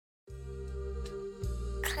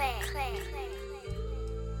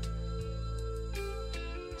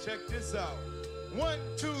Check this out. 1,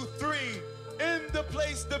 2, 3, in the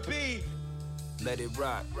place to be. Let it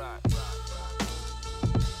rock, rock, rock.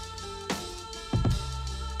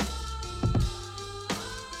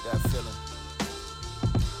 That feeling.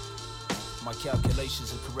 My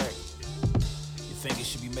calculations are correct. Your finger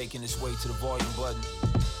should be making its way to the volume button.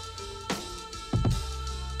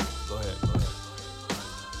 Go ahead, go ahead.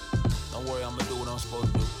 Don't worry, I'm gonna do what I'm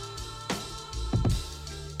supposed to do.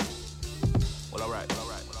 Well, all right.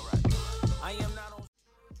 I am not on.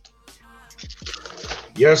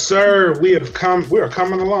 Yes, sir. We are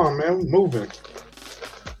coming along, man. We're moving.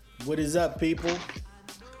 What is up, people?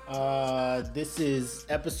 This is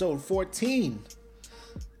episode 14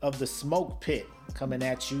 of the Smoke Pit, coming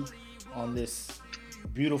at you on this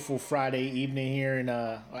beautiful Friday evening here in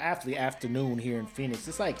afternoon here in Phoenix.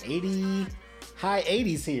 It's like high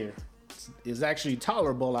 80s here. It's actually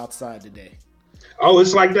tolerable outside today. Oh,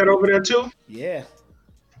 it's like that over there too? Yeah.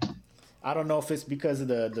 I don't know if it's because of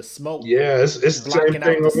the smoke. Yeah, it's the blocking same thing out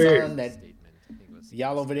the over sun here. that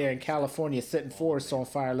y'all over there in California setting forests on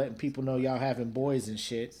fire, letting people know y'all having boys and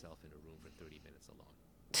shit.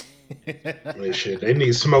 Shit, they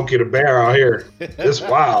need Smokey the Bear out here. It's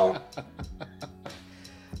wild.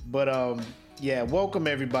 But yeah, welcome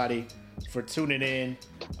everybody for tuning in.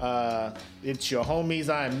 It's your homies.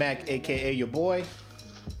 I am Mac, aka your boy.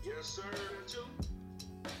 Yes, sir.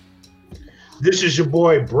 This is your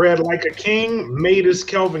boy, Bread Like a King. Matus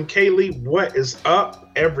Kelvin Cayley. What is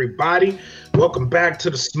up, everybody? Welcome back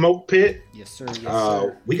to the Smoke Pit. Yes, sir. Yes,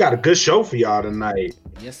 sir. We got a good show for y'all tonight.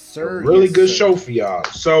 Yes, sir. A really yes, good sir. show for y'all.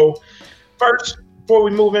 So, first, before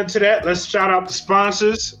we move into that, let's shout out the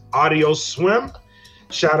sponsors, Audio Swim.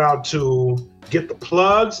 Shout out to Get the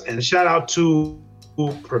Plugs, and shout out to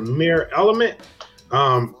Premier Element.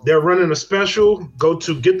 They're running a special. Go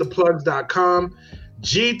to gettheplugs.com.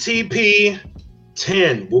 GTP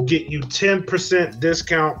 10 will get you 10%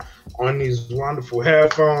 discount on these wonderful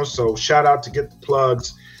headphones. So shout out to Get the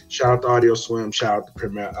Plugs, shout out to Audio Swim, shout out to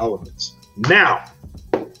Premier Elements. Now,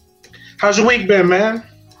 how's your week been, man?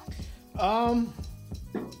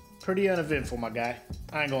 Pretty uneventful, my guy.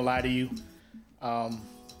 I ain't gonna lie to you.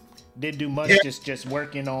 Didn't do much, just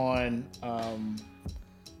working on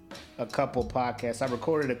a couple podcasts. I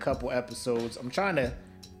recorded a couple episodes. I'm trying to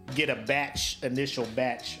get a initial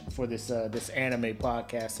batch for this anime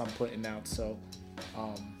podcast I'm putting out. So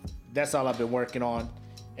that's all I've been working on,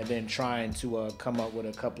 and then trying to come up with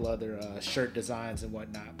a couple other shirt designs and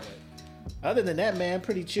whatnot. But other than that, man,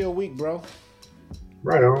 pretty chill week, bro.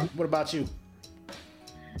 Right on. What about you?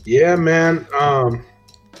 Yeah, man.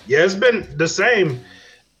 Yeah, it's been the same.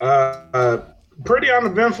 Pretty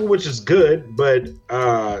uneventful, which is good. But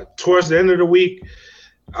towards the end of the week,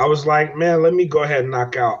 I was like, man, let me go ahead and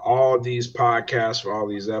knock out all these podcasts for all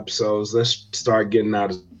these episodes. Let's start getting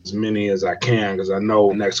out as many as I can, because I know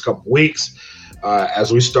the next couple weeks,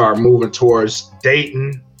 as we start moving towards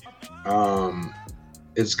Dayton,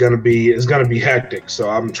 it's gonna be hectic. So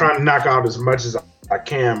I'm trying to knock out as much as I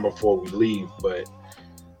can before we leave. But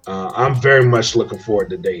I'm very much looking forward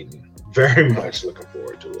to Dayton. Very much looking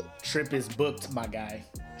forward to it. Trip is booked, my guy.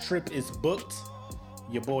 Trip is booked.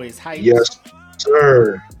 Your boy is hyped. Yes,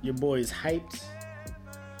 sir. Your boy is hyped.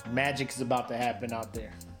 Magic is about to happen out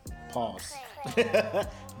there. Pause.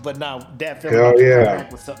 But now, that film Hell about to yeah. come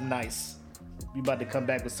back with something nice. We about to come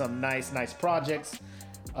back with some nice projects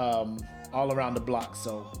all around the block.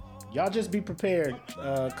 So y'all just be prepared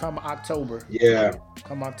come October. Yeah.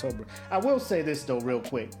 Come October. I will say this though real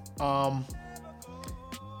quick.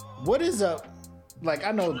 What is up? Like,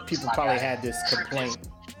 I know people probably had this complaint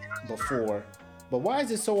before, but why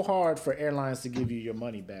is it so hard for airlines to give you your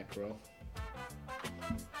money back, bro?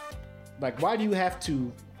 Like, why do you have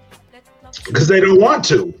to? Because they don't want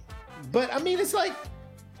to. But I mean, it's like,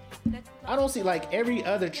 I don't see, like, every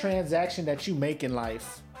other transaction that you make in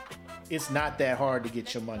life, it's not that hard to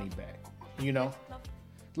get your money back, you know?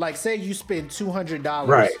 Like, say you spend $200.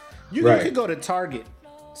 Right. You could go to Target,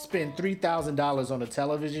 spend $3,000 on a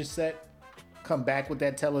television set, come back with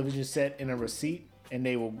that television set and a receipt, and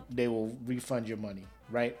they will refund your money,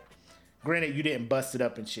 right? Granted, you didn't bust it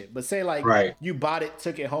up and shit, but say like you bought it,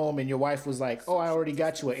 took it home, and your wife was like, "Oh, I already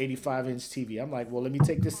got you an 85-inch TV." I'm like, "Well, let me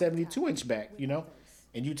take this 72-inch back," you know?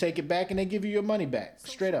 And you take it back, and they give you your money back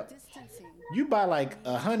straight up. You buy like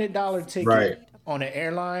 $100 ticket on an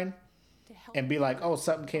airline, and be like, "Oh,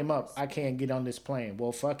 something came up. I can't get on this plane."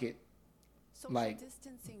 Well, fuck it. Like,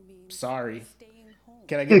 sorry.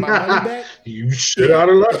 Can I get my money back? You shit out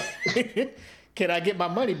of luck. Can I get my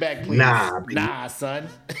money back, please? Nah, son.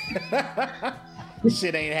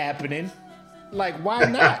 Shit ain't happening. Like, why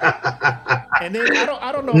not? And then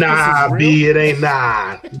I don't know Nah, if this is real. B, it ain't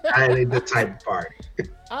nah. I ain't the type of party.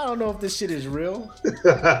 I don't know if this shit is real.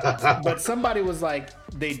 But somebody was like,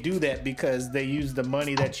 they do that because they use the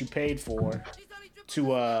money that you paid for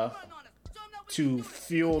to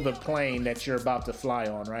fuel the plane that you're about to fly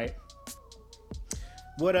on, right?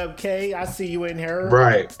 What up, Kay? I see you in here.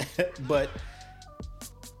 Right. But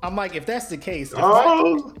I'm like, if that's the case,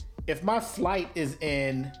 if my flight is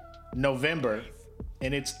in November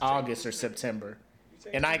and it's August or September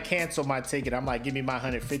and I cancel my ticket, I'm like, give me my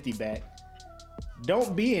 $150 back.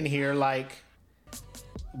 Don't be in here like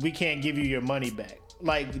we can't give you your money back.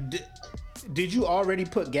 Like, did you already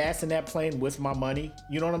put gas in that plane with my money?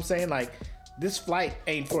 You know what I'm saying? Like, this flight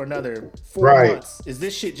ain't for another 4 months. Is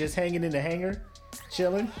this shit just hanging in the hangar,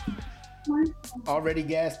 chilling, already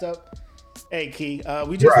gassed up? Hey, Key,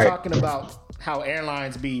 we just talking about how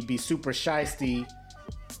airlines be super shysty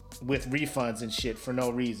with refunds and shit for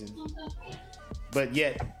no reason, but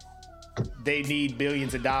yet they need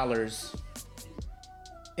billions of dollars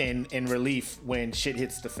in relief when shit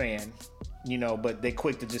hits the fan, you know. But they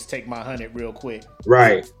quick to just take my 100 real quick.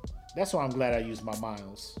 Right. That's why I'm glad I used my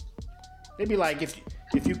miles. They'd be like, if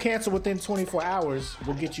you cancel within 24 hours,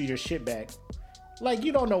 we'll get you your shit back. Like,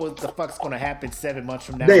 you don't know what the fuck's gonna happen 7 months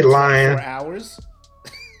from now. They lying. 24 hours.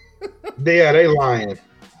 Yeah, they lying.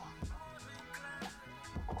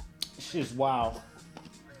 Shit's wild.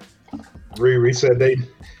 Riri said they.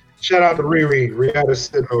 Shout out to Riri. Rihanna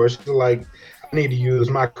sitting there. She's like, I need to use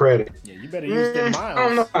my credit. Yeah, you better use them miles. I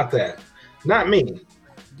don't know about that. Not me.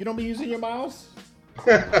 You don't be using your miles?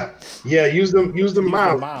 Yeah, use them miles. The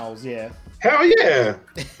miles, yeah. Hell yeah.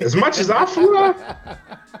 As much as I flew.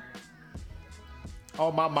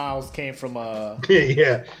 All my miles came from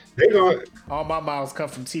Yeah. They going. All my miles come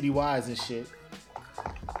from TDYs and shit.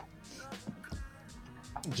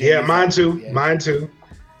 Yeah, mine too. Yeah. Mine too.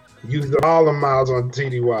 Use all the miles on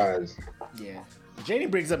TDYs. Yeah. Janie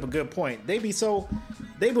brings up a good point. They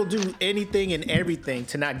will do anything and everything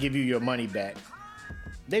to not give you your money back.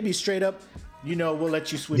 They be straight up, you know, we'll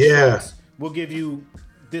let you switch flights. We'll give you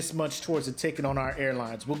this much towards a ticket on our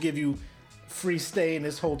airlines. We'll give you free stay in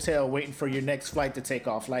this hotel waiting for your next flight to take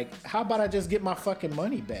off. Like, how about I just get my fucking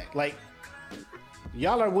money back? Like,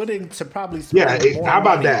 y'all are willing to probably spend more how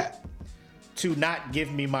about money that? To not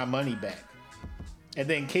give me my money back. And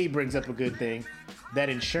then Kay brings up a good thing, that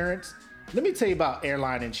insurance. Let me tell you about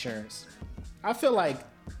airline insurance. I feel like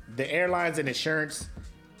the airlines and insurance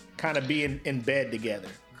kind of be in bed together.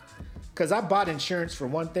 Because I bought insurance for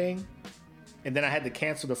one thing, and then I had to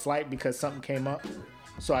cancel the flight because something came up.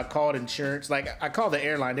 So I called insurance. Like, I called the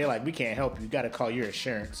airline. They're like, we can't help you. You got to call your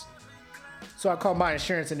insurance. So I called my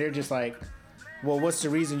insurance, and they're just like, well, what's the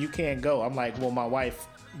reason you can't go? I'm like, well, my wife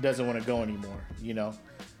doesn't want to go anymore, you know?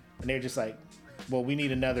 And they're just like, well, we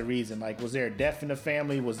need another reason. Like, was there a death in the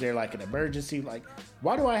family? Was there like an emergency? Like,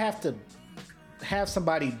 why do I have to have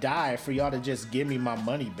somebody die for y'all to just give me my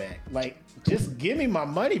money back? Like, just give me my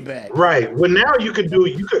money back. Right. Well, now you can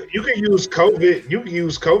use COVID. You can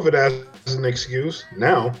use COVID as an excuse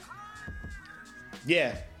now.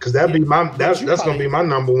 Yeah. Because that's gonna be my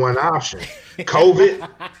number one option. COVID.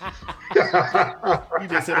 You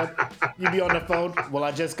just sit up, you be on the phone. Well,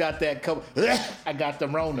 I just got that COVID. I got the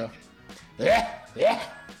Rona.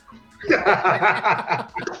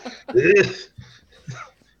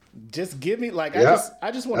 Just give me, like,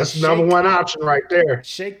 I just want to. That's number one option right there.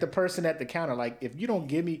 Shake the person at the counter. Like, if you don't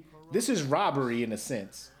give me, this is robbery in a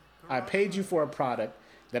sense. I paid you for a product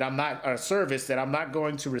that I'm not, or a service that I'm not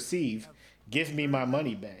going to receive. Give me my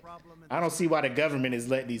money back. I don't see why the government is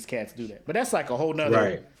letting these cats do that. But that's like a whole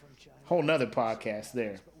nother podcast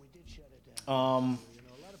there.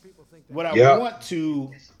 What I want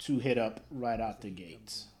to hit up right out the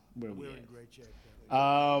gates. Where we at?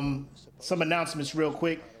 Some announcements real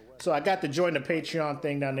quick. So I got to join the Patreon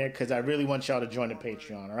thing down there because I really want y'all to join the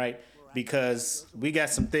Patreon, all right? Because we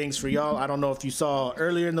got some things for y'all. I don't know if you saw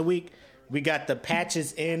earlier in the week, we got the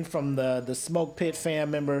patches in from the Smoke Pit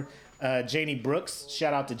fan member, Janie Brooks.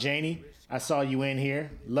 Shout out to Janie. I saw you in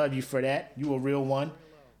here. Love you for that. You a real one.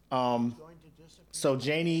 So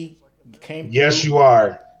Janie came through. Yes, you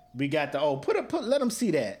are. We got the let them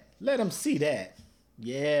see that. Let them see that.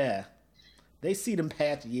 Yeah. They see them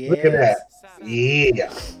patches. Yeah. Look at that.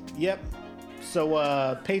 Yeah. Yep. So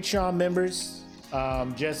Patreon members,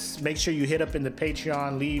 just make sure you hit up in the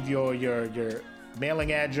Patreon, leave your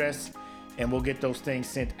mailing address, and we'll get those things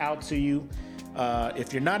sent out to you.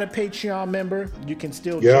 If you're not a Patreon member, you can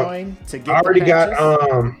still join to get. I already got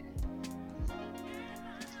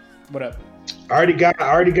What up? I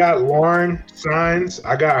already got Lauren signs.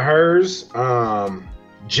 I got hers.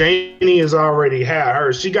 Janie has already had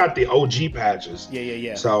hers. She got the OG patches.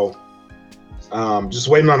 Yeah. So just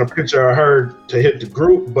waiting on a picture of her to hit the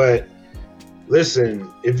group. But listen,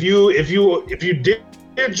 if you did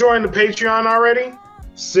join the Patreon already,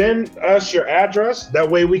 send us your address. That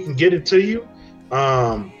way we can get it to you.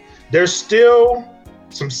 There's still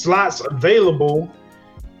some slots available.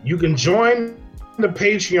 You can join the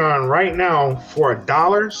Patreon right now for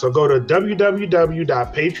 $1. So go to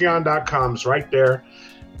www.patreon.com. It's right there.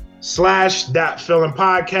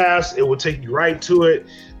 /ThatFeelingPodcast. It will take you right to it.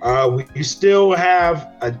 We still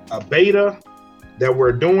have a beta that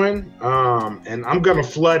we're doing, and I'm gonna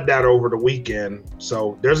flood that over the weekend.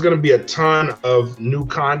 So there's gonna be a ton of new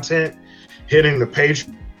content hitting the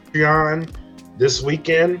Patreon this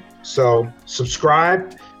weekend. So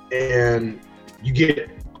subscribe, and you get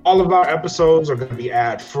all of our episodes are gonna be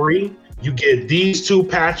ad free. You get these 2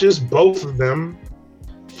 patches, both of them,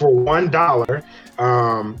 for $1.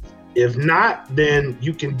 If not, then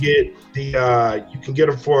you can get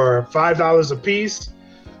them for $5 a piece,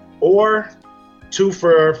 or 2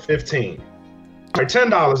 for $15, or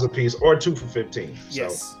 $10 a piece, or 2 for $15.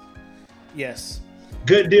 Yes.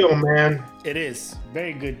 Good deal, man. It is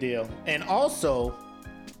very good deal. And also,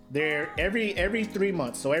 they're every 3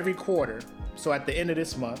 months, so every quarter. So at the end of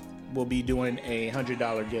this month, we'll be doing a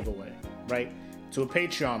 $100 giveaway, right, to a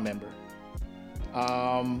Patreon member.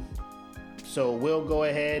 So we'll go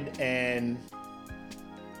ahead and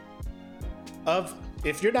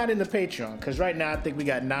if you're not in the Patreon, because right now I think we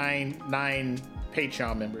got nine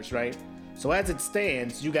Patreon members, right? So as it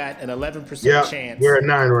stands, you got an 11% chance. We're at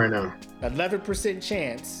 9 right now. 11%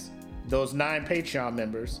 chance, those 9 Patreon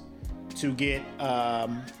members, to get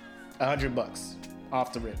 $100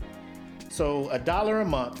 off the rip. So $1 a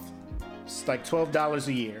month, it's like $12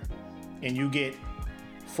 a year, and you get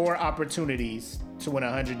 4 opportunities to win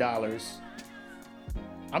 $100.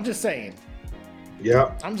 I'm just saying.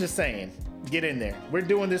 Yep. I'm just saying. Get in there. We're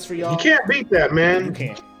doing this for y'all. You can't beat that, man. You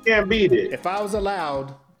can't. You can't beat it. If I was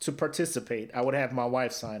allowed to participate, I would have my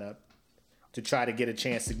wife sign up to try to get a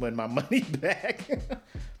chance to win my money back.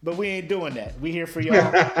 But we ain't doing that. We here for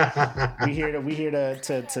y'all. we here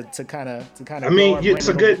to kind of. I mean, it's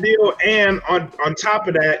a good deal, and on top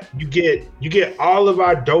of that, you get all of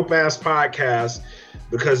our dope ass podcasts,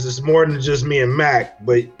 because it's more than just me and Mac.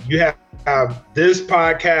 But you have this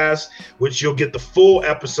podcast, which you'll get the full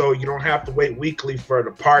episode. You don't have to wait weekly for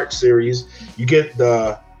the part series. You get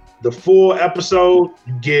the full episode.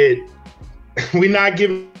 You get. We're not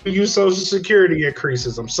giving you Social Security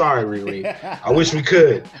increases. I'm sorry, Riri. I wish we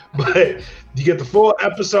could, but you get the full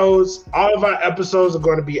episodes. All of our episodes are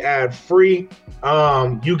going to be ad free.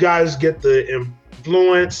 You guys get the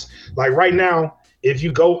influence. Like right now, if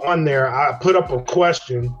you go on there, I put up a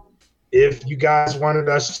question. If you guys wanted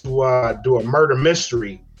us to do a murder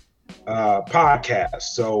mystery podcast,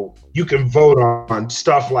 so you can vote on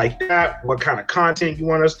stuff like that, what kind of content you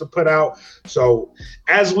want us to put out. So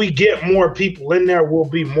as we get more people in there, we'll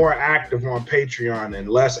be more active on Patreon and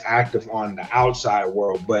less active on the outside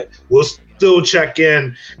world, but we'll still check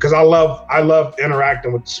in, because I love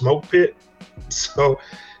interacting with the Smoke Pit. So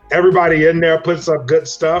everybody in there puts up good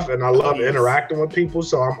stuff, and I love interacting with people,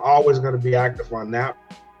 so I'm always going to be active on that.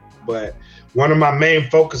 But one of my main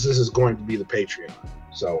focuses is going to be the Patreon.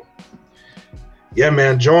 So yeah,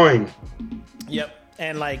 man, join. Yep.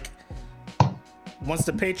 And like, once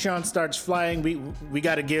the Patreon starts flying, we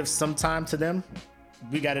got to give some time to them.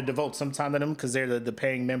 We got to devote some time to them, because they're the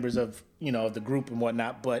paying members of, the group and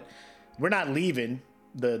whatnot. But we're not leaving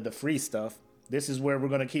the free stuff. This is where we're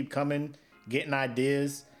going to keep coming, getting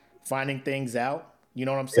ideas, finding things out. You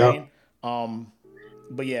know what I'm saying? Yep.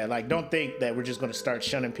 But yeah, like, don't think that we're just going to start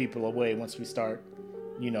shunning people away once we start,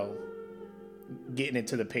 getting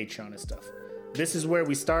into the Patreon and stuff. This is where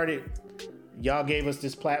we started. Y'all gave us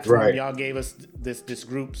this platform. Right. Y'all gave us this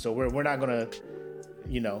group. So we're not gonna,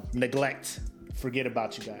 forget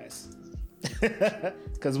about you guys,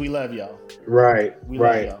 because we love y'all. Right. We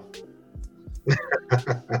love y'all.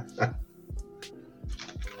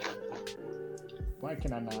 Why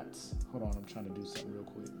can I not? Hold on, I'm trying to do something real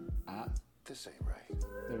quick. This ain't right.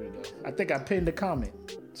 There we go. I think I pinned a comment,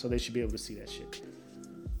 so they should be able to see that shit.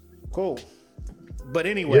 Cool. But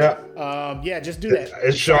anyway, just do that.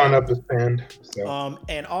 It's showing up as pinned. So.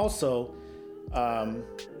 And also,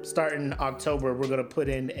 starting October, we're gonna put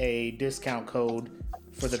in a discount code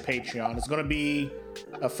for the Patreon. It's gonna be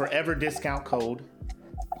a forever discount code,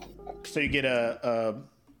 so you get a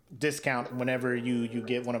discount whenever you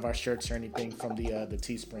get one of our shirts or anything from the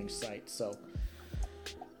Teespring site. So,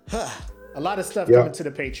 a lot of stuff coming to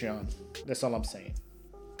the Patreon. That's all I'm saying.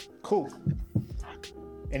 Cool.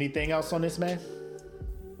 Anything else on this, man?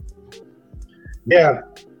 Yeah,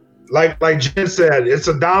 like Jen said, it's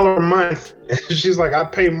 $1 a month. And she's like, I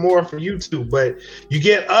pay more for YouTube, but you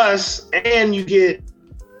get us and you get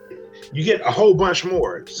a whole bunch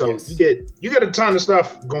more. So Yes. you get a ton of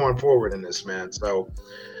stuff going forward in this, man. So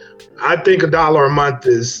I think $1 a month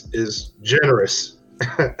is generous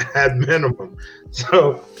at minimum.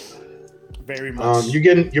 So Very much. you're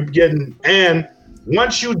getting, and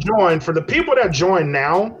once you join, for the people that join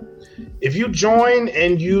now, if you join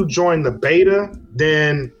and you join the beta,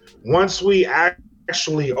 then once we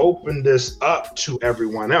actually open this up to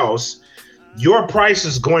everyone else, your price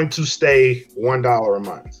is going to stay $1 a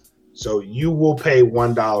month. So you will pay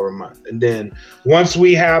 $1 a month. And then once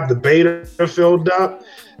we have the beta filled up,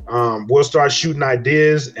 we'll start shooting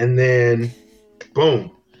ideas, and then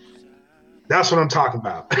boom. That's what I'm talking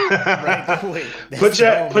about. Right quick. Put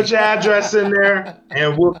your address in there,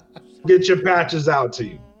 and we'll get your patches out to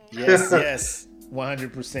you. Yes,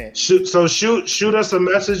 100%. Shoot us a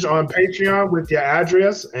message on Patreon with your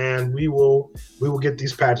address, and we will get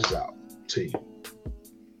these patches out to you.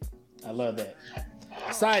 I love that.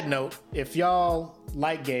 Side note, if y'all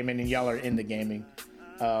like gaming and y'all are into gaming,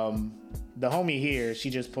 the homie here, she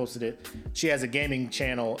just posted it. She has a gaming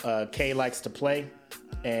channel, Kay Likes to Play,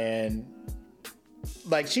 and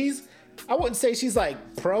like I wouldn't say she's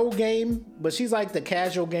like pro game, but she's like the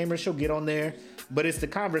casual gamer. She'll get on there, but it's the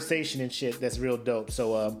conversation and shit that's real dope.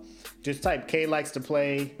 So just type Kay Likes to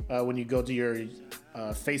Play when you go to your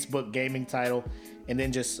Facebook gaming title, and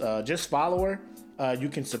then just follow her. You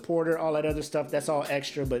can support her, all that other stuff. That's all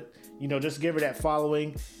extra, but just give her that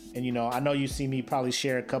following. And I know you see me probably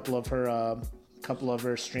share a couple of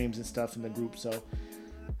her streams and stuff in the group. So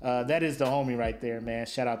that is the homie right there, man.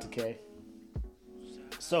 Shout out to Kay.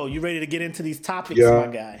 So you ready to get into these topics, my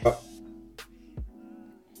guy?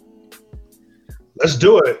 Let's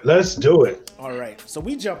do it. All right. So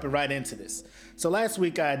we jumping right into this. So last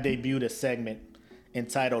week I debuted a segment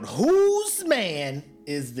entitled "Whose Man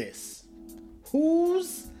Is This?"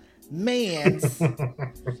 Whose man's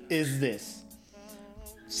is this?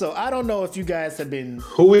 So I don't know if you guys have been.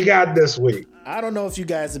 Who we got this week? I don't know if you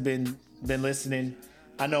guys have been listening.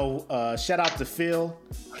 I know. Shout out to Phil,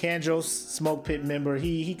 Kandros, Smoke Pit member.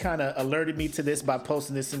 He kind of alerted me to this by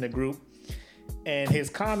posting this in the group, and his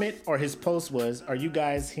comment or his post was, "Are you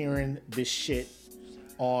guys hearing this shit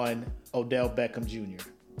on Odell Beckham Jr.?"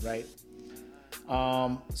 Right.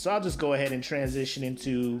 So I'll just go ahead and transition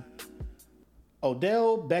into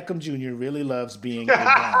Odell Beckham Jr. really loves being a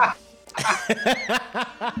guy.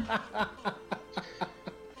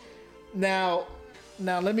 Now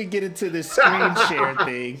let me get into this screen share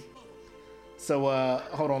thing. So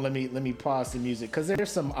hold on, let me pause the music because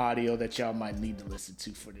there's some audio that y'all might need to listen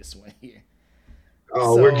to for this one here.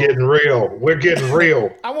 Oh, we're getting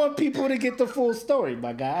real. I want people to get the full story,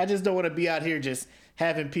 my guy. I just don't want to be out here just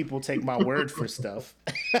having people take my word for stuff.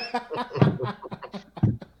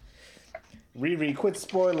 Riri, quit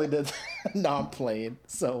spoiling the. No, I'm playing.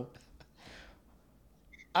 So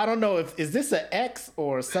I don't know is this an ex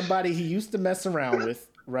or somebody he used to mess around with,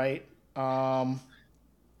 right?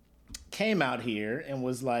 Came out here and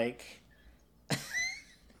was like,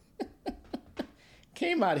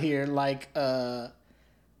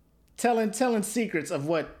 telling secrets of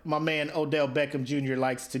what my man Odell Beckham Jr.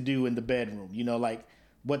 likes to do in the bedroom. Like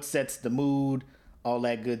what sets the mood, all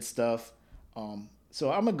that good stuff. So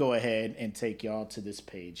I'm gonna go ahead and take y'all to this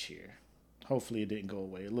page here. Hopefully it didn't go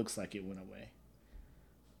away. It looks like it went away.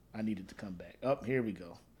 I needed to come back. Oh, here we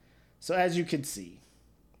go. So as you can see,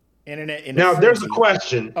 internet in now there's a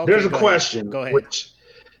question. Okay, there's a question. Go ahead. Which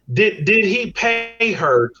did he pay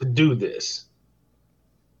her to do this?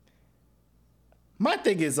 My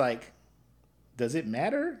thing is like, does it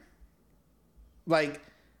matter? Like,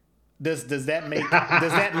 does that make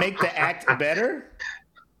the act better?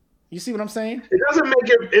 You see what I'm saying? It doesn't make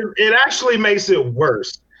it. It actually makes it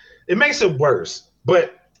worse. It makes it worse.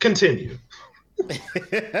 But continue.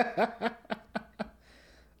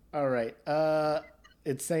 All right.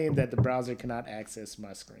 It's saying that the browser cannot access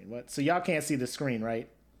my screen. What? So y'all can't see the screen, right?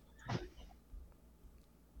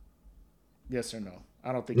 Yes or no?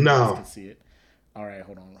 I don't think you guys can see it. All right,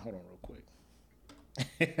 hold on real quick.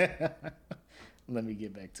 Let me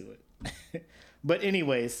get back to it. But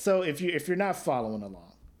anyways, so if you're not following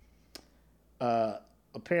along,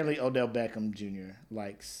 apparently Odell Beckham Jr.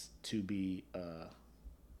 likes to be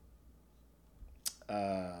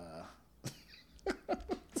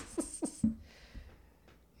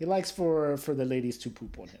he likes for the ladies to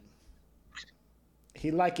poop on him.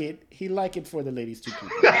 He like it for the ladies to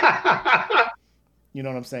poop on him. You know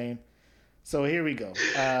what I'm saying? So here we go.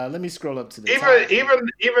 Let me scroll up to the top.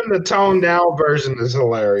 Even the toned down version is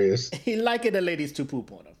hilarious. He liking the ladies to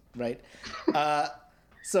poop on him, right?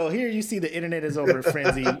 So here you see the internet is over a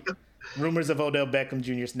frenzy. Rumors of Odell Beckham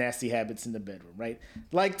Jr.'s nasty habits in the bedroom, right?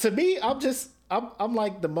 Like, to me, I'm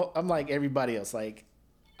like everybody else. Like,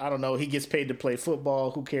 I don't know. He gets paid to play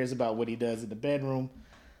football. Who cares about what he does in the bedroom?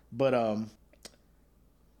 But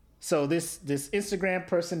so this Instagram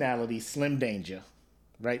personality, Slim Danger,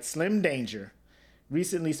 right? Slim Danger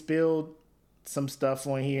recently spilled some stuff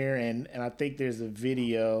on here, and I think there's a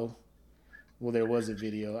video. Well, there was a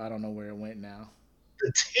video. I don't know where it went now.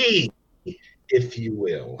 The tea, if you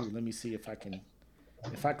will. Ooh, let me see if I can.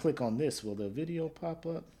 If I click on this, will the video pop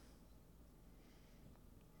up?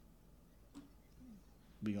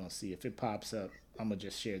 We're going to see. If it pops up, I'm going to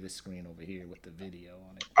just share this screen over here with the video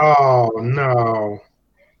on it. Oh, no.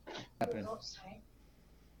 What happened?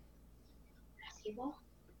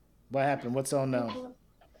 What happened? What's on now?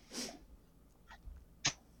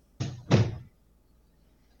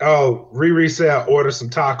 Oh, Riri said order some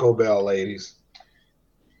Taco Bell, ladies.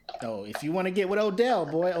 Oh, if you want to get with Odell,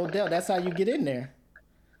 boy, Odell, that's how you get in there.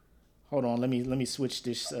 Hold on, let me switch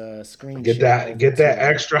this screen. Get that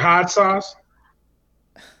extra hot sauce.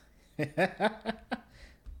 Let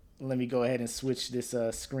me go ahead and switch this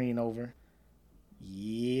screen over.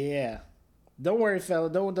 Yeah, don't worry,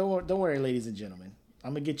 fella. Don't worry, ladies and gentlemen.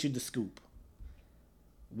 I'm gonna get you the scoop.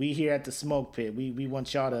 We here at the Smoke Pit. We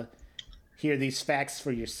want y'all to hear these facts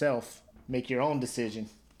for yourself. Make your own decision.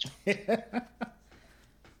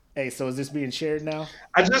 Hey, so is this being shared now?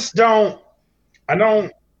 I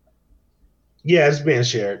don't. Yeah, it's being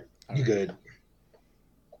shared. You good.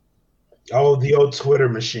 Oh, the old Twitter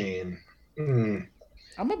machine. I'm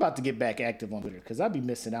about to get back active on Twitter because I'll be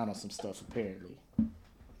missing out on some stuff apparently.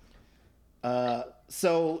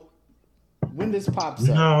 So when this pops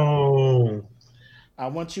up, no, I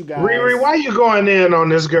want you guys. Riri, why you going in on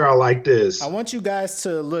this girl like this? I want you guys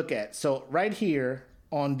to look at right here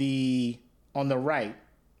on the right.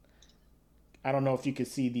 I don't know if you can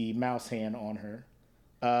see the mouse hand on her.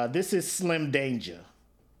 This is Slim Danger,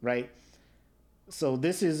 right? So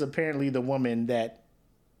this is apparently the woman that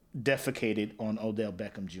defecated on Odell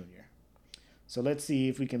Beckham Jr. So let's see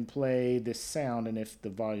if we can play this sound and if the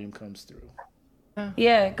volume comes through.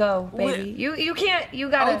 Yeah, go, baby. You can't.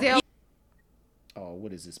 You gotta. Odell. Oh,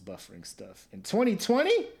 what is this buffering stuff? In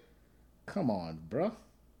 2020? Come on, bro.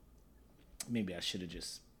 Maybe I should have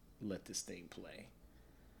just let this thing play.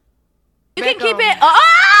 You can keep it.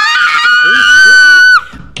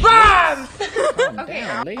 Bombs! Okay,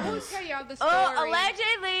 I will ladies. tell y'all the story.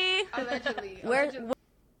 Allegedly. Where?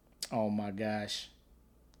 Oh my gosh.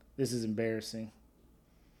 This is embarrassing.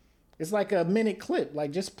 It's like a minute clip. Like,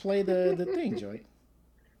 just play the thing, Joy.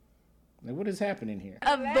 Like, what is happening here?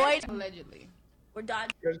 Avoid. Allegedly. We're done.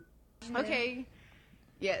 Okay.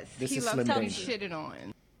 Yes. This he is loves Slim to be Danger. shitted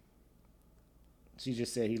on. She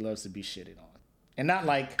just said he loves to be shitted on. And not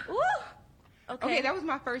like... Ooh. Okay, that was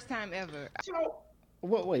my first time ever.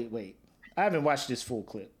 Wait. I haven't watched this full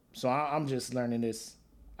clip. So I'm just learning this.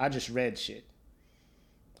 I just read shit.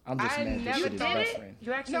 I'm just I mad this never shit is did it. buffering.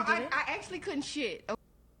 You actually No, did I it? actually couldn't shit.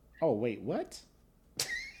 Oh, wait, what?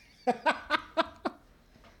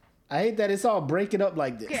 I hate that it's all breaking up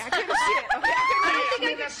like this. Okay, I couldn't shit. Okay, I I don't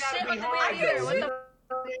think I can shit like the way either. What the?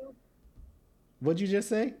 What'd you just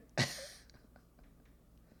say?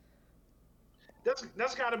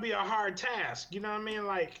 That's got to be a hard task. You know what I mean?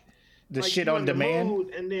 Like Shit you on in the demand? mood,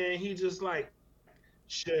 and then he just like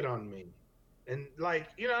shit on me, and like,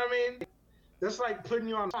 you know what I mean? That's like putting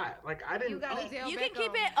you on the spot. Like, I didn't You gotta eat tell You can Beckham.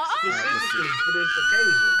 keep it. specifically for this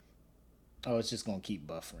occasion. Oh, it's just gonna keep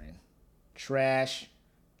buffering. Trash.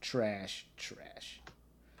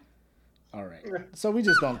 All right. So we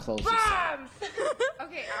just gonna close this out. Bombs!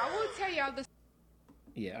 Okay, I will tell y'all the.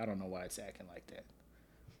 Yeah, I don't know why it's acting like that.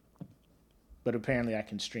 But apparently I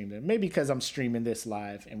can stream them. Maybe because I'm streaming this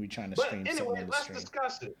live and we're trying to But stream something anyway, on the let's stream.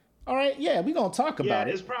 discuss it. All right, yeah, we're gonna talk Yeah, about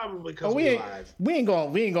it's it. probably because Oh, we live. we ain't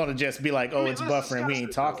gonna just be like, oh, I mean, it's let's buffering. We discuss ain't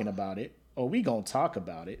it, talking though. about it. Oh, we gonna talk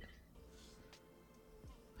about it.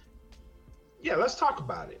 Yeah, let's talk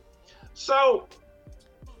about it. So,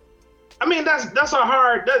 I mean, that's a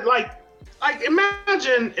hard. Like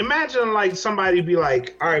imagine like somebody be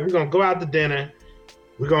like, all right, we're gonna go out to dinner.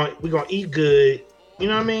 We're gonna eat good. You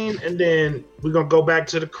know what I mean? And then we're gonna go back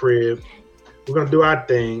to the crib. We're gonna do our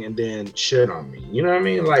thing, and then shit on me. You know what I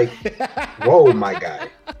mean? Like, whoa, my guy.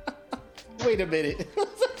 Wait a minute.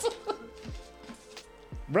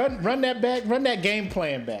 run that back. Run that game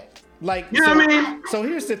plan back. Like, You know what I mean? So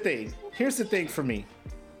here's the thing. Here's the thing for me.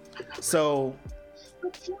 So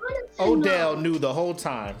Odell knew the whole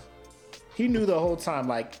time. he knew the whole time,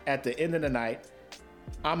 like, at the end of the night,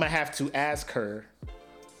 I'm gonna have to ask her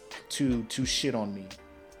to shit on me.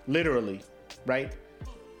 Literally, right?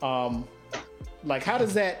 Like, how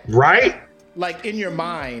does that... Right? Like, in your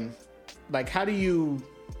mind, like, how do you...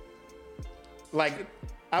 Like,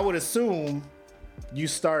 I would assume you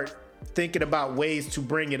start thinking about ways to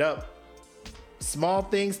bring it up. Small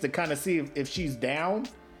things to kind of see if she's down.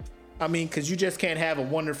 I mean, because you just can't have a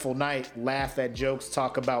wonderful night, laugh at jokes,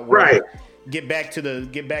 talk about work, right. Get back to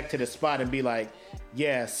the spot and be like,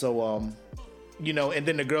 yeah, so you know, and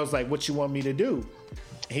then the girl's like, what you want me to do?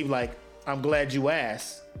 And he like, I'm glad you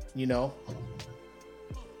asked, you know.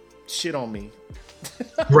 Shit on me.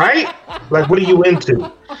 Right? Like, what are you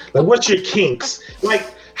into? Like, what's your kinks?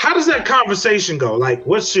 Like, how does that conversation go? Like,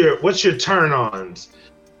 what's your turn-ons?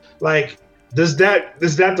 Like, is that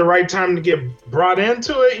the right time to get brought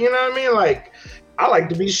into it? You know what I mean? Like, I like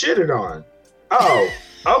to be shitted on. Oh,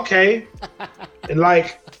 okay. And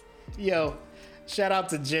like, yo, shout out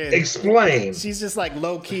to Jen. Explain. She's just like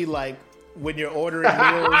low key, like when you're ordering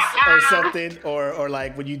meals or something, or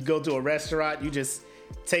like when you go to a restaurant, you just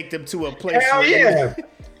take them to a place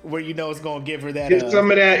where you know it's gonna give her that. Get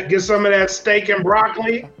some of that steak and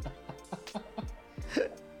broccoli.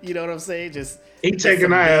 You know what I'm saying? Just he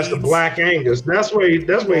taking our ass to Black Angus. That's where he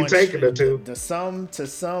taking her to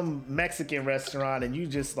some Mexican restaurant, and you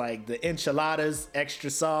just like the enchiladas, extra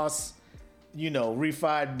sauce, you know,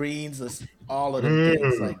 refried beans, all of them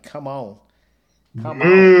things. Like, come on.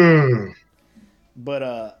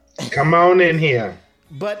 But come on in here.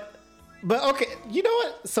 But okay, you know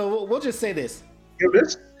what? So we'll just say this.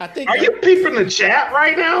 I think. Are you peeping the chat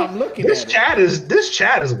right now? I'm looking this at chat it. This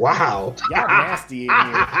chat is wild. Y'all nasty in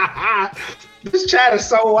here. This chat is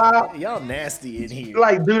so wild. Y'all nasty in here.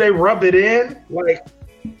 Like, do they rub it in? Like,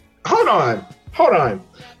 hold on.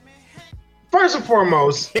 First and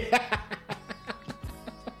foremost,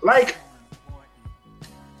 like,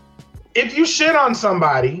 if you shit on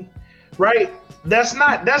somebody, right? That's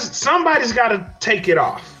somebody's got to take it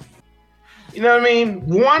off. You know what I mean?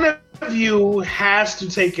 One of you has to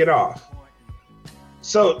take it off.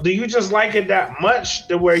 So do you just like it that much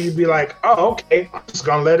to where you'd be like, oh, okay, I'm just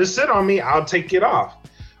gonna let it sit on me, I'll take it off,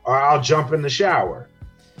 or I'll jump in the shower?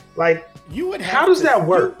 Like, how does that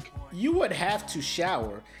work? You would have to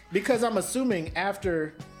shower, because I'm assuming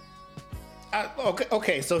after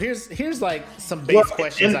okay, so here's like some base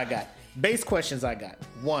questions I got. Base questions I got.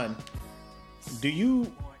 One,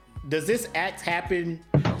 does this act happen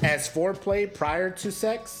as foreplay prior to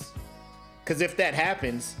sex? Because if that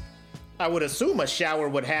happens, I would assume a shower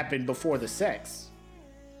would happen before the sex.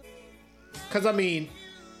 Because, I mean,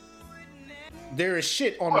 there is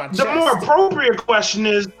shit on my chest. The more appropriate question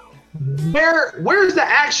is, where's the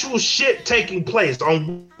actual shit taking place?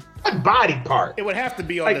 On what body part? It would have to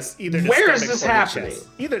be on either the where stomach is this or happening? the chest.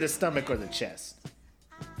 Either the stomach or the chest.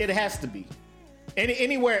 It has to be.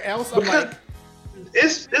 Anywhere else, I'm like...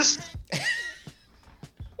 It's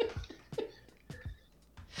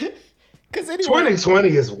Because 2020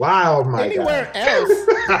 is wild, my anywhere guy.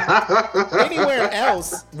 Anywhere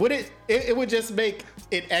else, would it would just make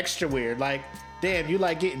it extra weird. Like, damn, you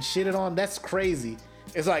like getting shitted on? That's crazy.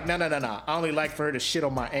 It's like, no. I only like for her to shit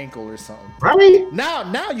on my ankle or something. Right?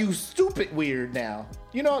 Now you stupid weird now.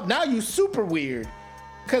 You know, now you super weird.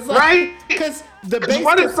 Cause like, right? Because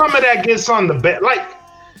what if some of that gets on the bed? Like,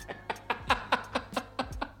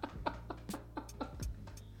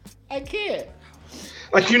 I can't.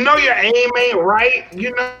 Like, you know your aim ain't right.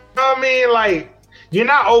 You know what I mean? Like, you're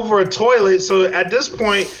not over a toilet. So at this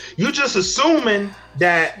point, you're just assuming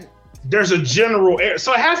that there's a general area.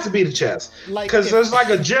 So it has to be the chest. Because there's like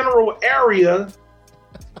a general area.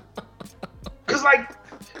 Because, like,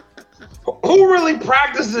 who really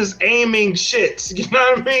practices aiming shits? You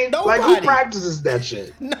know what I mean? Nobody. Like, who practices that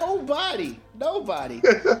shit? Nobody.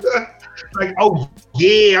 Like, oh,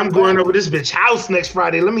 yeah, I'm going over this bitch house next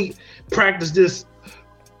Friday. Let me practice this.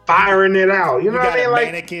 Firing it out, you know what I mean? Got a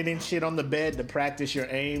like mannequin and shit on the bed to practice your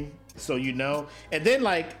aim, so you know. And then,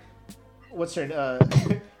 like, what's her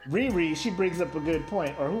Riri? She brings up a good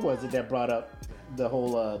point, or who was it that brought up the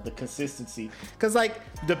whole the consistency? Because, like,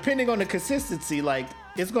 depending on the consistency, like,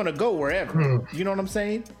 it's gonna go wherever. You know what I'm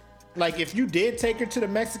saying? Like, if you did take her to the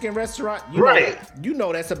Mexican restaurant, you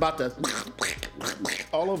know that's about to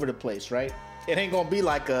all over the place, right? It ain't gonna be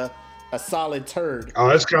like a solid turd. Oh,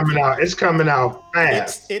 it's coming out. It's coming out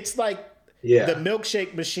fast. It's like the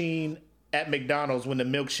milkshake machine at McDonald's when the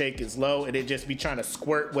milkshake is low and it just be trying to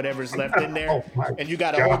squirt whatever's left in there. And you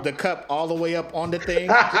got to hold the cup all the way up on the thing.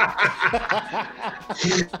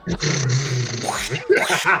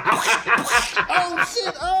 Oh,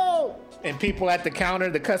 shit. Oh. And people at the counter,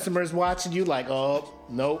 the customers watching you like, oh,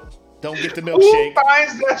 nope, don't get the Who milkshake.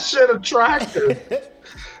 finds that shit attractive?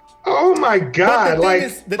 Oh my God!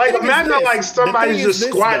 Imagine like somebody's just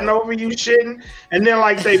squatting over you, shitting, and then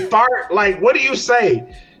like they fart. Like, what do you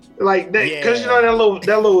say? Like, because you know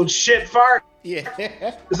that little shit fart. Yeah.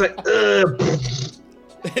 It's like,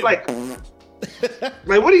 like,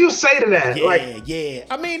 what do you say to that? Yeah.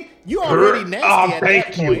 I mean, you already nasty at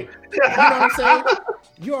that point. You know what I'm saying?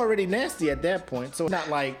 You already nasty at that point, so it's not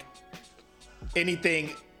like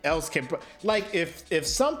anything else can. Like, if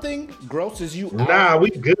something grosses you out, nah,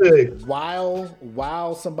 we good.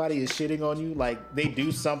 While somebody is shitting on you, like they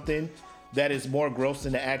do something that is more gross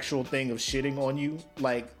than the actual thing of shitting on you.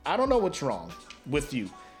 Like, I don't know what's wrong with you,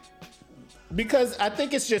 because I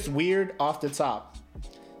think it's just weird off the top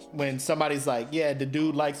when somebody's like, yeah, the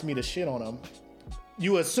dude likes me to shit on him.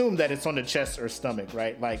 You assume that it's on the chest or stomach,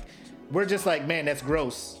 right? Like, we're just like, man, that's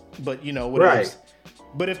gross, but you know, whatever. Right.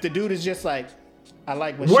 But if the dude is just like, I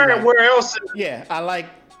like when where else? Yeah, I like,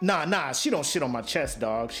 nah, she don't shit on my chest,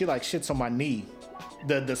 dog. She like shits on my knee,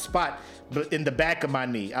 the spot in the back of my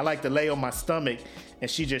knee. I like to lay on my stomach and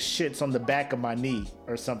she just shits on the back of my knee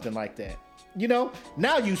or something like that. You know,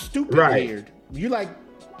 now you stupid weird. You like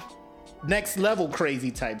next level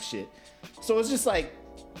crazy type shit. So it's just like,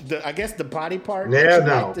 I guess the body part that you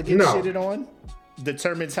like to get shitted on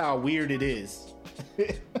determines how weird it is.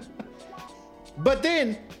 But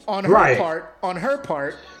then on her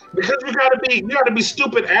part, because you gotta be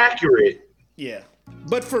stupid accurate. Yeah.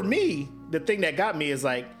 But for me, the thing that got me is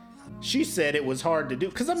like, she said it was hard to do.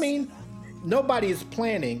 Because I mean, nobody is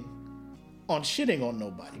planning on shitting on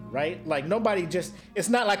nobody, right? Like nobody it's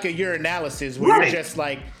not like a urinalysis where you're just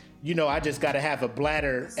like, you know, I just gotta have a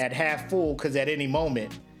bladder at half full because at any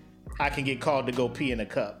moment I can get called to go pee in a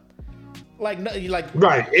cup. Like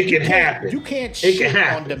it can happen. You can't shit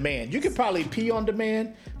on demand. You can probably pee on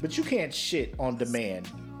demand, but you can't shit on demand.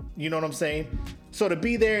 You know what I'm saying? So to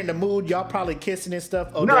be there in the mood, y'all probably kissing and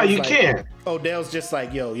stuff. No, you can't. Odell's just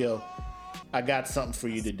like, yo, I got something for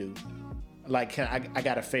you to do. Like, I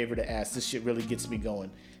got a favor to ask. This shit really gets me going.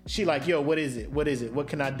 She like, yo, what is it? What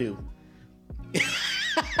can I do?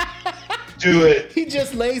 Do it. He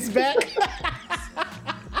just lays back.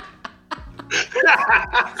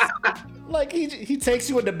 Like he takes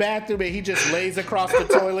you in the bathroom and he just lays across the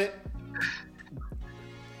toilet.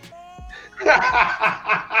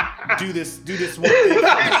 do this one thing.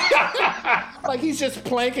 Like he's just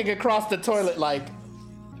planking across the toilet like,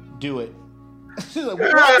 do it. She's like,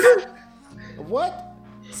 what?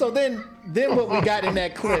 So then what we got in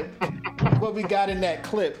that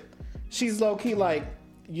clip, she's low-key like,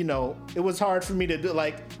 you know, it was hard for me to do.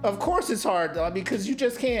 Like, of course it's hard, because you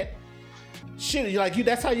just can't shit. Like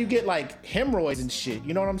that's how you get like hemorrhoids and shit.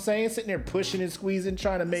 You know what I'm saying? Sitting there pushing and squeezing,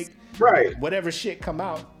 trying to make whatever shit come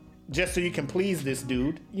out just so you can please this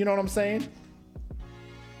dude. You know what I'm saying?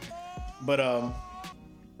 But I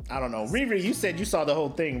don't know. Riri, you said you saw the whole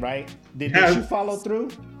thing, right? Did you follow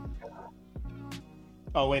through?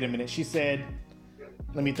 Oh, wait a minute. She said,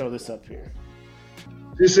 let me throw this up here.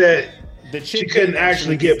 She said she couldn't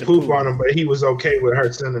actually get poop on him, but he was okay with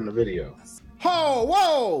her sending the video. Oh,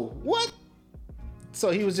 whoa, what?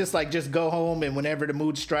 So he was just like, just go home and whenever the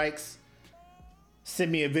mood strikes,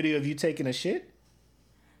 send me a video of you taking a shit?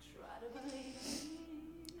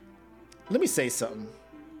 Let me say something.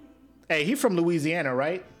 Hey, he from Louisiana,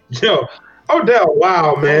 right? Yo, Odell,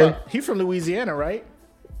 wow, man. He from Louisiana, right?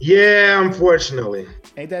 Yeah, unfortunately.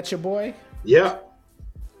 Ain't that your boy? Yeah.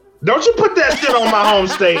 Don't you put that shit on my home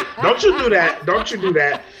state. Don't you do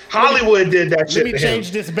that. Hollywood did that shit to him. Let me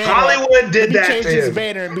change this banner. Hollywood did that to him. Let me change this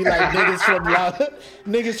banner and be like,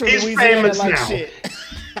 niggas from Louisiana like now. Shit.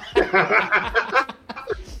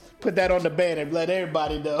 Put that on the banner and let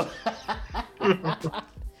everybody know.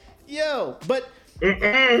 Yo, but don't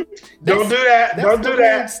do that. Don't do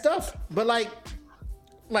that stuff. But like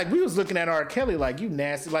we was looking at R. Kelly like, you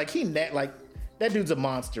nasty. Like like that dude's a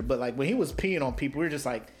monster. But like when he was peeing on people, we were just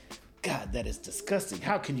like, God, that is disgusting.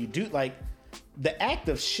 How can you do like the act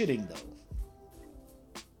of shitting though?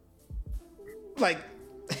 Like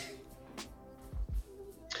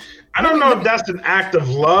I don't know if that's an act of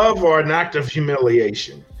love or an act of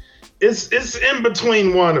humiliation. It's in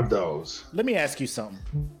between one of those. Let me ask you something.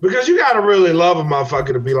 Because you gotta really love a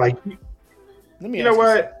motherfucker to be like, you know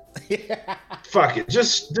what? Fuck it.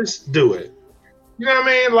 Just do it. You know what I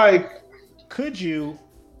mean? Like, could you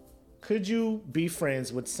be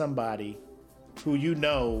friends with somebody who you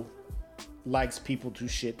know likes people to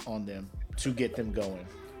shit on them to get them going?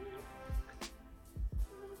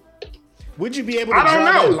 Would you be able to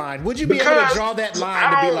draw that line? Would you be able to draw that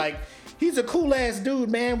line to be like, He's a cool ass dude,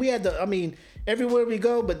 man. We had everywhere we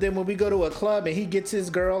go, but then when we go to a club and he gets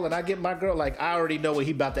his girl and I get my girl, like, I already know what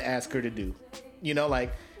he about to ask her to do. You know,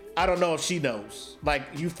 like, I don't know if she knows. Like,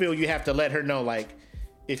 you feel you have to let her know, like,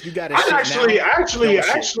 if you got to I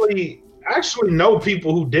actually know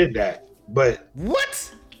people who did that, but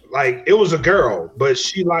what? Like, it was a girl, but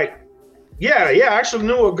she like, I actually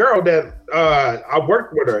knew a girl that I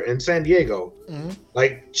worked with her in San Diego. Mm-hmm.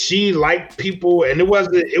 Like, she liked people, and it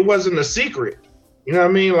wasn't a secret. You know what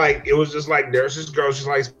I mean? Like, it was just like, there's this girl, she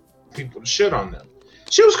likes people to shit on them.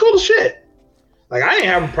 She was cool as shit. Like, I didn't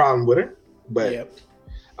have a problem with her, but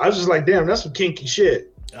I was just like, damn, that's some kinky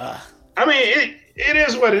shit. I mean, it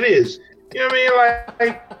is what it is. You know what I mean?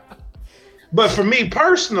 Like, but for me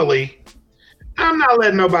personally, I'm not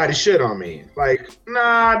letting nobody shit on me. Like,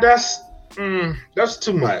 nah, that's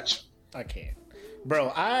too much. I can't,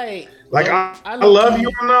 bro. I love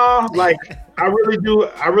you and all. Like, I really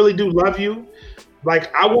do love you.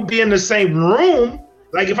 Like, I will be in the same room.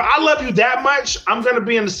 Like, if I love you that much, I'm gonna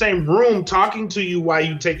be in the same room talking to you while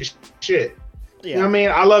you take a shit. Yeah. You know what I mean?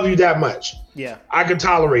 I love you that much. Yeah, I can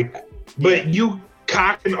tolerate that. But you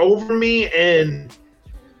cocking over me and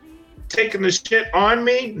taking the shit on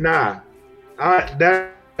me, nah.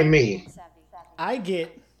 That ain't me.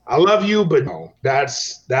 I love you, but no,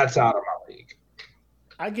 that's out of my league.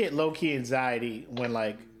 I get low-key anxiety when,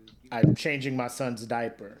 like, I'm changing my son's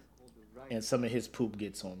diaper and some of his poop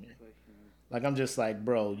gets on me. Like, I'm just like,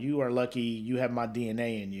 bro, you are lucky you have my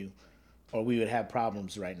DNA in you, or we would have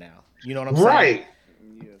problems right now. You know what I'm saying? Right.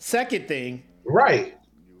 Second thing. Right.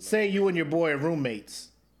 Say you and your boy are roommates,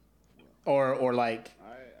 or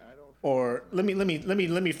let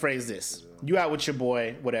me phrase this. You out with your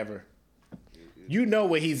boy, whatever. You know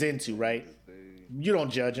what he's into, right? You don't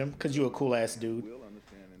judge him because you're a cool ass dude.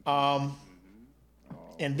 And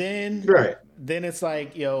then it's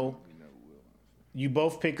like, yo, you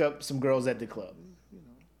both pick up some girls at the club,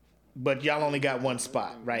 but y'all only got one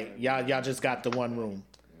spot, right? Y'all just got the one room.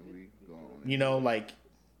 You know, like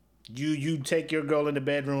you take your girl in the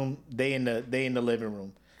bedroom, they in the living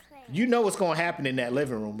room. You know what's gonna happen in that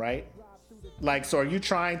living room, right? Like, so are you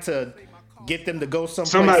trying to get them to go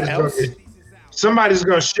someplace else? Somebody's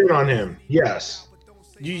gonna shit on him. Yes.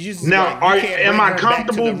 Am I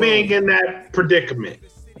comfortable being in that predicament?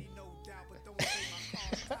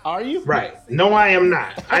 Are you? Right. No, I am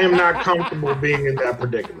not. I am not comfortable being in that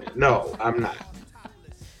predicament. No, I'm not.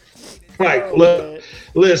 Like, look,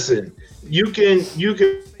 listen. You can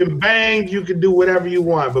bang. You can do whatever you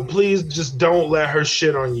want, but please just don't let her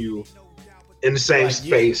shit on you in the same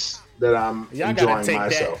space that I'm enjoying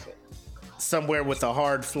myself. Somewhere with a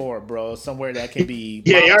hard floor, bro. Somewhere that can be.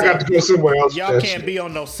 Yeah, y'all got to go somewhere else. Y'all can't be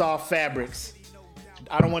on no soft fabrics.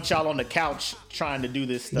 I don't want y'all on the couch trying to do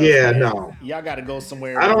this stuff. Yeah, man. No. Y'all got to go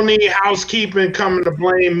somewhere. I don't need housekeeping coming to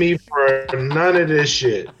blame me for none of this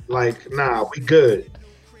shit. Like, nah, we good.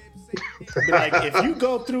 But like, if you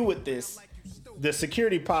go through with this, the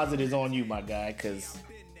security deposit is on you, my guy, because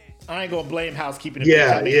I ain't gonna blame housekeeping if you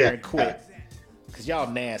come in here and quit. Because y'all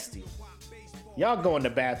nasty. Y'all go in the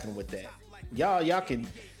bathroom with that. Y'all can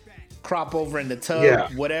crop over in the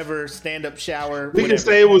tub, whatever, stand up shower. We can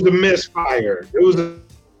say it was a misfire. It was a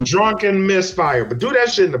drunken misfire, but do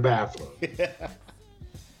that shit in the bathroom.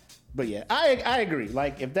 But yeah, I agree.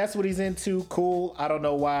 Like, if that's what he's into, cool. I don't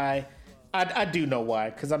know why. I do know why.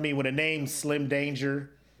 Because, I mean, with a name Slim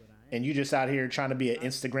Danger, and you just out here trying to be an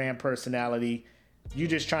Instagram personality, you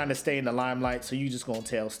just trying to stay in the limelight, so you just gonna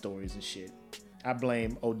tell stories and shit. I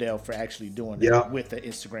blame Odell for actually doing that with an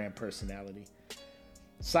Instagram personality.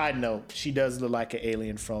 Side note, she does look like an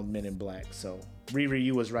alien from Men in Black. So, Riri,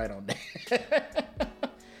 you was right on that.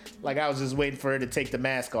 Like, I was just waiting for her to take the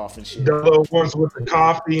mask off and shit. The little ones with the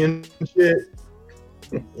coffee and shit.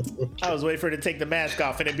 I was waiting for her to take the mask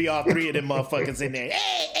off and it'd be all three of them motherfuckers in there.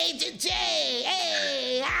 Hey, Agent J!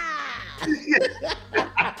 Hey!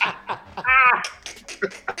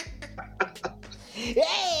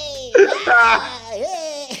 Hey!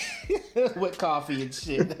 With coffee and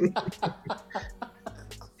shit.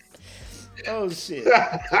 Oh, shit.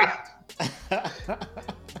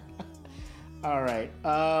 All right.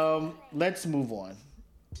 Let's move on.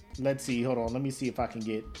 Let's see. Hold on. Let me see if I can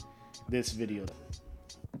get this video.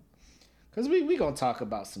 Because we going to talk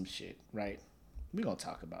about some shit, right? We going to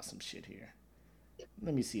talk about some shit here.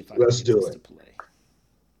 Let me see if I can get this to play.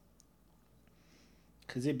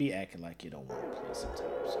 Because it be acting like you don't want to play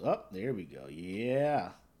sometimes. Oh, there we go. Yeah.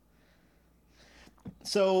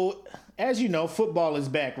 So, as you know, football is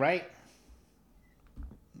back, right?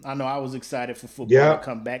 I know I was excited for football to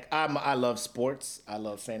come back. I love sports. I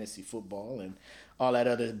love fantasy football and all that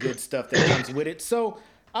other good stuff that comes with it. So,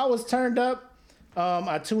 I was turned up.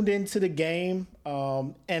 I tuned into the game.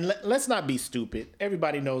 And let's not be stupid.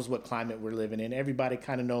 Everybody knows what climate we're living in. Everybody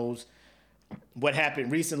kind of knows what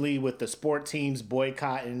happened recently with the sport teams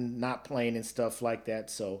boycotting, not playing and stuff like that.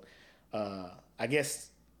 So I guess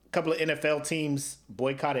a couple of NFL teams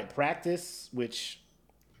boycotted practice, which,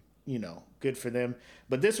 you know, good for them.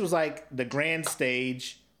 But this was like the grand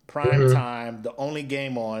stage, prime time, the only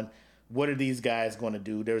game on. What are these guys going to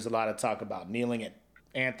do? There's a lot of talk about kneeling at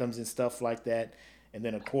anthems and stuff like that. And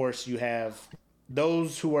then, of course, you have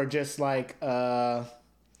those who are just like,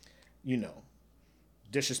 you know,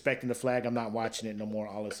 disrespecting the flag. I'm not watching it no more,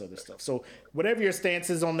 all this other stuff. So whatever your stance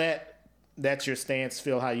is on that, that's your stance.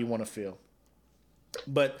 Feel how you want to feel.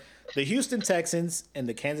 But the Houston Texans and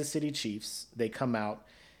the Kansas City Chiefs, they come out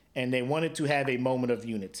and they wanted to have a moment of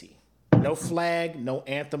unity. No flag, no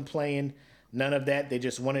anthem playing, none of that. They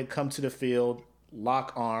just wanted to come to the field,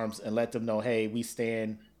 lock arms, and let them know, hey,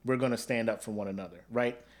 we're going to stand up for one another,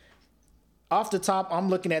 right? Off the top, I'm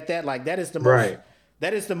looking at that like that is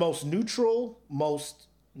the most neutral, most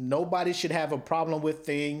nobody should have a problem with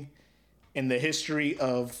thing in the history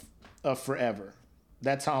of forever.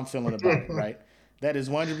 That's how I'm feeling about it, right? That is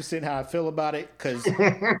 100% how I feel about it because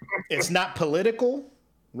it's not political,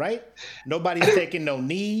 right? Nobody's taking no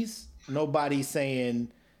knees. Nobody's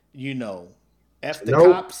saying, you know, F the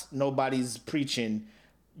cops. Nobody's preaching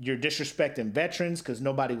you're disrespecting veterans because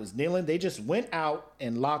nobody was kneeling. They just went out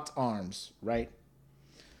and locked arms, right?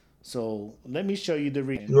 So let me show you the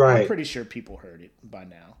reason. Right. I'm pretty sure people heard it by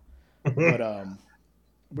now. But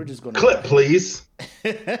we're just going to... Clip, please.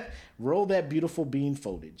 Roll that beautiful bean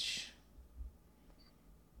footage.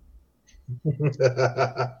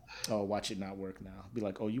 Oh, watch it not work now. Be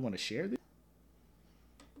like, oh, you want to share this?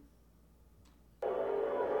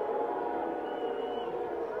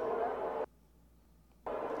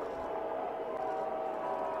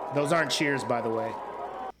 Those aren't cheers, by the way.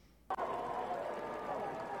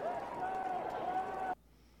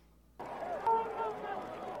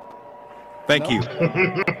 Thank you.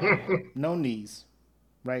 No knees,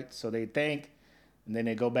 right? So they thank, and then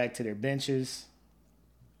they go back to their benches.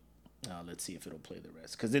 Let's see if it'll play the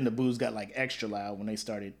rest. Because then the boos got like extra loud when they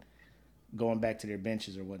started going back to their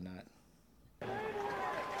benches or whatnot.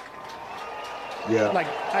 Yeah. Like,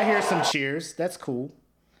 I hear some cheers. That's cool.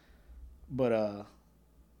 But,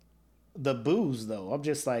 the boos, though, I'm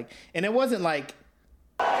just like... And it wasn't like...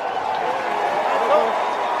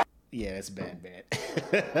 Yeah, it's bad.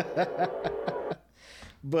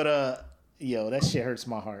 But, yo, that shit hurts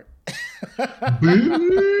my heart.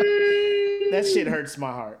 That shit hurts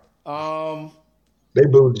my heart. They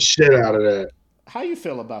booed the shit out of that. How you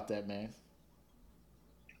feel about that, man?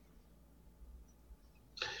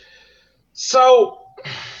 So,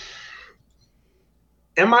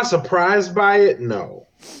 am I surprised by it? No.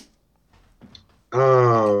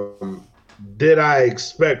 Did I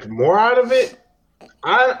expect more out of it?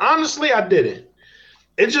 Honestly, I didn't.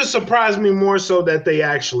 It just surprised me more so that they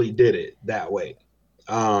actually did it that way.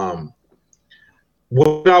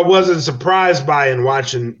 What I wasn't surprised by in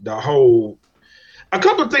watching the whole, a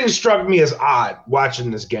couple of things struck me as odd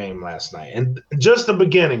watching this game last night, and just the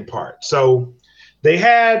beginning part. So they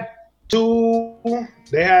had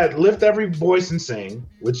Lift Every Voice and Sing,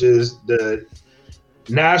 which is the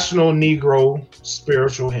National Negro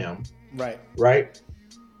Spiritual Hymn. Right?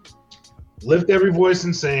 Lift Every Voice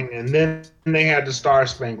and Sing, and then they had the Star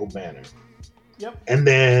Spangled Banner. Yep. And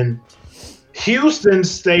then Houston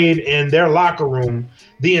stayed in their locker room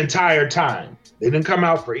the entire time. They didn't come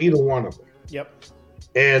out for either one of them. Yep.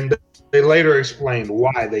 And they later explained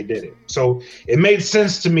why they did it. So it made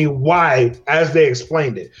sense to me why, as they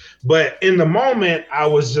explained it. But in the moment, I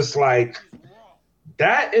was just like,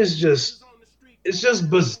 that is just, it's just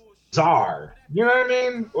bizarre. You know what I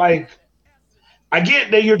mean? Like, I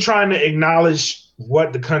get that you're trying to acknowledge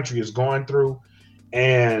what the country is going through,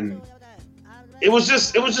 and it was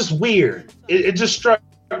just weird. It just struck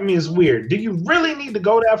me as weird. Do you really need to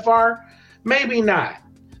go that far? Maybe not.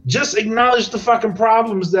 Just acknowledge the fucking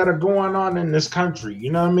problems that are going on in this country.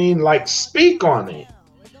 You know what I mean? Like, speak on it.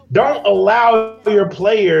 Don't allow your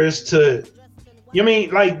players to, you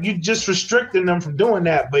mean, like, you just restricting them from doing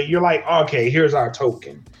that, but you're like, okay, here's our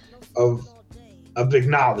token of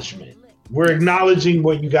acknowledgement. We're acknowledging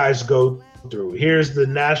what you guys go through. Here's the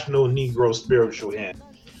National Negro Spiritual Hymn.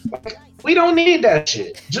 Like, we don't need that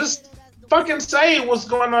shit. Just fucking say what's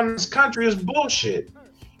going on in this country is bullshit.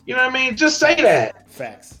 You know what I mean? Just say that.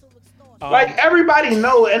 Facts. Like, everybody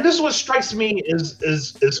knows, and this is what strikes me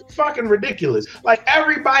is fucking ridiculous. Like,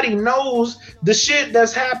 everybody knows the shit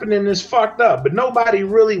that's happening is fucked up, but nobody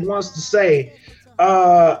really wants to say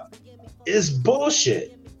it's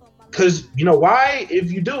bullshit. Because you know why?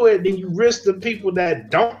 If you do it, then you risk the people that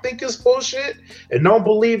don't think it's bullshit and don't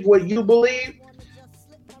believe what you believe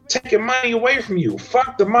taking money away from you.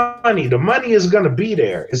 Fuck the money. The money is gonna be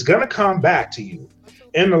there. It's gonna come back to you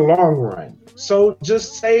in the long run. So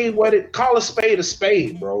just say call a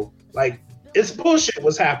spade, bro. Like, it's bullshit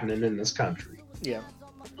what's happening in this country. Yeah.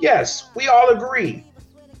 Yes, we all agree.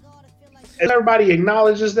 And everybody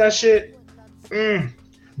acknowledges that shit.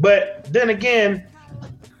 But then again,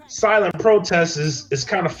 silent protest is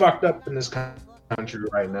kind of fucked up in this country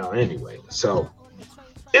right now anyway. So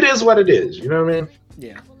it is what it is. You know what I mean?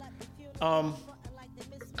 Yeah.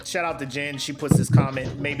 Shout out to Jen. She puts this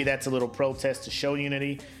comment. Maybe that's a little protest to show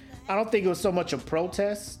unity. I don't think it was so much a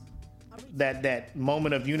protest, that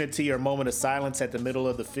moment of unity or moment of silence at the middle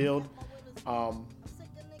of the field. I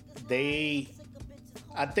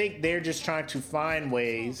think they're just trying to find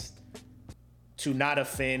ways to not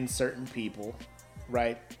offend certain people,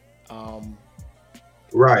 right?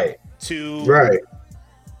 Right. To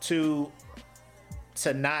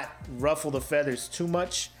not ruffle the feathers too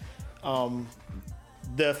much.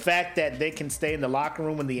 The fact that they can stay in the locker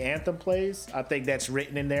room when the anthem plays, I think that's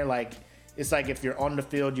written in there. Like, it's like if you're on the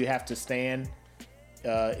field, you have to stand.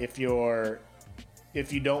 If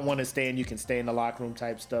you don't want to stand, you can stay in the locker room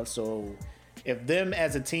type stuff. So if them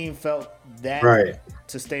as a team felt that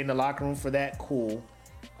to stay in the locker room for that, cool.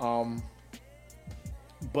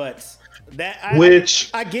 But that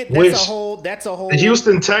I get that's a whole the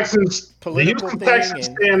Houston Texans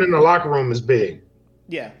staying in the locker room is big.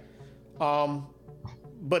 Yeah.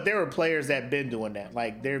 But there were players that been doing that.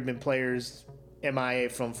 Like, there have been players MIA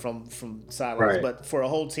from silence, but for a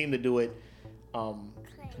whole team to do it,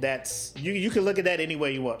 that's you can look at that any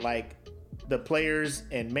way you want. Like, the players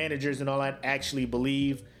and managers and all that actually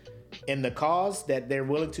believe in the cause that they're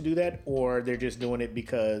willing to do that, or they're just doing it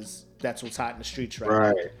because that's what's hot in the streets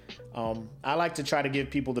right now. I like to try to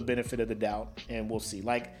give people the benefit of the doubt, and we'll see.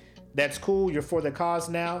 Like, that's cool. You're for the cause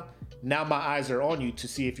now. Now my eyes are on you to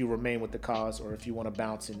see if you remain with the cause or if you want to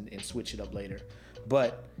bounce and switch it up later.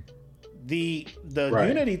 But the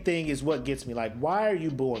unity thing is what gets me. Like, why are you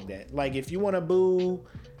booing that? Like, if you want to boo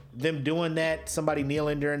them doing that, somebody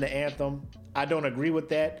kneeling during the anthem, I don't agree with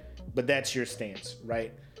that, but that's your stance,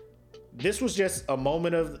 right? This was just a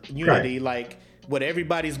moment of unity, like what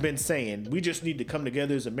everybody's been saying. We just need to come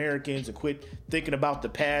together as Americans and quit thinking about the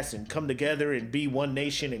past and come together and be one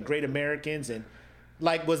nation and great Americans. And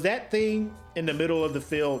like, was that thing in the middle of the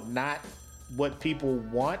field not what people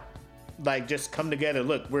want? Like, just come together,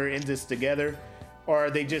 look, we're in this together? Or are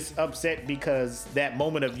they just upset because that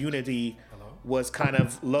moment of unity was kind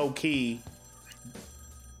of low-key?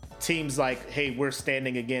 Teams like, hey, we're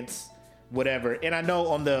standing against whatever. And I know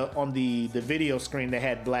on the video screen they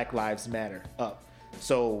had Black Lives Matter up.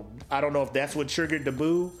 So I don't know if that's what triggered the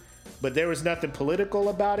boo, but there was nothing political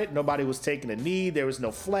about it. Nobody was taking a knee. There was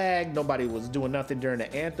no flag. Nobody was doing nothing during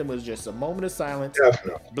the anthem. It was just a moment of silence.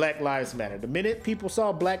 Definitely. Black Lives Matter. The minute people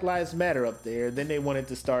saw Black Lives Matter up there, then they wanted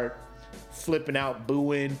to start flipping out,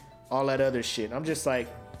 booing, all that other shit. I'm just like,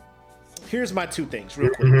 here's my two things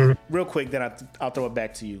real quick, then I'll throw it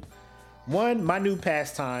back to you. One, my new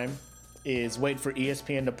pastime is wait for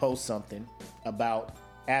ESPN to post something about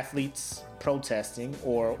athletes protesting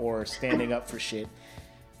or standing up for shit.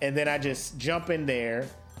 And then I just jump in there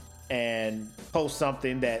and post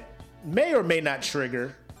something that may or may not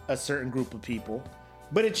trigger a certain group of people,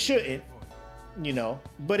 but it shouldn't,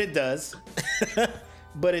 but it does.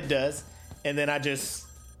 But it does. And then I just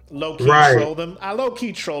low-key troll them. I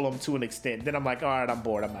low-key troll them to an extent. Then I'm like, all right, I'm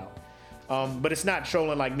bored, I'm out. But it's not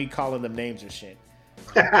trolling like me calling them names or shit.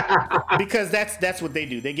 Because that's what they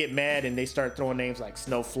do. They get mad and they start throwing names like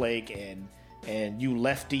Snowflake and you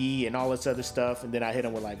lefty and all this other stuff. And then I hit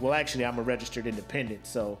them with like, well, actually, I'm a registered independent.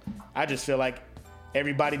 So I just feel like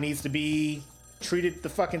everybody needs to be treated the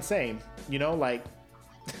fucking same. Like,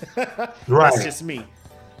 that's just me.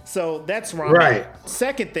 So that's wrong.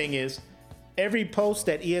 Second thing is, every post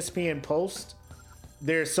that ESPN posts,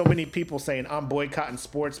 there's so many people saying, I'm boycotting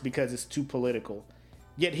sports because it's too political.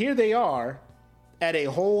 Yet here they are at a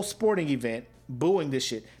whole sporting event booing this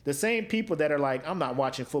shit. The same people that are like, I'm not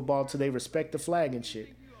watching football till they respect the flag and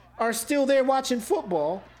shit, are still there watching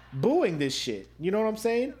football booing this shit. You know what I'm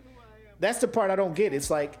saying? That's the part I don't get. It's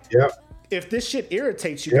like, if this shit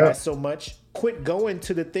irritates you guys so much, quit going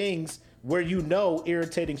to the things where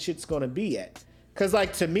irritating shit's gonna be at. Because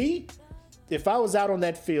like, to me, if I was out on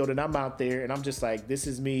that field and I'm out there and I'm just like, this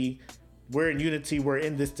is me, we're in unity, we're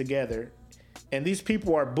in this together, and these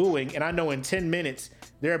people are booing, and I know in 10 minutes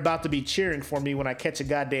they're about to be cheering for me when I catch a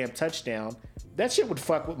goddamn touchdown, that shit would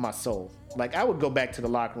fuck with my soul. Like, I would go back to the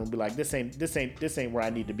locker room and be like, this ain't where I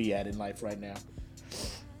need to be at in life right now.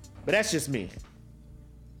 But that's just me.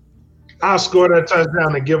 I'll score that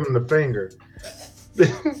touchdown and give him the finger.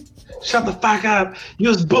 Shut the fuck up. You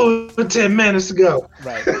was booed 10 minutes ago.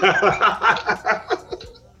 Right.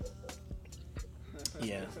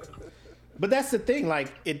 Yeah. But that's the thing.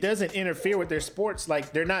 Like, it doesn't interfere with their sports.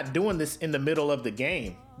 Like, they're not doing this in the middle of the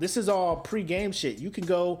game. This is all pre-game shit. You can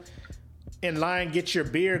go in line, get your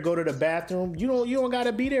beer, go to the bathroom. You don't got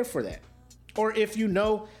to be there for that. Or if you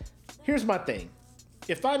know, here's my thing.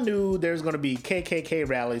 If I knew there's going to be KKK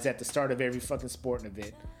rallies at the start of every fucking sporting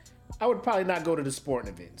event, I would probably not go to the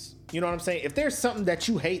sporting events. You know what I'm saying? If there's something that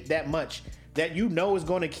you hate that much that you know is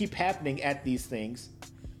going to keep happening at these things,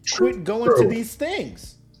 quit going to these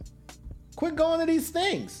things. Quit going to these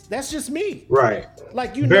things. That's just me. Right.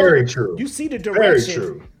 Like, you Very know, true. You see the direction. Very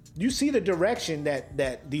true. You see the direction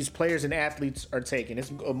that these players and athletes are taking.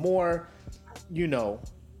 It's a more, you know,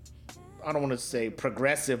 I don't want to say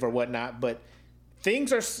progressive or whatnot, but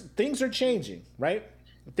things are changing, right?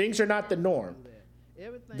 Things are not the norm.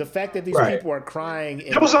 The fact that these people are crying.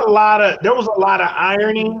 There was a lot of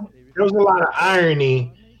irony. There was a lot of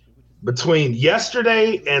irony between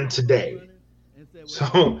yesterday and today.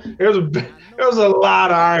 So there was a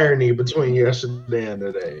lot of irony between yesterday and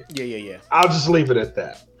today. Yeah. I'll just leave it at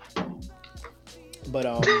that. But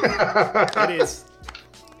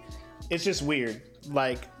it's just weird.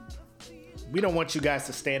 Like, we don't want you guys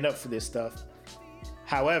to stand up for this stuff.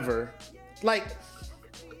 However, like,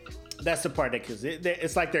 that's the part that, because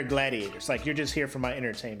it's like they're gladiators. Like, you're just here for my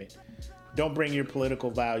entertainment. Don't bring your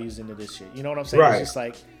political values into this shit. You know what I'm saying? Right. It's just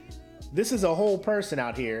like, this is a whole person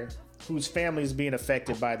out here whose family is being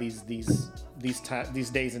affected by these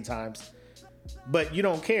days and times. But you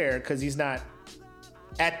don't care because he's not,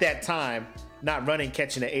 at that time, not running,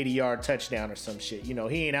 catching an 80-yard touchdown or some shit. You know,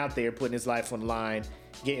 he ain't out there putting his life on the line,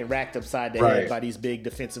 getting racked upside the head by these big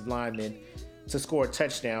defensive linemen to score a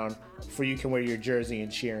touchdown for you can wear your jersey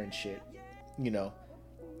and cheer and shit. You know.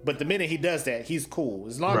 But the minute he does that, he's cool.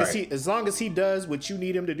 As long as he does what you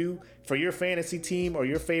need him to do for your fantasy team or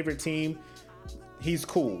your favorite team, he's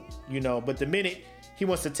cool. You know. But the minute he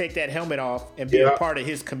wants to take that helmet off and be a part of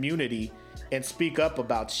his community and speak up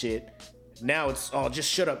about shit, now it's, oh, just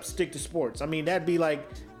shut up, stick to sports. I mean, that'd be like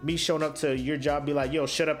me showing up to your job, be like, yo,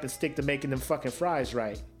 shut up and stick to making them fucking fries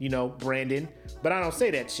right. You know, Brandon. But I don't say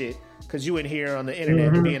that shit because you in here on the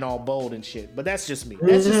internet being all bold and shit. But that's just me.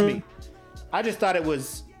 That's just me. I just thought it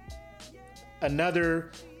was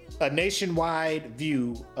a nationwide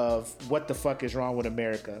view of what the fuck is wrong with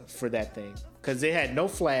America for that thing. Because it had no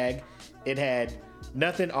flag. It had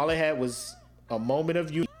nothing. All it had was a moment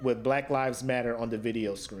of youth with Black Lives Matter on the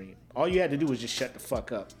video screen. All you had to do was just shut the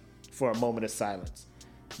fuck up for a moment of silence.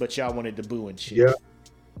 But y'all wanted to boo and shit. Yeah.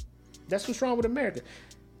 That's what's wrong with America.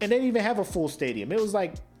 And they didn't even have a full stadium. It was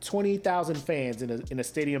like 20,000 fans in a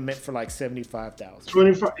stadium meant for like 75,000.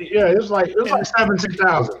 25. Yeah, it was like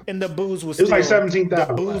 17,000. And the booze was. It was like 17,000.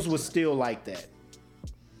 The booze was still like that.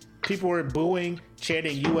 People were booing,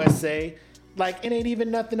 chanting USA. Like, it ain't even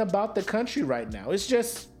nothing about the country right now. It's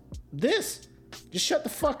just this. Just shut the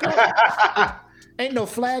fuck up. Ain't no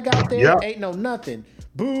flag out there. Yep. Ain't no nothing.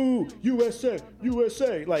 Boo, USA,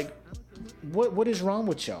 USA. Like, what is wrong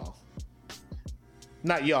with y'all?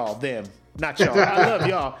 Not y'all, them. Not y'all. I love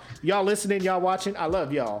y'all. Y'all listening, y'all watching. I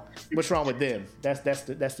love y'all. What's wrong with them? That's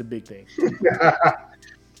the big thing.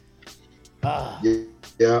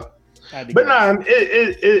 Yeah. But no,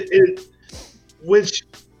 it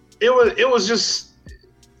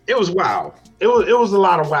was wow. It was a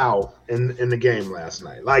lot of wow in the game last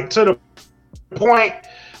night. Like, to the point,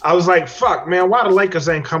 I was like, fuck, man, why the Lakers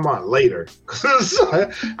ain't come on later?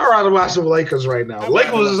 I'd rather watch the Lakers right now.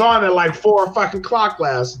 Lakers was on at like 4 fucking o'clock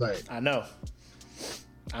last night. I know.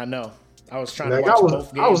 I was trying to watch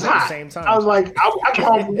both games at the same time. I was like, I come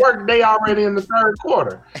home from work, they already in the third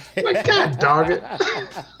quarter. Like, God dog it.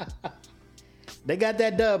 They got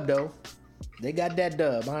that dub, though. They got that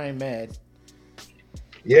dub. I ain't mad.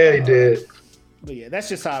 Yeah, they did. But yeah, that's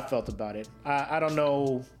just how I felt about it. I don't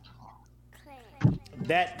know.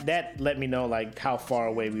 That let me know like how far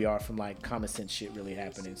away we are from like common sense shit really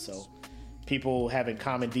happening. So people having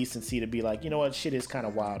common decency to be like, you know what, shit is kind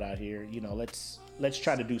of wild out here. You know, let's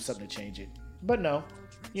try to do something to change it. But no,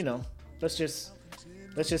 you know, let's just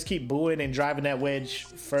keep booing and driving that wedge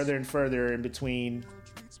further and further in between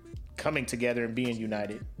coming together and being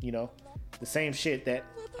united. You know, the same shit that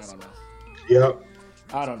I don't know. Yep.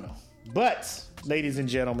 I don't know. But ladies and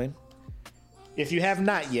gentlemen, if you have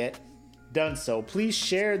not yet, done so, please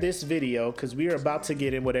share this video because we are about to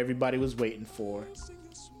get in what everybody was waiting for.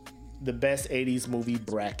 The best 80s movie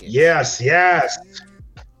bracket. Yes.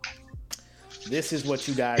 This is what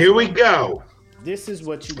you guys Here wanted. we go. This is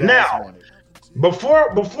what you guys Now, wanted.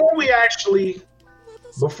 before we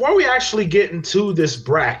actually get into this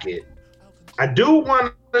bracket, I do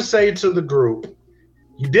want to say to the group,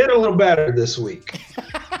 you did a little better this week.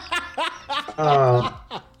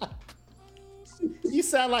 You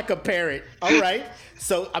sound like a parrot. All right.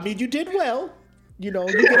 So, I mean, you did well. You know,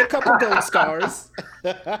 you get a couple gold stars.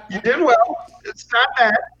 You did well. It's not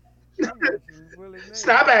bad. It's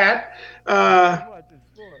not bad.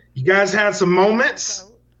 You guys had some moments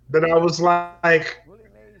that I was like,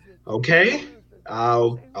 okay,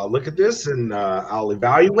 I'll look at this and I'll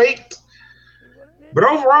evaluate. But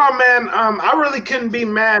overall, man, I really couldn't be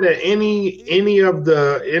mad at any of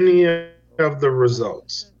the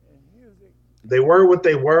results. They were what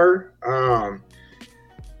they were.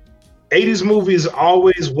 80s movies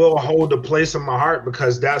always will hold a place in my heart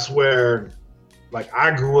because that's where, like,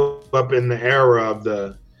 I grew up in the era of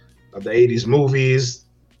the 80s movies,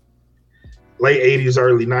 late 80s,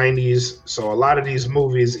 early 90s. So a lot of these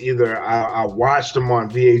movies, either I watched them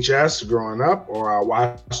on VHS growing up, or I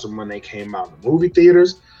watched them when they came out in the movie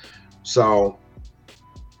theaters. So,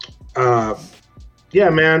 yeah,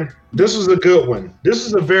 man, this was a good one. This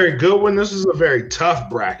is a very good one. This is a very tough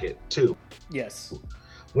bracket, too. Yes.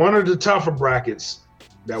 One of the tougher brackets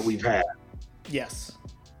that we've had. Yes.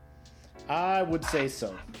 I would say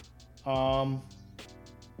so. And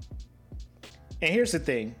here's the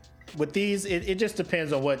thing. With these, it just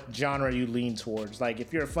depends on what genre you lean towards. Like,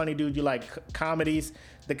 if you're a funny dude, you like comedies,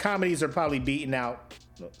 the comedies are probably beating out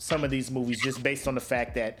some of these movies just based on the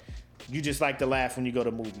fact that you just like to laugh when you go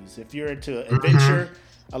to movies. If you're into adventure,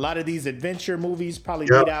 a lot of these adventure movies probably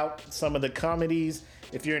beat out some of the comedies.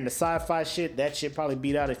 If you're into sci-fi shit, that shit probably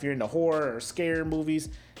beat out. If you're into horror or scare movies,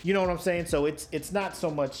 you know what I'm saying? So it's not so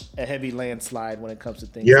much a heavy landslide when it comes to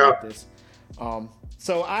things like this.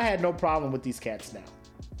 So I had no problem with these cats now,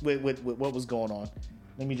 with what was going on.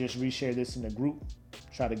 Let me just reshare this in the group.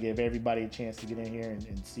 Try to give everybody a chance to get in here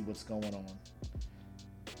and see what's going on.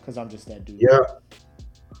 Because I'm just that dude.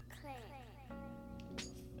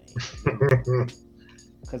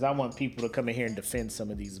 Because I want people to come in here and defend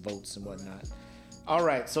some of these votes and whatnot. All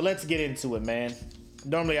right, so let's get into it, man.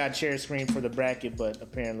 Normally I'd share a screen for the bracket, but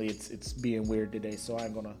apparently it's being weird today, so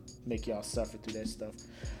I'm gonna make y'all suffer through that stuff.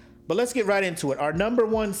 But let's get right into it. Our number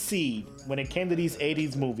one seed when it came to these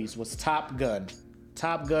 80s movies was Top Gun.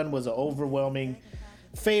 Top Gun was an overwhelming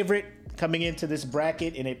favorite coming into this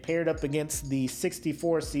bracket, and it paired up against the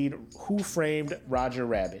 64 seed Who Framed Roger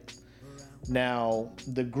Rabbit. Now,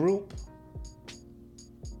 the group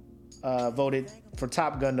voted for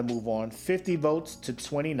Top Gun to move on, 50 votes to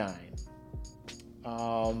 29.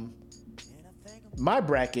 My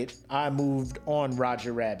bracket, I moved on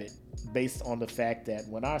Roger Rabbit based on the fact that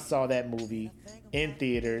when I saw that movie in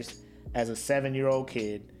theaters as a 7-year-old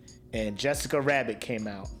kid and Jessica Rabbit came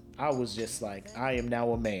out, I was just like, I am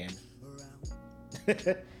now a man.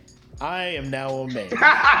 I am now a man.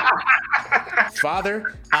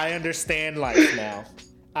 Father, I understand life now.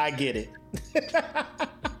 I get it.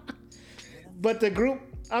 But the group,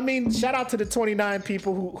 I mean, shout out to the 29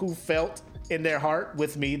 people who felt in their heart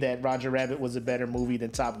with me that Roger Rabbit was a better movie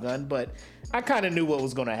than Top Gun, but I kind of knew what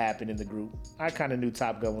was going to happen in the group. I kind of knew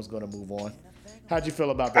Top Gun was going to move on. How'd you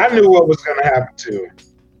feel about that? I knew what was going to happen too.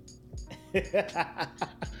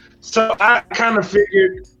 So I kind of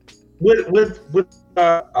figured with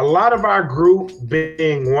a lot of our group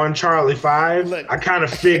being one Charlie 5, look, I kind of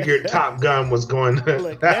figured Top Gun was going to.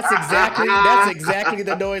 Look, that's exactly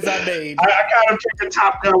the noise I made. I kind of figured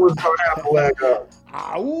Top Gun was going to have a leg up.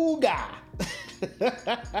 Auga.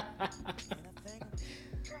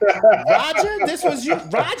 Roger, this was you.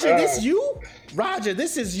 Roger, this you. Roger,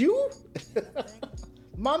 this is you.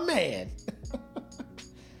 My man.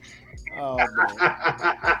 Oh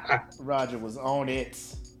man. Roger was on it.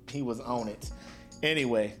 He was on it.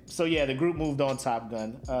 Anyway, so yeah, the group moved on Top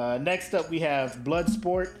Gun. Next up, we have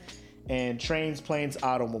Bloodsport and Trains, Planes,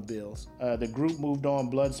 Automobiles. The group moved on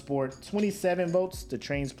Bloodsport, 27 votes to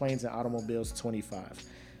Trains, Planes, and Automobiles, 25.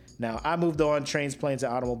 Now, I moved on Trains, Planes,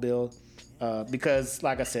 and Automobiles because,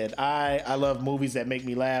 like I said, I love movies that make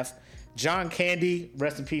me laugh. John Candy,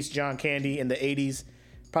 rest in peace, John Candy, in the 80s,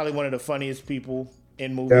 probably one of the funniest people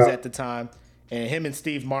in movies at the time. And him and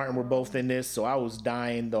Steve Martin were both in this, so I was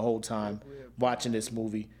dying the whole time watching this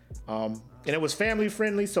movie. And it was family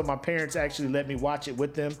friendly, so my parents actually let me watch it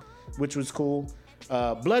with them, which was cool.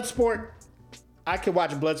 Bloodsport, I could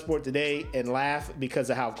watch Bloodsport today and laugh because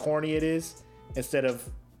of how corny it is, instead of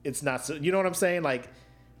it's not so. You know what I'm saying? Like,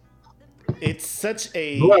 it's such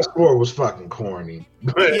a Bloodsport was fucking corny.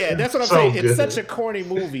 Yeah, that's what I'm saying. It's such a corny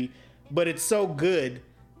movie, but it's so good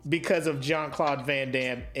because of Jean-Claude Van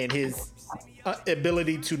Damme and his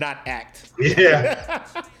ability to not act. Yeah.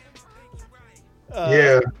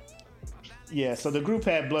 Yeah. Yeah, so the group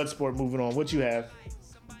had Bloodsport. Moving on. What you have?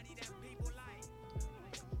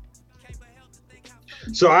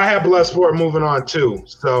 So I had Bloodsport moving on too.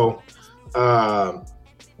 So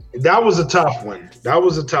that was a tough one. That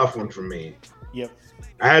was a tough one for me. Yep.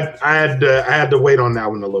 I had to wait on that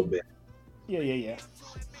one a little bit. Yeah.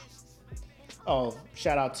 Oh,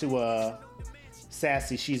 shout out to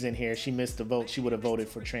Sassy. She's in here. She missed the vote. She would have voted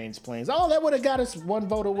for Trains, Planes. Oh, that would have got us one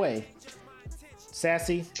vote away.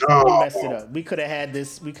 Sassy, we messed it up. We could have had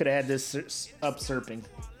this. We could have had this usurping.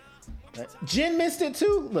 Jen missed it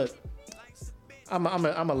too. Look, I'm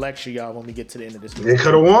a lecture y'all when we get to the end of this. They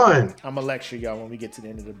could have won. I'm a lecture y'all when we get to the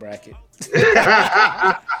end of the bracket.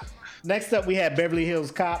 Next up, we had Beverly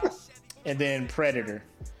Hills Cop, and then Predator.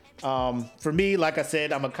 For me, like I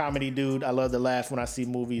said, I'm a comedy dude. I love to laugh when I see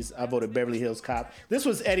movies. I voted Beverly Hills Cop. This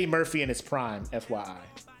was Eddie Murphy in his prime, FYI.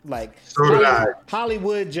 Like, so did I.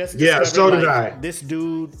 Hollywood just discovered, so did like, I. This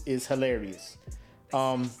dude is hilarious.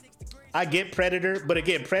 I get Predator, but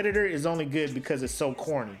again, Predator is only good because it's so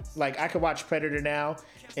corny. Like, I could watch Predator now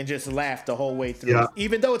and just laugh the whole way through,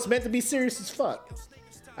 even though it's meant to be serious as fuck.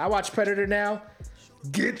 I watch Predator now.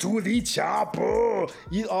 Get to the chopper.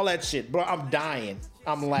 All that shit, bro. I'm dying.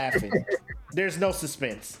 I'm laughing. There's no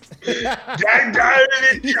suspense. What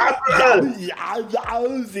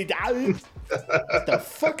the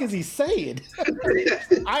fuck is he saying?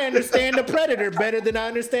 I understand the Predator better than I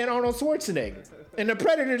understand Arnold Schwarzenegger. And the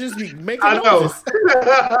Predator just be making noises.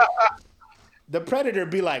 The Predator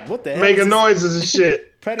be like, what the hell? Making noises and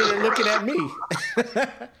shit. Predator looking at me.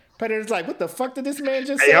 Predator's like, what the fuck did this man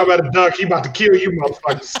just say? Hey, y'all better duck. He about to kill you,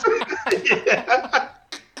 motherfuckers.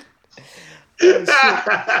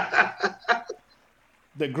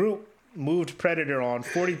 The group moved Predator on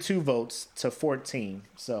 42 votes to 14.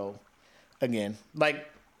 So, again, like,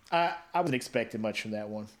 I wasn't expecting much from that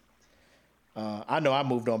one. I know I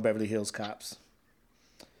moved on Beverly Hills Cops.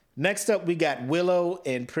 Next up, we got Willow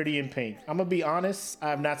and Pretty in Pink. I'm going to be honest. I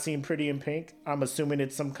have not seen Pretty in Pink. I'm assuming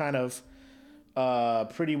it's some kind of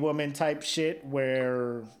Pretty Woman type shit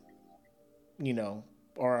where, you know,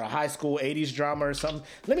 or a high school 80's drama or something.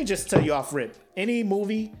 Let me just tell you off rip. Any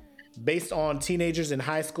movie based on teenagers in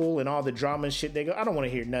high school and all the drama and shit they go, I don't want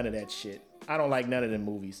to hear none of that shit. I don't like none of them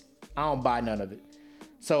movies. I don't buy none of it.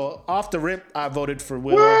 So off the rip, I voted for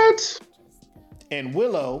Willow. What? And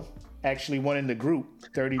Willow actually won in the group,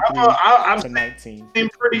 33 to 19. Seen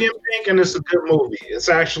Pretty in Pink, and it's a good movie. It's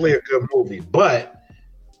actually a good movie, but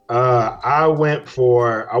I went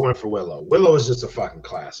for Willow. Willow is just a fucking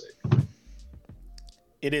classic.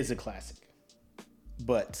 It is a classic,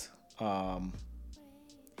 but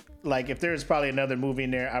like if there's probably another movie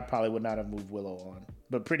in there, I probably would not have moved Willow on.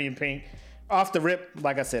 But Pretty in Pink, off the rip,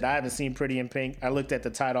 like I said, I haven't seen Pretty in Pink. I looked at the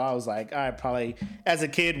title, I was like, I probably, as a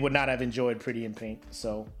kid, would not have enjoyed Pretty in Pink.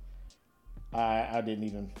 So I didn't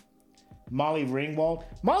even. Molly Ringwald.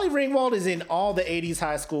 Molly Ringwald is in all the 80's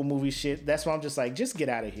high school movie shit. That's why I'm just like, just get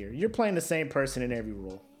out of here. You're playing the same person in every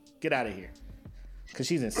role. Get out of here. Because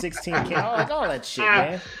she's in 16 Candles. Like all that shit,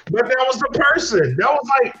 man. But that was the person.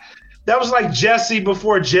 That was like Jesse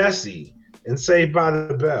before Jesse and Saved by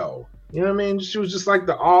the Bell. You know what I mean? She was just like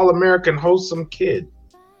the all-American wholesome kid.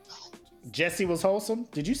 Jesse was wholesome?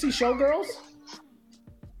 Did you see Showgirls?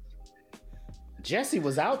 Jesse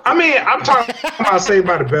was out there. I mean, I'm talking about Saved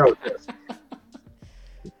by the Bell.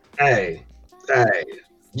 Hey.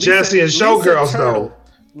 Jesse and Showgirls, though.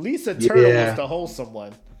 Lisa Turtle was the wholesome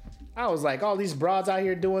one. I was like, all these broads out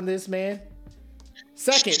here doing this, man.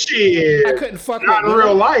 Second, shit. I couldn't fuck Not with in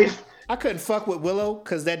Willow. real life. I couldn't fuck with Willow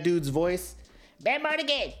because that dude's voice. Mad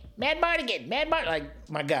Mardigan. Like,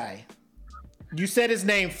 my guy. You said his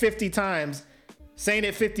name 50 times. Saying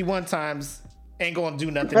it 51 times ain't gonna do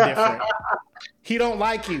nothing different. He don't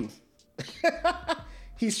like you.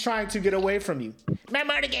 He's trying to get away from you. Mad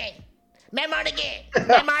Mardigan.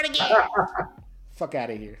 Fuck out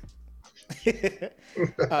of here.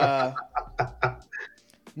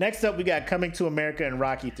 Next up, we got Coming to America and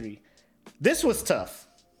Rocky 3. This was tough.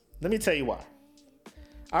 Let me tell you why.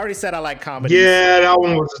 I already said I like comedies. Yeah, that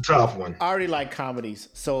one was a tough one. I already like comedies.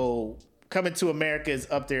 So Coming to America is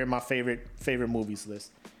up there in my favorite movies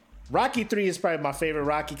list. Rocky 3 is probably my favorite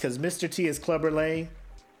Rocky because Mr. T is Clubber Lang.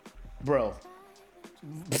 Bro.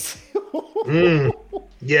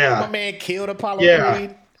 Yeah. My man killed Apollo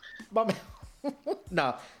Creed. My man...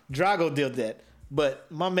 No, Drago did that. But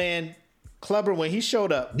my man Clubber, when he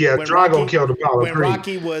showed up, Yeah, when Drago killed Apollo when Creed.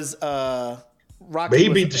 Rocky was Rocky, But he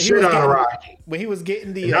beat the shit out of Rocky. when he was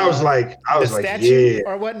getting the And I was like, statue yeah.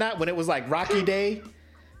 or whatnot, when it was like Rocky Day,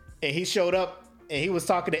 and he showed up and he was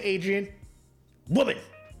talking to Adrian, woman,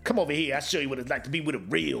 come over here, I'll show you what it's like to be with a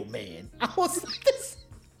real man. I was like, this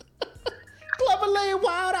Clubber laying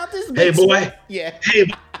wild out this bitch. Hey boy. Yeah. Hey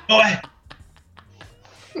boy.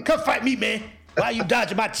 Come fight me, man. Why are you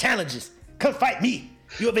dodging my challenges? Come fight me.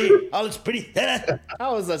 You over here, all this pretty.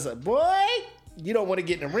 I was just like, boy, you don't want to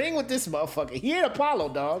get in the ring with this motherfucker. He ain't Apollo,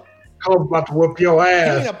 dog. Club about to whoop your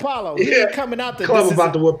ass. He ain't Apollo. He ain't coming out the Club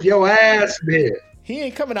about to whoop your ass, man. He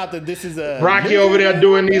ain't coming out the this is a Rocky over there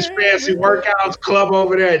doing these fancy workouts. Club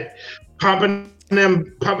over there pumping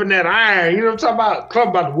that iron. You know what I'm talking about? Club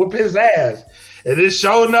about to whoop his ass. And it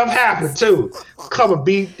sure enough happened too. Club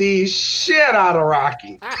beat the shit out of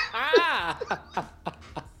Rocky.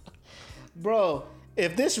 Bro,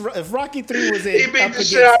 if Rocky 3 was in, He beat the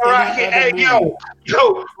shit out of Rocky. Hey, yo,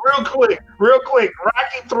 real quick.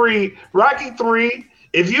 Rocky 3.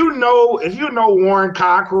 If you know Warren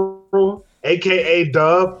Cockrell, aka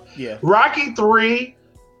Dub, yeah. Rocky 3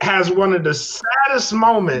 has one of the saddest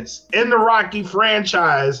moments in the Rocky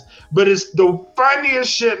franchise, but it's the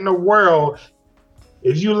funniest shit in the world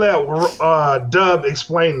if you let Dub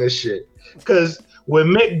explain this shit. Because when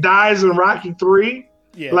Mick dies in Rocky 3,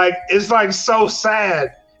 yeah. like it's like so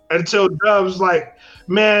sad until Dub's like,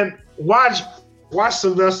 man, watch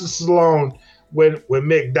Sylvester Stallone when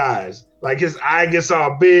Mick dies. Like his eye gets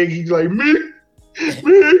all big. He's like, me.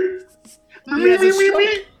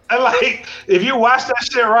 And like, if you watch that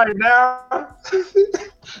shit right now,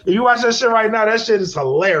 that shit is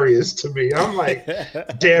hilarious to me. I'm like,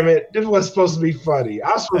 damn it, this was supposed to be funny.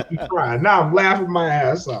 I was supposed to be crying. Now I'm laughing my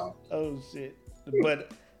ass off. Oh shit!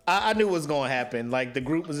 But I knew what was going to happen. Like the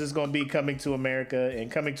group was just going to be Coming to America,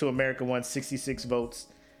 and Coming to America won 66 votes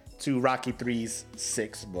to Rocky 3's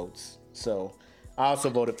 6 votes. So I also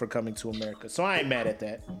voted for Coming to America. So I ain't mad at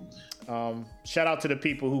that. Shout out to the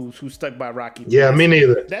people who stuck by Rocky. Yeah, me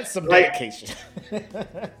neither. That's some dedication.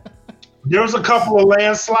 There was a couple of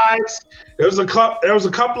landslides. There was a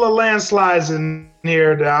couple of landslides in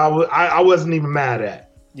here that I wasn't even mad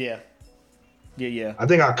at. Yeah. I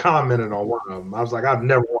think I commented on one of them. I was like, I've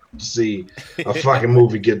never wanted to see a fucking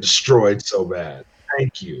movie get destroyed so bad.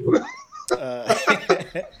 Thank you.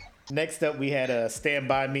 Next up, we had Stand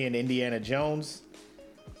By Me and Indiana Jones.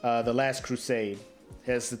 The Last Crusade.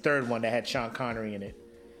 That's the third one that had Sean Connery in it.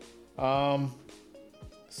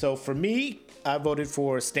 So for me, I voted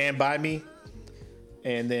for Stand By Me.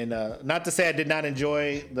 And then, not to say I did not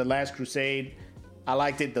enjoy The Last Crusade. I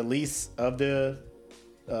liked it the least of the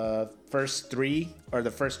first 3 or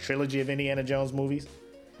the first trilogy of Indiana Jones movies.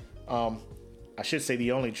 I should say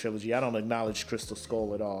the only trilogy. I don't acknowledge Crystal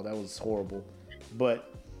Skull at all. That was horrible.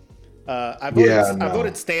 But I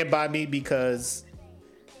voted Stand By Me because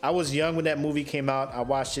I was young when that movie came out. I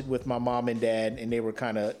watched it with my mom and dad, and they were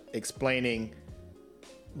kind of explaining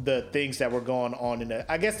the things that were going on in it.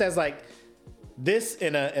 I guess that's like this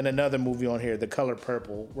and another movie on here, The Color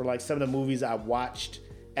Purple, were like some of the movies I watched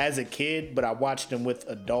as a kid, but I watched them with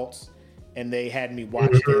adults, and they had me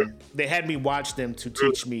watch them. They had me watch them to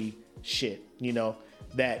teach me shit,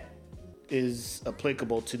 that is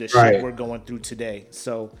applicable to the shit we're going through today.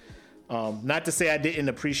 So, not to say I didn't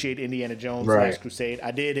appreciate Indiana Jones Last Crusade.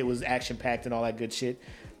 I did. It was action packed and all that good shit.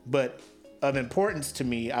 But of importance to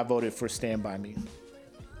me, I voted for Stand By Me.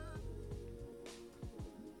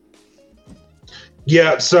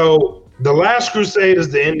 Yeah, so The Last Crusade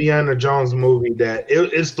is the Indiana Jones movie that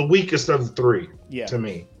it's the weakest of the 3 to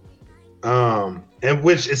me. And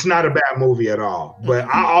which it's not a bad movie at all. But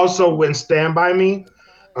I also went Stand By Me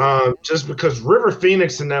just because River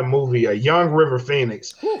Phoenix in that movie, a young River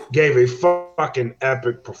Phoenix, gave a fucking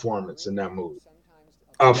epic performance in that movie.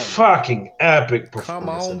 A fucking epic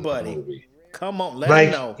performance. Come on, buddy. Movie. Come on, let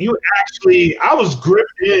me know. I was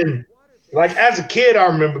gripped in. Like as a kid, I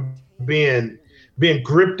remember being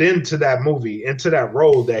gripped into that movie, into that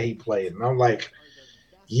role that he played. And I'm like,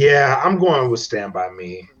 yeah, I'm going with Stand By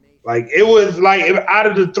Me. Like it was like out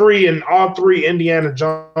of the 3, and all 3 Indiana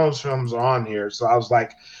Jones films are on here. So I was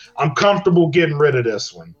like, I'm comfortable getting rid of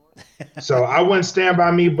this one. So I went Stand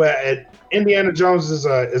By Me, but Indiana Jones is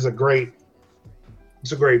a great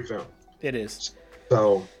film. It is.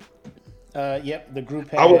 So yep, the group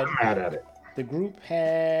had, I wasn't mad at it. The group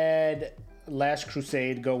had Last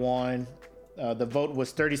Crusade go on. The vote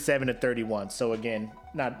was 37-31. So again,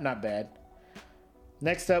 not bad.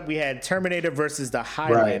 Next up, we had Terminator versus the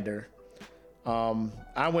Highlander.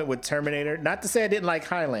 I went with Terminator. Not to say I didn't like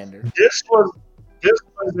Highlander. This was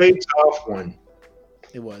a tough one.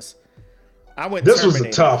 It was. I went This was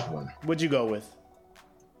Terminator. a tough one. What'd you go with?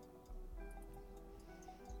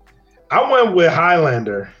 I went with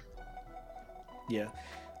Highlander. Yeah.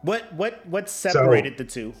 What separated the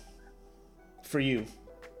two for you?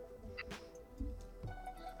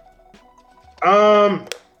 I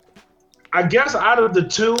guess out of the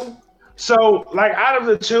two,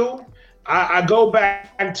 I go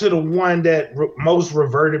back to the one that most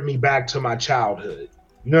reverted me back to my childhood.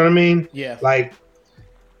 You know what I mean? Yeah. Like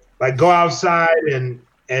go outside and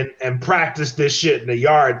practice this shit in the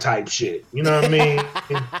yard type shit. You know what I mean?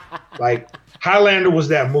 Like Highlander was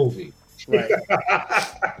that movie. Right.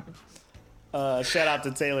 Shout out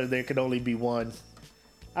to Taylor. There could only be one.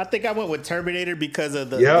 I think I went with Terminator because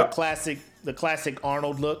of the classic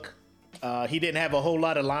Arnold look. He didn't have a whole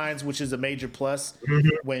lot of lines, which is a major plus. Mm-hmm.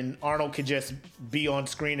 When Arnold could just be on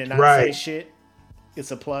screen and not say shit,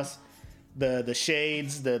 it's a plus. The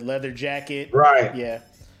shades, the leather jacket, right? Yeah.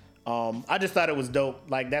 I just thought it was dope.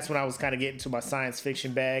 Like that's when I was kind of getting to my science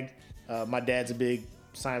fiction bag. My dad's a big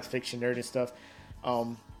science fiction nerd and stuff.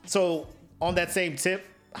 So on that same tip,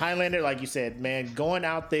 Highlander, like you said, man, going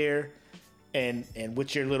out there and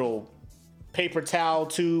with your little paper towel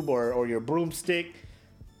tube or your broomstick,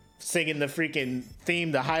 singing the freaking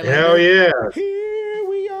theme, the Highlander. Hell yeah! Here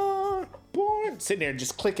we are, born. Sitting there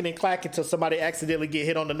just clicking and clacking until somebody accidentally get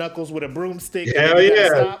hit on the knuckles with a broomstick. Hell yeah!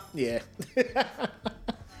 Stop. Yeah.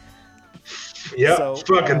 Yep. So,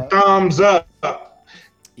 fucking thumbs up.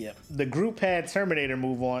 Yeah. The group had Terminator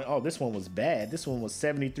move on. Oh, this one was bad. This one was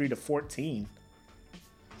 73-14.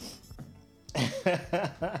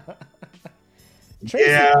 Tracy,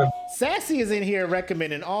 yeah. Sassy is in here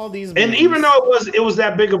recommending all these movies. And even though it was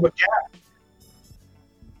that big of a gap,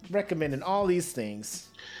 recommending all these things.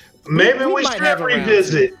 Maybe we should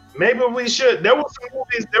revisit. Maybe we should. There were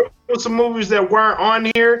some movies that weren't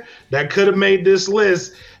on here that could have made this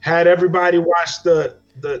list had everybody watched the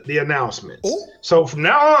announcements. Ooh. So from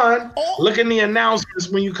now on, look in the announcements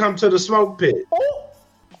when you come to the smoke pit.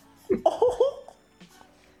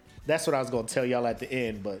 That's what I was going to tell y'all at the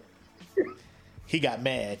end, but he got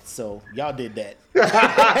mad, so y'all did that.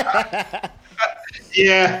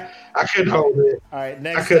 Yeah, I couldn't hold it. All right,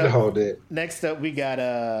 Next up, we got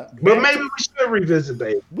but maybe we should revisit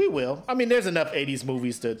that. We will. I mean, there's enough 80s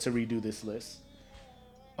movies to redo this list.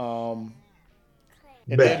 And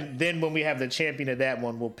then when we have the champion of that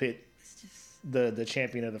one, we'll pit the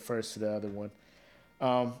champion of the first to the other one.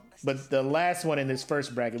 But the last one in this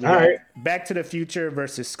first bracket, we got Back to the Future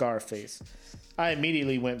versus Scarface. I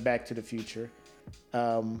immediately went Back to the Future.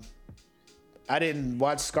 I didn't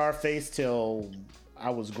watch Scarface till I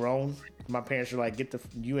was grown. My parents were like,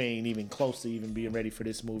 you ain't even close to even being ready for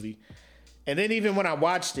this movie. And then even when I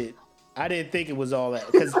watched it, I didn't think it was all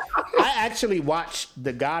that. Because I actually watched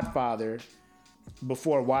The Godfather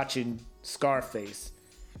before watching Scarface.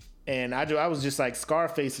 And I was just like,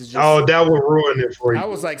 Scarface is just... Oh, that would ruin it for you. I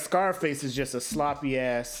was like, Scarface is just a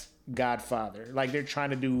sloppy-ass Godfather. Like, they're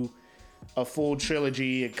trying to do a full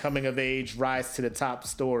trilogy, a coming-of-age, rise-to-the-top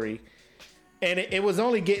story. And it was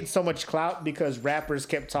only getting so much clout because rappers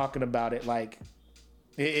kept talking about it. Like,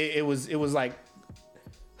 it was like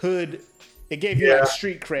hood. It gave you like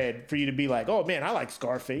street cred for you to be like, oh, man, I like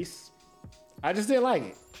Scarface. I just didn't like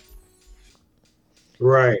it.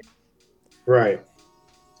 Right.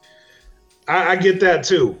 I get that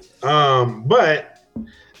too. But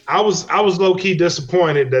I was low key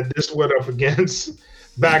disappointed that this went up against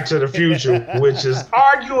Back to the Future, which is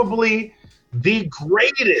arguably the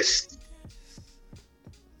greatest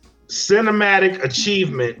cinematic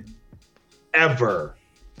achievement ever.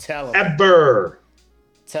 Tell him. Ever.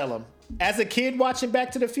 Tell him. As a kid watching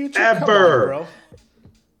Back to the Future, ever. Come on, bro.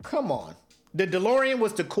 Come on. The DeLorean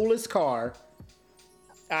was the coolest car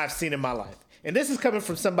I've seen in my life. And this is coming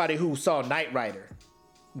from somebody who saw Knight Rider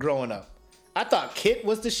growing up. I thought Kit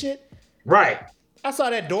was the shit. Right. I saw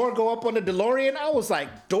that door go up on the DeLorean. I was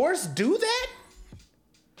like, doors do that?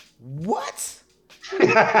 What?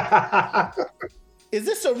 Is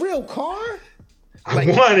this a real car? Like,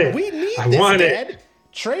 I want it. We need this, Dad.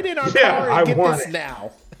 Trade in our car and get this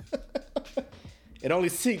now. It only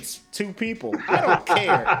seats 2 people. I don't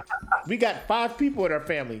care. We got 5 people in our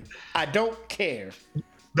family. I don't care.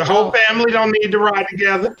 The whole family don't need to ride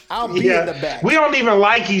together. I'll be in the back. We don't even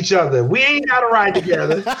like each other. We ain't got to ride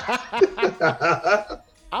together.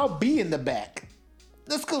 I'll be in the back.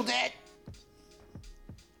 Let's go, Dad.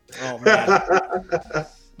 Oh, man.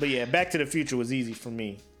 But yeah, Back to the Future was easy for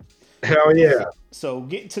me. Hell yeah. So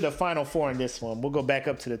getting to the final 4 in this one, we'll go back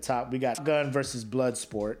up to the top. We got Top Gun versus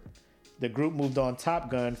Bloodsport. The group moved on Top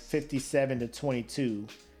Gun 57-22.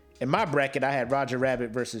 In my bracket, I had Roger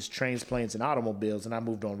Rabbit versus Trains, Planes, and Automobiles, and I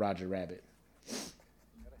moved on Roger Rabbit.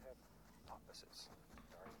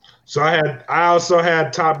 So I also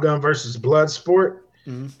had Top Gun versus Bloodsport,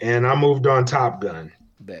 and I moved on Top Gun.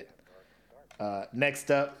 Bet. Next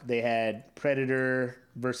up, they had Predator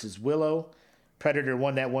versus Willow. Predator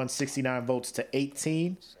won that one, 69 votes to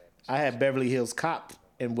 18. I had Beverly Hills Cop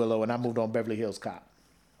and Willow, and I moved on Beverly Hills Cop.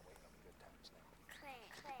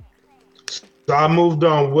 So I moved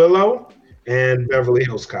on Willow and Beverly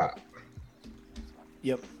Hills Cop.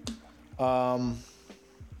 Yep.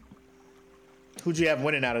 Who'd you have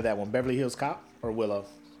winning out of that one? Beverly Hills Cop or Willow?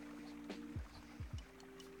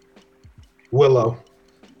 Willow.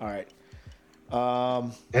 All right.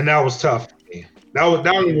 And that was tough for me. That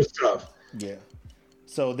one was tough. Yeah.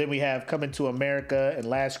 So then we have Coming to America and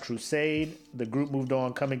Last Crusade. The group moved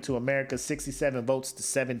on Coming to America, 67 votes to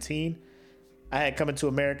 17. I had Coming to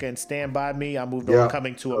America and Stand By Me. I moved on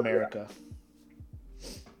Coming to America.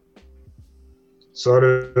 So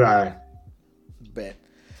did I. Bet.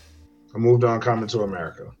 I moved on Coming to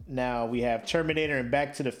America. Now we have Terminator and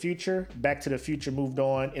Back to the Future. Back to the Future moved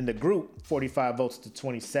on in the group, 45 votes to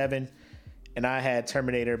 27. And I had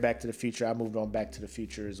Terminator, Back to the Future. I moved on Back to the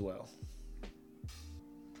Future as well.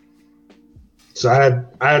 So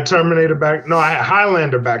I had Terminator back. No, I had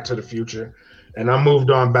Highlander Back to the Future, and I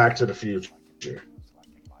moved on Back to the Future.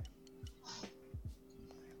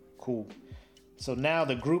 Cool. So now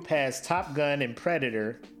the group has Top Gun and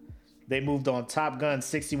Predator. They moved on Top Gun,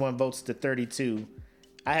 61 votes to 32.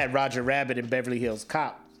 I had Roger Rabbit and Beverly Hills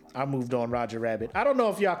Cop. I moved on Roger Rabbit. I don't know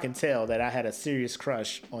if y'all can tell that I had a serious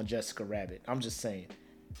crush on Jessica Rabbit. I'm just saying.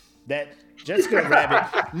 That Jessica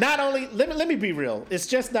Rabbit, not only, let me be real. It's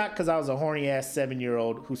just not because I was a horny ass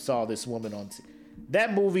 7-year-old who saw this woman on TV.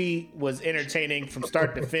 That movie was entertaining from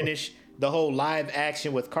start to finish. The whole live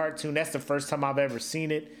action with cartoon, that's the first time I've ever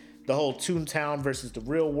seen it. The whole Toontown versus the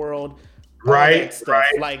real world. Right.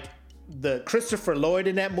 Like the Christopher Lloyd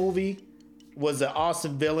in that movie was an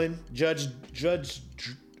awesome villain. Judge,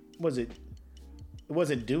 was it? It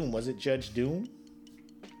wasn't Doom, was it? Judge Doom?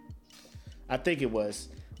 I think it was.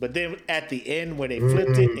 But then at the end when they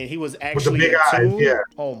flipped it and he was actually a toon,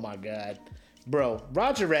 oh my God. Bro,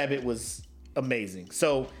 Roger Rabbit was amazing.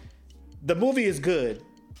 So the movie is good,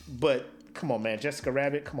 but come on, man. Jessica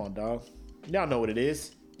Rabbit, come on, dog. Y'all know what it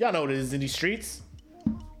is. Y'all know what it is in these streets.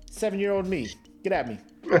 7-year-old me. Get at me.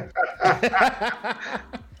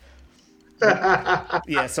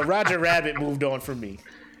 Yeah, so Roger Rabbit moved on from me.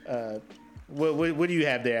 What do you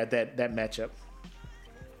have there at that matchup?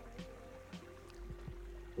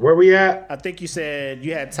 Where we at? I think you said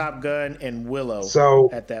you had Top Gun and Willow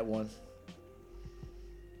at that one.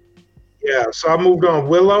 Yeah, so I moved on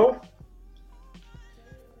Willow.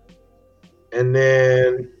 And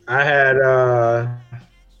then I had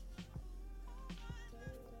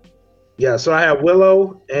so I had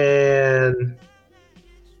Willow and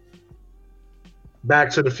Back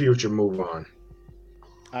to the Future move on.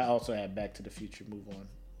 I also had Back to the Future move on.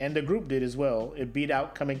 And the group did as well. It beat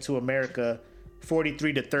out Coming to America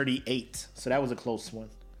 43 to 38. So that was a close one.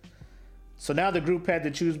 So now the group had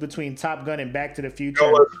to choose between Top Gun and Back to the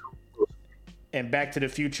Future. And Back to the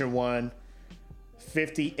Future won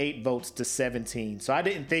 58 votes to 17. So I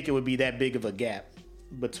didn't think it would be that big of a gap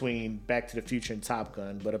between Back to the Future and Top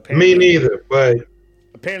Gun. But apparently, me neither, but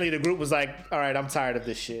apparently the group was like, all right, I'm tired of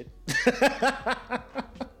this shit.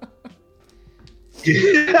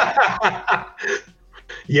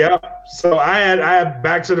 Yeah. So I had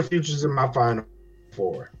Back to the Futures in my final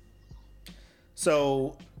four.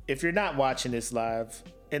 So if you're not watching this live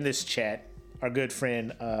in this chat, our good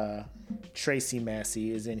friend Tracy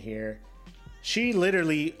Massey is in here. She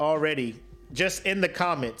literally already just in the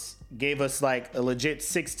comments gave us like a legit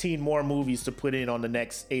 16 more movies to put in on the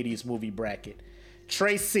next 80s movie bracket.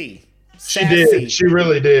 Tracy, she did. She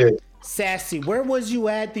really did. Sassy, where was you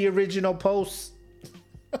at the original post?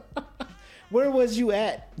 Where was you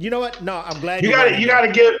at? You know what? No, I'm glad you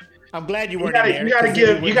gotta give. I'm glad you weren't in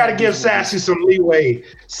there. You gotta give Sassy some leeway.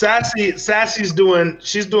 Sassy's doing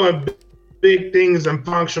big things in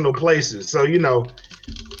functional places, so you know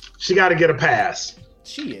she got to get a pass.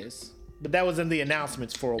 She is, but that was in the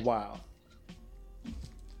announcements for a while.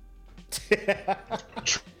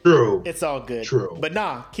 True. It's all good. True. But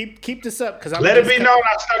nah, keep this up because let it be known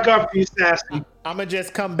I stuck up for you, Sassy. I'm gonna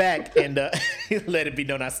just come back and let it be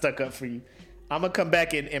known I stuck up for you. I'm gonna come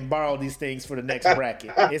back and borrow these things for the next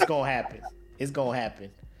bracket. It's gonna happen. It's gonna happen.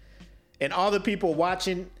 And all the people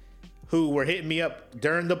watching who were hitting me up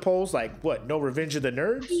during the polls, like, what? No Revenge of the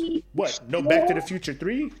Nerds? What? No Back to the Future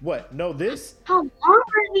 3? What? No this?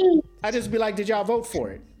 I just be like, did y'all vote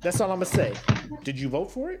for it? That's all I'm gonna say. Did you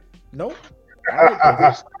vote for it? Nope. All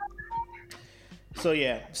right, so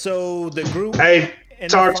yeah. So the group. Hey,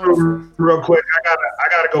 Talk to him real quick. I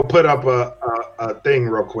gotta go put up a thing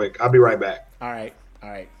real quick. I'll be right back. All right.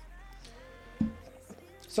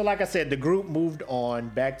 So like I said, the group moved on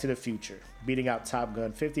Back to the Future, beating out Top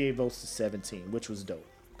Gun 58 votes to 17, which was dope.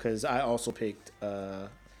 Because I also picked, I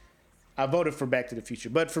voted for Back to the Future.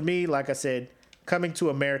 But for me, like I said, Coming to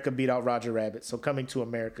America beat out Roger Rabbit. So Coming to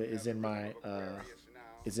America is in my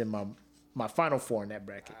final four in that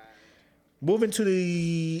bracket. Moving to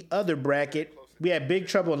the other bracket, we had Big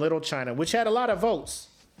Trouble in Little China, which had a lot of votes.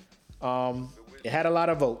 It had a lot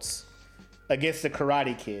of votes against the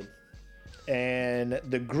Karate Kid. And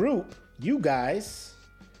the group, you guys,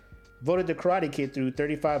 voted the Karate Kid through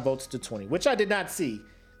 35 votes to 20, which I did not see.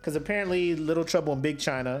 Because apparently Little Trouble in Big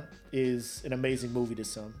China is an amazing movie to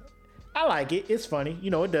some. I like it. It's funny. You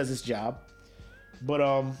know, it does its job. But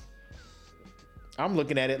I'm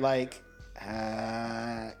looking at it like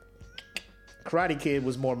Karate Kid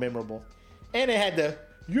was more memorable. And it had the,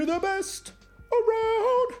 you're the best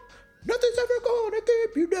around. Nothing's ever gonna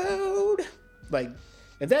keep you down. Like,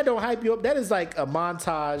 if that don't hype you up, that is like a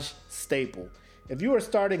montage staple. If you are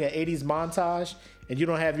starting an 80s montage and you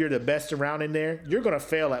don't have you're the best around in there, you're going to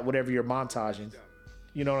fail at whatever you're montaging.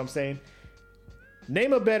 You know what I'm saying?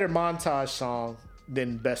 Name a better montage song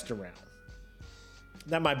than Best Around.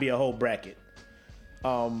 That might be a whole bracket.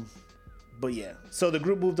 But yeah. So the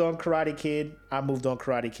group moved on Karate Kid. I moved on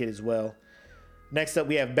Karate Kid as well. Next up,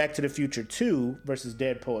 we have Back to the Future 2 versus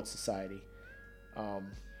Dead Poets Society.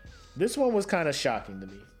 This one was kind of shocking to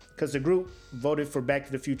me because the group voted for Back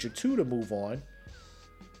to the Future 2 to move on.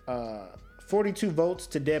 42 votes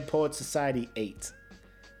to Dead Poets Society 8.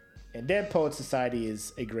 And Dead Poets Society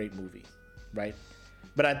is a great movie, right?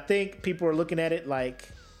 But I think people are looking at it like,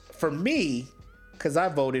 for me, because I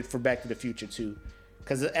voted for Back to the Future 2.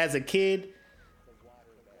 Because as a kid,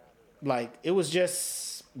 like, it was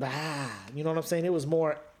just, you know what I'm saying? It was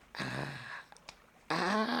more,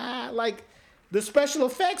 like, the special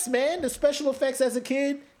effects, man. The special effects as a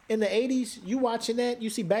kid in the 80s, you watching that, you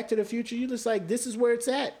see Back to the Future, you just like, this is where it's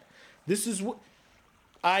at. This is what,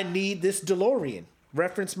 I need this DeLorean.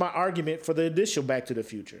 Reference my argument for the initial Back to the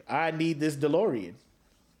Future. I need this DeLorean.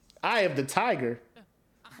 Eye of the Tiger.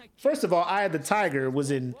 First of all, Eye of the Tiger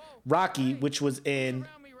was in Rocky, which was in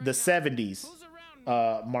the 70s,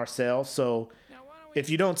 Marcel. So if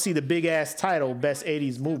you don't see the big ass title, Best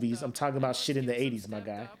 80s Movies, I'm talking about shit in the 80s, my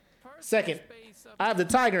guy. Second, Eye of the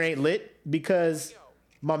Tiger ain't lit because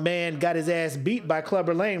my man got his ass beat by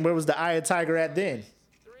Clubber Lang. Where was the Eye of the Tiger at then?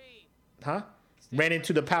 Huh? Ran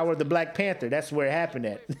into the power of the Black Panther. That's where it happened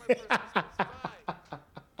at.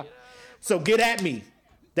 So get at me.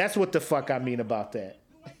 That's what the fuck I mean about that.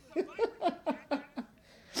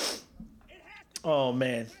 Oh,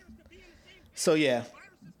 man. So, yeah.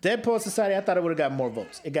 Dead Poet Society, I thought it would have got more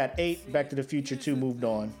votes. It got 8. Back to the Future 2 moved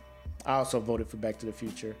on. I also voted for Back to the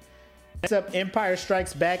Future. Next up, Empire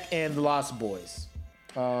Strikes Back and The Lost Boys.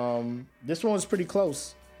 This one was pretty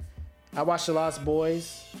close. I watched The Lost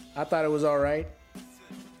Boys. I thought it was all right.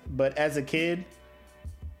 But as a kid,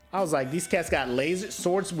 I was like, these cats got laser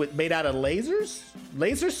swords made out of lasers?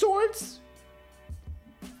 Laser swords?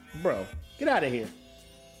 Bro, get out of here.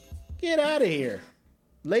 Get out of here.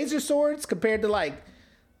 Laser swords compared to like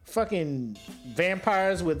fucking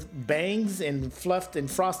vampires with bangs and fluffed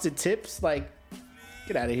and frosted tips? Like,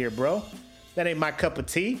 get out of here, bro. That ain't my cup of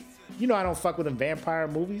tea. You know I don't fuck with them vampire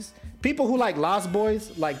movies. People who like Lost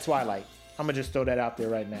Boys like Twilight. I'm gonna just throw that out there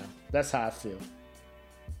right now. That's how I feel.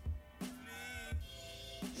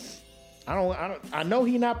 I know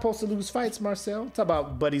he not supposed to lose fights, Marcel. Talk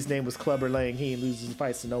about Buddy's name was Clubber Lang. He ain't losing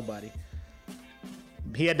fights to nobody.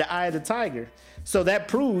 He had the Eye of the Tiger. So that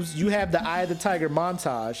proves you have the Eye of the Tiger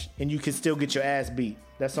montage and you can still get your ass beat.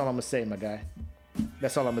 That's all I'm gonna say, my guy.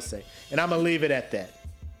 That's all I'm gonna say. And I'm gonna leave it at that.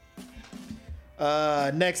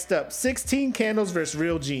 Next up, 16 Candles versus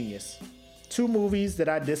Real Genius. 2 movies that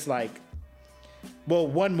I dislike. Well,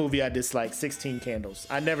 1 movie I dislike, 16 Candles.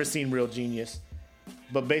 I never seen Real Genius.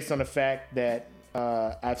 But based on the fact that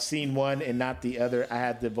I've seen one and not the other, I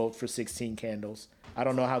had to vote for 16 Candles. I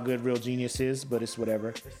don't know how good Real Genius is, but it's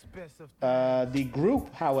whatever. The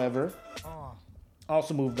group, however,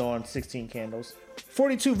 also moved on 16 Candles.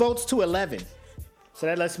 42 votes to 11. So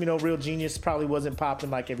that lets me know Real Genius probably wasn't popping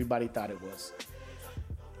like everybody thought it was.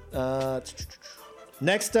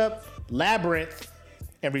 Next up, Labyrinth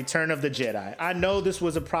and Return of the Jedi. I know this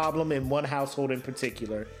was a problem in one household in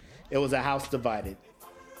particular. It was a house divided.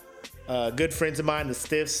 Good friends of mine, the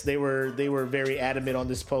Stiffs, they were very adamant on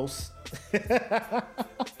this post.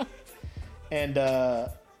 And I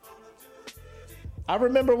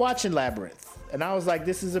remember watching Labyrinth, and I was like,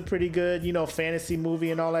 this is a pretty good, fantasy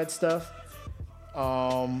movie and all that stuff.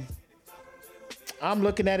 I'm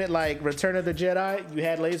looking at it like Return of the Jedi. You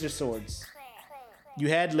had laser swords. You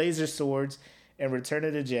had laser swords in Return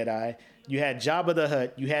of the Jedi. You had Jabba the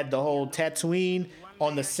Hutt. You had the whole Tatooine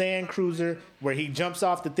on the sand cruiser where he jumps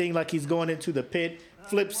off the thing like he's going into the pit,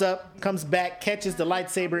 flips up, comes back, catches the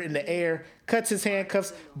lightsaber in the air, cuts his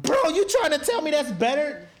handcuffs. Bro, you trying to tell me that's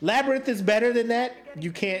better? Labyrinth is better than that?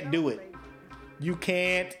 You can't do it. You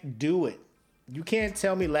can't do it. You can't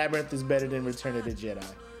tell me Labyrinth is better than Return of the Jedi.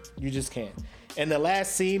 You just can't. And the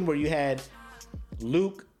last scene where you had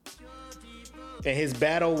Luke and his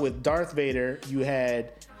battle with Darth Vader, you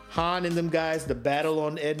had Han and them guys, the battle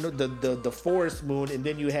on the forest moon, and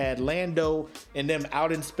then you had Lando and them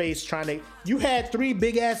out in space trying to... You had 3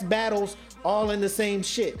 big-ass battles all in the same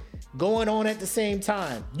shit going on at the same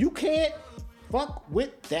time. You can't fuck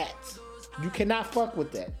with that. You cannot fuck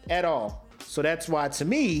with that at all. So that's why, to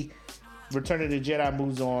me, Return of the Jedi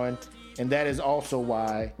moves on, and that is also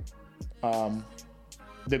why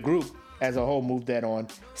the group as a whole moved that on.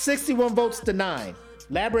 61 votes to 9.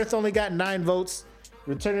 Labyrinth only got 9 votes.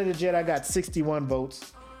 Return of the Jedi got 61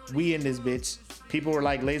 votes. We in this bitch. People were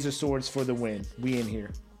like laser swords for the win. We in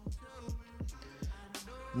here.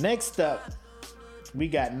 Next up, we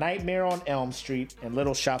got Nightmare on Elm Street and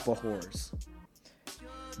Little Shop of Horrors.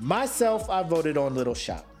 Myself, I voted on Little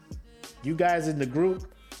Shop. You guys in the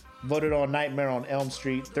group voted on Nightmare on Elm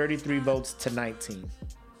Street, 33 votes to 19.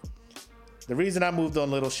 The reason I moved on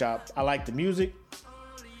Little Shop, I like the music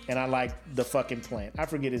and I like the fucking plant. I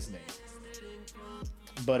forget his name.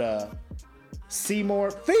 But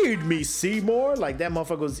Seymour, feed me Seymour. Like that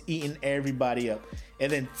motherfucker was eating everybody up.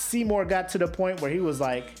 And then Seymour got to the point where he was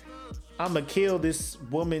like, I'm gonna kill this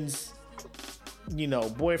woman's,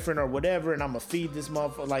 boyfriend or whatever, and I'm gonna feed this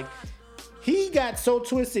motherfucker. Like, he got so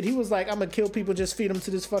twisted. He was like, I'm gonna kill people, just feed them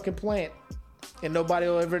to this fucking plant, and nobody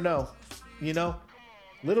will ever know.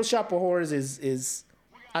 Little Shop of Horrors is.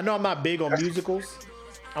 I know I'm not big on musicals.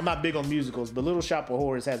 But Little Shop of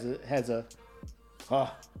Horrors has a.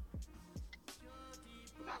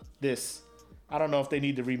 This. I don't know if they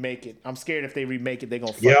need to remake it. I'm scared if they remake it, they're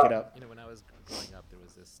gonna fuck it up. When I was growing up, there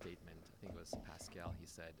was this statement. I think it was Pascal. He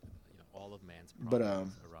said, all of man's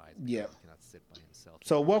problems arise. Yeah. He cannot sit by himself.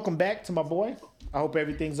 So welcome back to my boy. I hope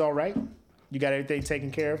everything's all right. You got everything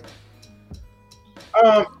taken care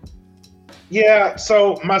of? Yeah.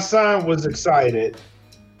 So my son was excited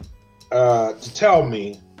to tell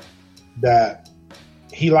me that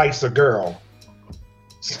he likes a girl.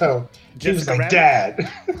 So he was like, Dad.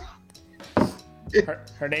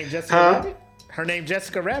 Her name Jessica Rabbit? Her name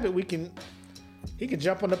Jessica Rabbit. He can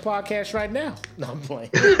jump on the podcast right now. No, I'm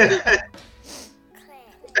playing.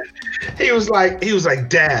 He was like,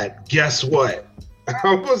 Dad, guess what?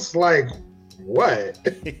 I was like, what?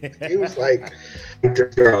 He was like,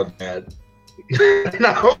 the girl, Dad. And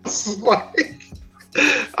I was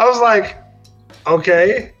like,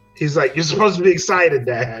 okay. He's like, you're supposed to be excited,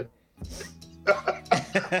 Dad.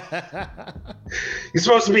 You're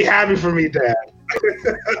supposed to be happy for me, Dad.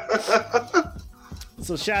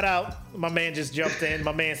 So shout out, my man just jumped in,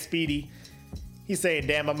 my man Speedy. He's saying,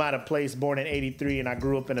 damn, I'm out of place, born in 83 and I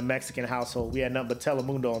grew up in a Mexican household. We had nothing but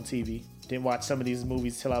Telemundo on TV. Didn't watch some of these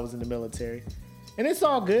movies till I was in the military. And it's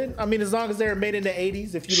all good. I mean, as long as they were made in the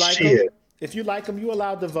 80s, if you like them, you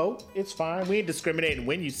allowed to vote. It's fine. We ain't discriminating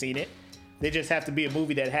when you seen it. They just have to be a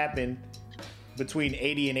movie that happened between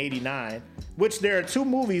 80 and 89, which there are 2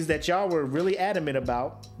 movies that y'all were really adamant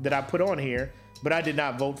about that I put on here, but I did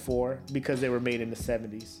not vote for because they were made in the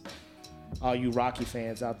 70s. All you Rocky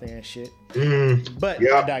fans out there and shit. But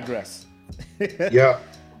I digress. Yeah.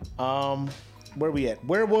 Where we at?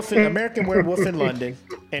 American Werewolf in London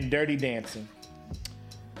and Dirty Dancing.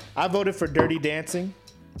 I voted for Dirty Dancing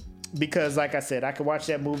because, like I said, I could watch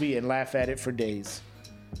that movie and laugh at it for days.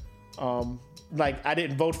 I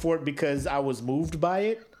didn't vote for it because I was moved by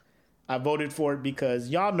it. I voted for it because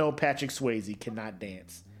y'all know Patrick Swayze cannot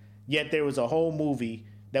dance. Yet there was a whole movie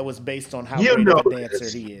that was based on how great of a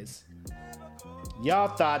dancer he is.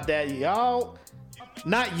 Y'all thought that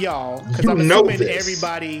not y'all, because I'm assuming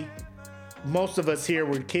everybody, most of us here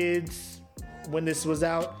were kids when this was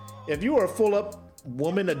out. If you were a full up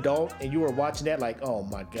woman adult and you were watching that like, oh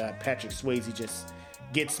my God, Patrick Swayze just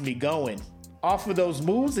gets me going. Off of those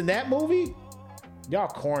moves in that movie, y'all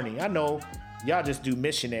corny. I know y'all just do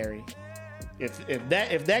Missionary. If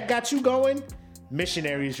that got you going,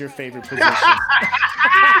 Missionary is your favorite position.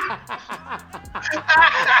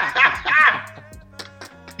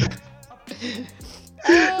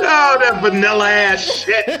 Oh, that vanilla ass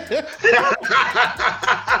shit. If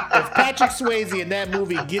Patrick Swayze in that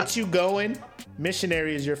movie gets you going,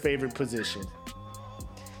 Missionary is your favorite position.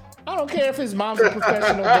 I don't care if his mom's a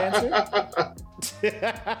professional dancer.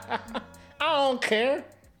 I don't care.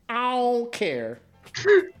 I don't care.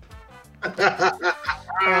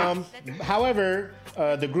 However,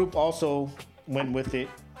 the group also went with it.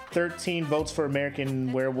 13 votes for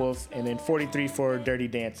American Werewolf and then 43 for Dirty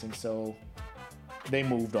Dancing. So they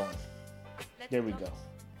moved on. There we go.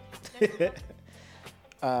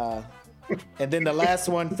 And then the last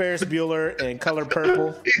one, Ferris Bueller and Color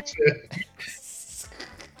Purple.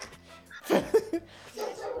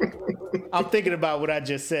 I'm thinking about what I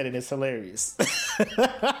just said and it's hilarious.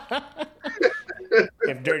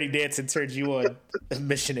 If Dirty Dancing turns you on,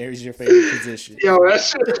 Missionary's your favorite position. Yo, that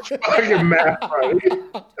shit is fucking mad, bro.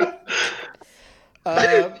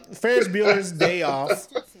 Ferris Bueller's Day Off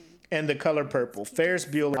and The Color Purple. Ferris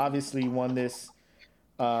Bueller obviously won this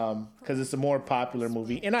because it's a more popular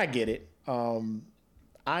movie, and I get it.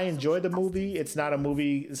 I enjoy the movie. It's not a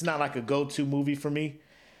movie. It's not like a go-to movie for me.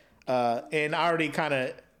 And I already kind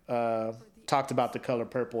of talked about The Color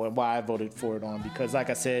Purple and why I voted for it on because, like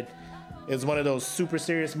I said, it was one of those super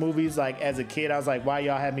serious movies. Like, as a kid, I was like, why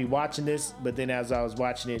y'all have me watching this? But then as I was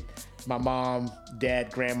watching it, my mom,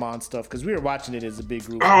 dad, grandma, and stuff, because we were watching it as a big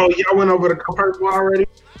group. Oh, y'all went over the purple already?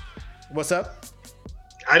 What's up?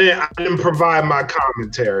 I didn't provide my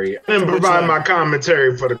commentary. I didn't provide my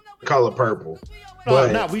commentary for The Color Purple. Oh,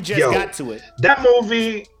 no, we just got to it. That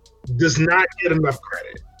movie does not get enough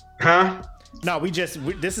credit. Huh? No,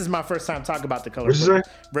 this is my first time talking about The Color What'd you Purple.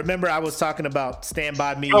 say? Remember, I was talking about Stand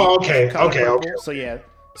By Me. Oh, okay, and Color okay. Purple. So, yeah.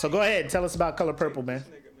 So, go ahead. Tell us about Color Purple, man.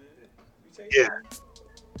 Yeah.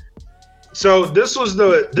 So, this was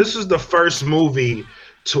the first movie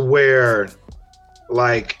to where,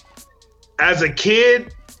 like, as a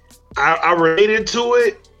kid, I related to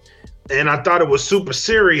it, and I thought it was super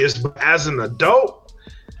serious. But as an adult,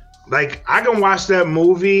 like, I can watch that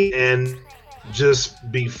movie and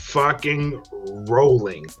just be fucking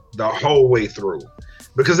rolling the whole way through.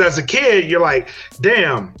 Because as a kid, you're like,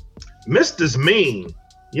 damn, Mister's mean.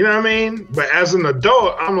 You know what I mean? But as an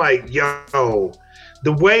adult, I'm like, yo,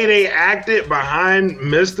 the way they acted behind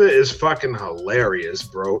Mister is fucking hilarious,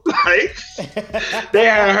 bro. Like, they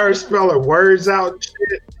had her spell her words out and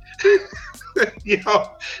shit. They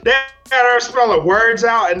had her spell her words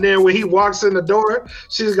out, and then when he walks in the door,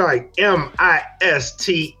 she's like,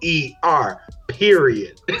 Mister,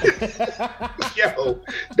 period. Yo,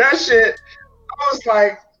 that shit,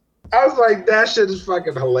 I was like, that shit is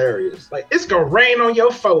fucking hilarious. Like, it's gonna rain on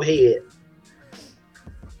your forehead.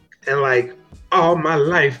 And like, all my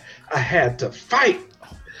life, I had to fight.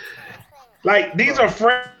 Like, these are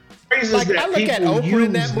phrases like, that people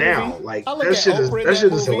use now. Like, that shit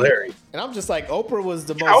is hilarious. And I'm just like, Oprah was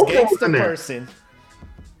the most gangster person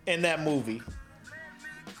in that movie.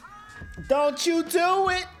 Don't you do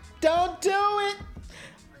it. Don't do it.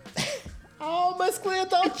 Oh, Miss Clear,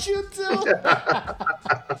 don't you do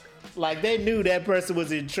it. Like, they knew that person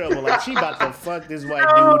was in trouble. Like, she about to fuck this white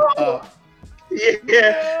dude up.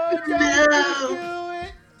 Yeah. No. Do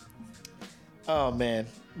it. Oh, man.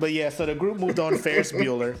 But yeah, so the group moved on Ferris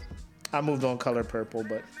Bueller. I moved on Color Purple,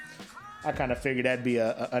 but I kind of figured that'd be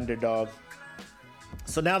a underdog.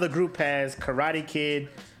 So now the group has Karate Kid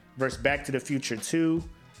versus Back to the Future 2.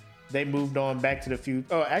 They moved on Back to the Future.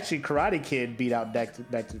 Oh, actually, Karate Kid beat out Back to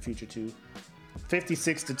the Future 2.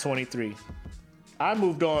 56-23. I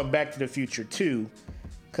moved on Back to the Future 2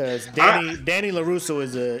 because Danny LaRusso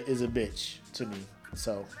is a bitch to me.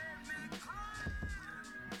 So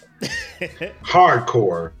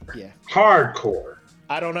hardcore. Yeah. Hardcore.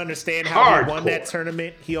 I don't understand how he won that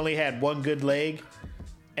tournament. He only had one good leg,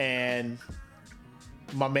 and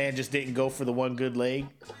my man just didn't go for the one good leg.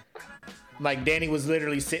 Like, Danny was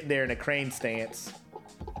literally sitting there in a crane stance.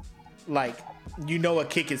 Like, you know a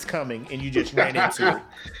kick is coming, and you just ran into it.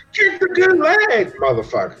 Kick the good leg,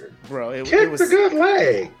 motherfucker. Bro, it was the good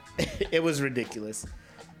leg. It was ridiculous.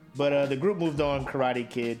 But the group moved on Karate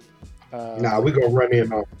Kid. Nah, we gonna run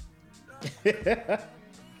in on.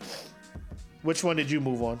 Which one did you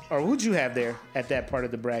move on? Or who'd you have there at that part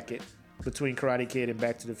of the bracket between Karate Kid and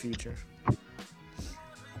Back to the Future?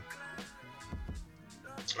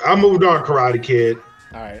 I moved on Karate Kid.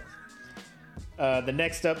 All right. The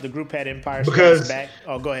next up, the group had Empire Strikes Back.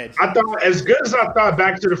 Oh, go ahead. I thought, as good as I thought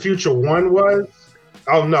Back to the Future 1 was,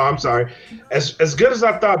 oh no, I'm sorry. As good as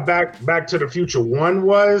I thought Back to the Future 1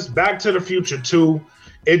 was, Back to the Future 2,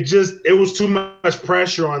 it was too much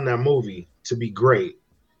pressure on that movie to be great.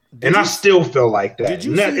 I still feel like that. Did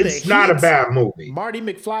you see it's not a bad movie. Marty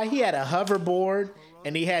McFly, he had a hoverboard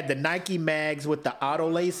and he had the Nike mags with the auto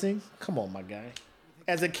lacing. Come on, my guy.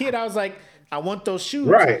 As a kid, I was like, I want those shoes.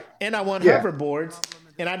 Right. And I want hoverboards,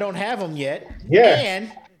 and I don't have them yet. Yeah.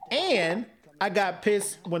 And And I got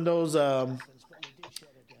pissed when those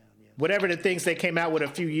whatever the things they came out with a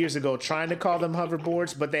few years ago, trying to call them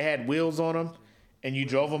hoverboards, but they had wheels on them, and you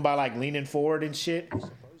drove them by like leaning forward and shit.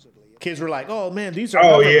 Kids were like, "Oh man, these are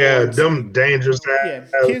hoverboards." Them dangerous. Yeah,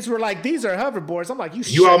 kids were like, "These are hoverboards." I'm like,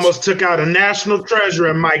 You almost took out a national treasure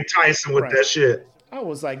in Mike Tyson with that shit. I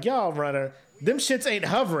was like, "Y'all runner, them shits ain't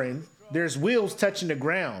hovering. There's wheels touching the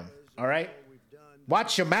ground. All right,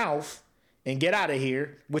 watch your mouth and get out of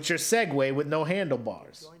here with your Segway with no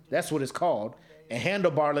handlebars. That's what it's called, a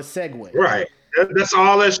handlebarless Segway. Right. That's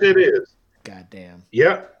all that shit is. Goddamn.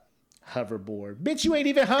 Yep. Hoverboard. Bitch, you ain't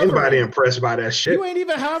even hovering. Anybody impressed by that shit? You ain't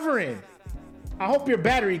even hovering. I hope your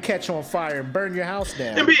battery catch on fire and burn your house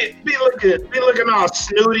down. And be looking all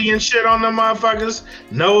snooty and shit on them motherfuckers.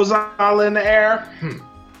 Nose all in the air.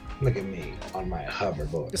 Look at me on my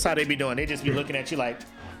hoverboard. That's how they be doing. They just be looking at you like,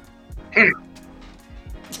 get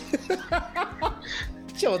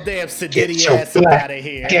your damn sedity ass up out of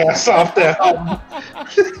here. Gas off there.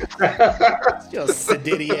 Your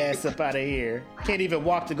sedity ass up out of here. Can't even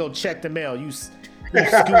walk to go check the mail. You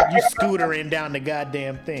scootering down the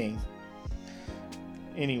goddamn thing.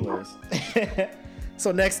 Anyways.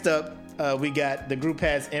 So next up, we got the group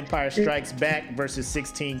has Empire Strikes Back versus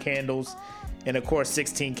 16 Candles. And of course,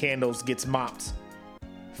 16 Candles gets mopped.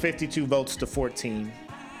 52 votes to 14.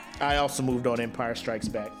 I also moved on Empire Strikes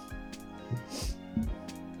Back.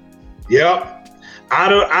 Yep.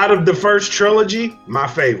 Out of the first trilogy, my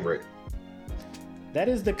favorite. That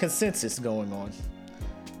is the consensus going on.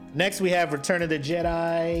 Next, we have Return of the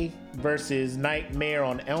Jedi versus Nightmare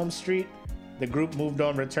on Elm Street. The group moved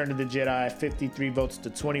on Return of the Jedi, 53 votes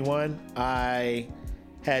to 21. I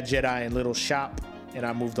had Jedi in Little Shop, and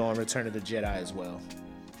I moved on Return of the Jedi as well.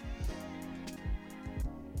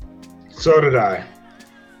 So did I.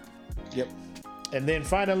 Yep. And then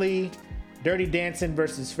finally, Dirty Dancing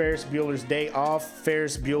versus Ferris Bueller's Day Off.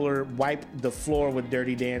 Ferris Bueller wiped the floor with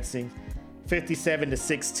Dirty Dancing, 57 to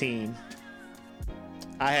 16.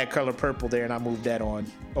 I had Color Purple there, and I moved that on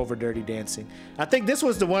over Dirty Dancing. I think this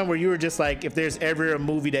was the one where you were just like, if there's ever a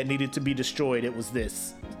movie that needed to be destroyed, it was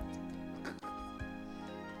this.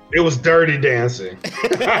 It was Dirty Dancing.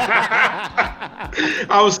 I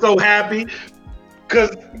was so happy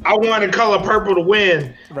because I wanted Color Purple to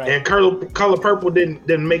win, right. And Color Purple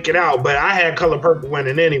didn't make it out, but I had Color Purple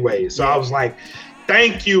winning anyway. So I was like,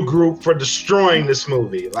 thank you, group, for destroying this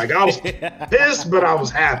movie. Like, I was pissed, but I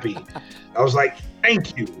was happy. I was like,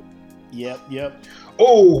 thank you. Yep.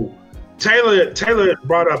 Oh, Taylor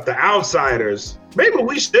brought up The Outsiders. Maybe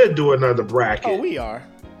we should do another bracket. Oh, we are.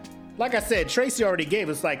 Like I said, Tracy already gave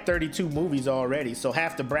us like 32 movies already, so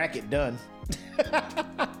half the bracket done.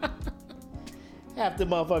 Half the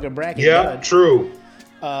motherfucking bracket done. Yeah, true.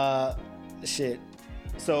 Shit.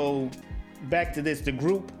 So, back to this. The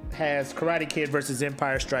group has Karate Kid versus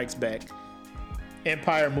Empire Strikes Back.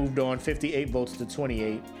 Empire moved on 58 votes to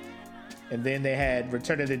 28. And then they had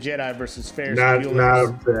Return of the Jedi versus Ferris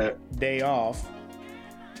Bueller's Day Off.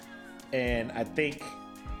 And I think...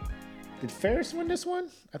 Did Ferris win this one?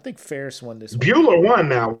 I think Ferris won this one. Bueller won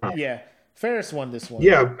that one. Yeah, Ferris won this one.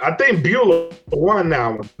 Yeah, I think Bueller won that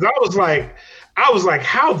one. I was like,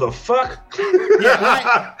 how the fuck?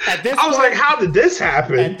 Yeah, I was like, how did this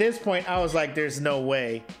happen? At this point, I was like, there's no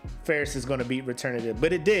way Ferris is going to beat Return of the...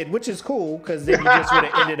 But it did, which is cool, because then you just would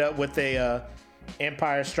have ended up with a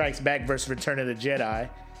Empire Strikes Back versus Return of the Jedi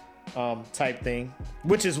type thing,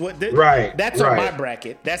 which is what... That's on my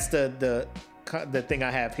bracket. That's the thing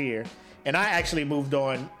I have here. And I actually moved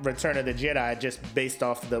on Return of the Jedi just based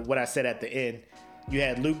off what I said at the end. You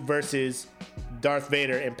had Luke versus Darth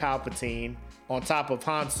Vader and Palpatine on top of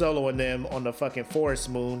Han Solo and them on the fucking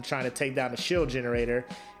Forest Moon trying to take down the shield generator,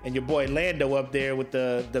 and your boy Lando up there with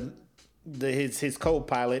his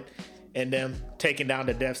co-pilot and them taking down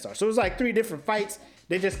the Death Star. So it was like 3 different fights.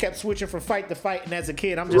 They just kept switching from fight to fight, and as a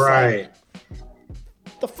kid, I'm just like,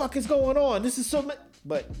 what the fuck is going on? This is so much.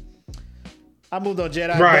 But I moved on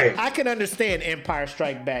Jedi. Right. But I can understand Empire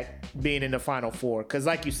Strike Back being in the Final Four because,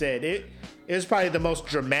 like you said, it was probably the most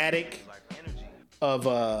dramatic of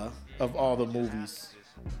all the movies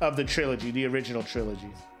of the trilogy, the original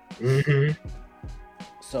trilogy. Mm-hmm.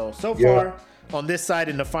 So far on this side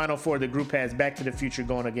in the Final Four, the group has Back to the Future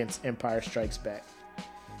going against Empire Strikes Back.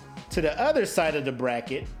 To the other side of the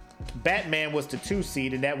bracket, Batman was the 2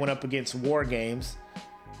 seed, and that went up against War Games.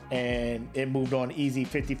 And it moved on easy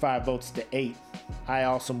 55 votes to 8. I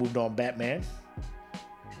also moved on Batman.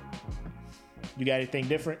 You got anything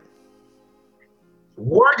different?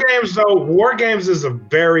 War Games is a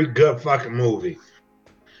very good fucking movie.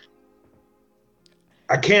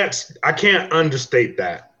 I can't understate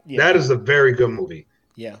that. Yeah. That is a very good movie.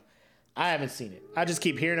 Yeah. I haven't seen it. I just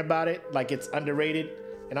keep hearing about it like it's underrated.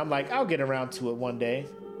 And I'm like, I'll get around to it one day.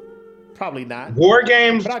 Probably not. War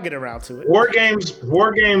Games. But I'll get around to it. War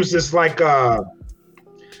Games is like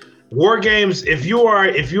War Games. If you are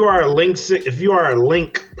a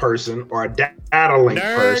link person or a data link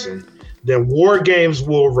person, then War Games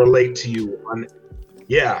will relate to you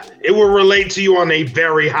it will relate to you on a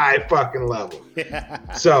very high fucking level.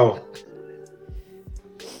 So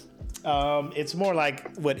it's more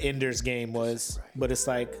like what Ender's Game was, but it's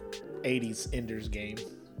like 80's Ender's Game.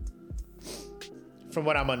 From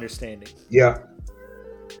what I'm understanding. Yeah.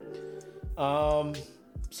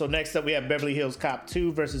 So next up we have Beverly Hills Cop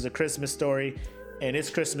 2 versus A Christmas Story, and it's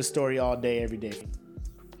Christmas Story all day, every day.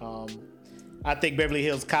 I think Beverly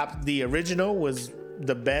Hills Cop, the original, was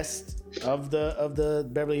the best of the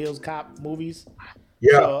Beverly Hills Cop movies.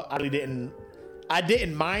 Yeah. So I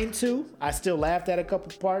didn't mind to. I still laughed at a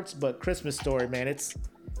couple parts, but Christmas Story, man, if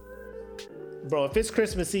it's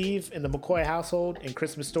Christmas Eve in the McCoy household and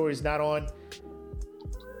Christmas Story's not on,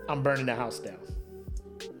 I'm burning the house down.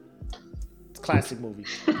 It's a classic movie.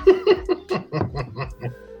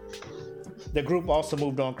 The group also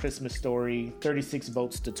moved on Christmas Story, 36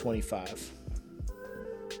 votes to 25.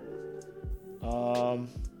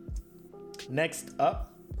 Next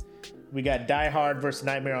up, we got Die Hard versus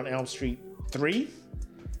Nightmare on Elm Street 3.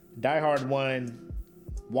 Die Hard won,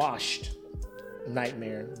 washed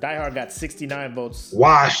Nightmare. Die Hard got 69 votes.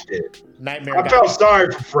 Washed it. Nightmare. I felt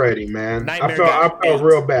sorry for Freddie, man. I felt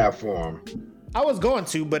real bad for him. I was going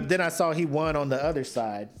to, but then I saw he won on the other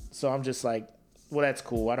side, so I'm just like, well, that's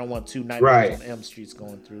cool. I don't want two Nightmares on Elm Streets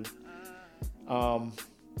going through.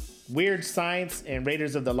 Weird Science and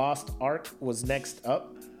Raiders of the Lost Ark was next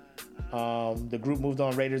up. The group moved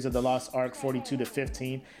on Raiders of the Lost Ark 42 to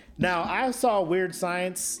 15. Now, I saw Weird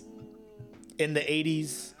Science in the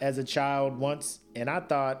 80s as a child once, and I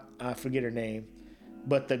thought, I forget her name,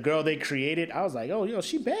 but the girl they created, I was like, oh,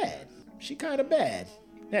 she bad. She kind of bad.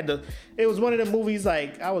 It was one of the movies,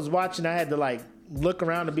 like, I was watching, I had to, like, look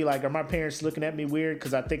around and be like, are my parents looking at me weird?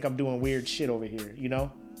 Because I think I'm doing weird shit over here, you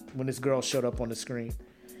know? When this girl showed up on the screen.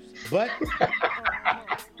 But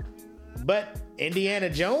Indiana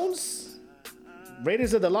Jones,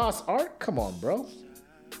 Raiders of the Lost Ark, come on, bro.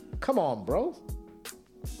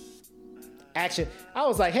 Action. I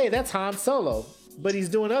was like, hey, that's Han Solo, but he's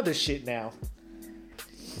doing other shit now.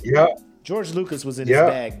 Yeah. George Lucas was in his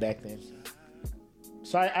bag back then.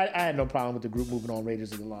 So I had no problem with the group moving on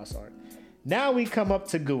Raiders of the Lost Ark. Now we come up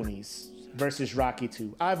to Goonies versus Rocky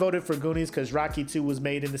 2. I voted for Goonies because Rocky 2 was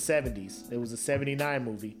made in the 70s. It was a 79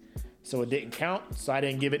 movie. So it didn't count, so I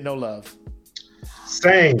didn't give it no love.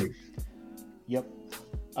 Same. Yep.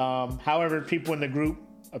 However, people in the group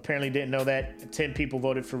apparently didn't know that. 10 people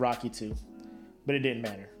voted for Rocky 2. But it didn't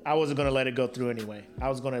matter. I wasn't going to let it go through anyway. I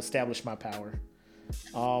was going to establish my power.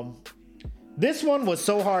 This one was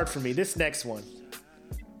so hard for me. This next one.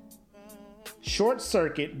 Short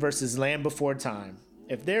Circuit versus Land Before Time.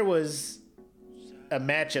 If there was a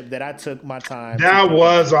matchup that I took my time. That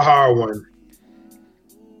was a hard one.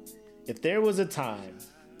 If there was a time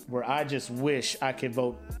where I just wish I could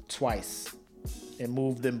vote twice and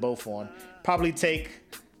move them both on, probably take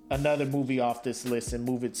another movie off this list and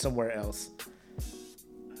move it somewhere else.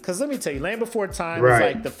 Because let me tell you, Land Before Time was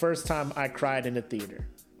like the first time I cried in the theater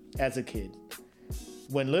as a kid.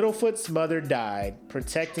 When Littlefoot's mother died,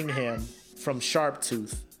 protecting him from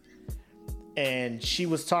Sharptooth, and she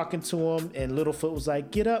was talking to him, and Littlefoot was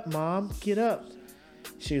like, "Get up, Mom, get up."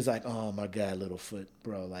 She was like, "Oh my God, Littlefoot,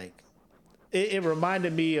 bro." Like, it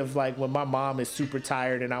reminded me of like when my mom is super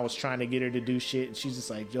tired and I was trying to get her to do shit, and she's just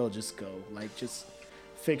like, "Yo, just go. Like, just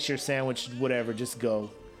fix your sandwich, whatever, just go."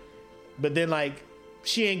 But then like,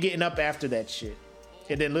 she ain't getting up after that shit.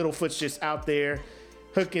 And then Littlefoot's just out there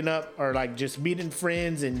hooking up or like just meeting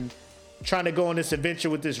friends and trying to go on this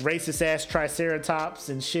adventure with this racist ass Triceratops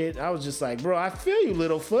and shit. I was just like, bro, I feel you,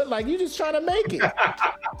 Littlefoot. Like, you just trying to make it.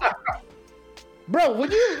 Bro,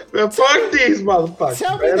 would you... Fuck these motherfuckers.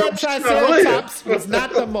 Tell me that Triceratops was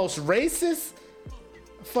not the most racist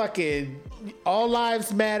fucking all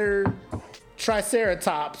lives matter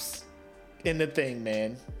Triceratops in the thing,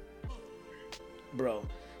 man. Bro.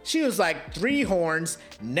 She was like 3 horns,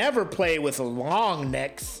 never play with long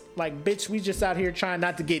necks. Like, bitch, we just out here trying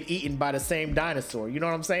not to get eaten by the same dinosaur. You know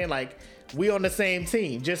what I'm saying? Like, we on the same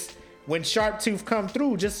team. Just when Sharptooth come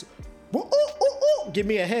through, just give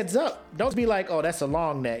me a heads up. Don't be like, oh, that's a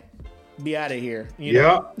long neck. Be out of here. You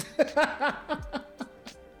know?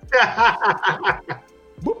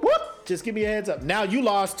 Just give me a heads up. Now you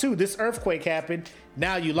lost too. This earthquake happened.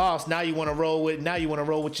 Now you lost. Now you want to roll with. Now you want to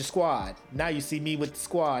roll with your squad. Now you see me with the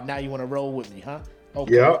squad. Now you want to roll with me, huh?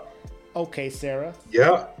 Okay. Yep. Okay, Sarah.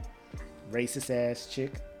 Yep. Racist ass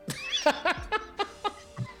chick.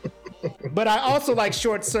 But I also like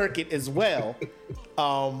Short Circuit as well.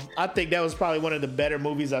 I think that was probably one of the better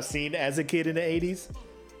movies I've seen as a kid in the 80s.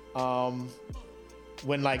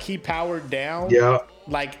 When like he powered down,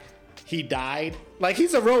 like he died. Like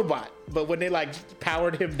he's a robot, but when they like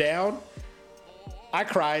powered him down, I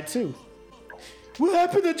cried too. What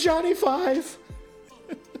happened to Johnny Five?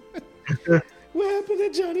 What happened to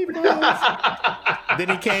Johnny Five? Then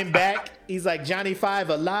he came back. He's like Johnny Five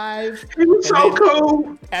alive. He was so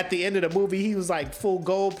cool. At the end of the movie, he was like full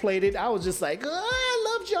gold plated. I was just like,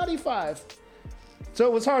 I love Johnny Five. So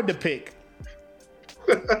it was hard to pick.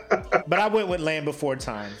 But I went with Land Before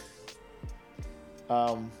Time.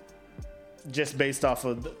 Just based off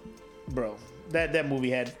of that movie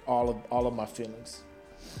had all of my feelings.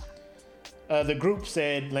 The group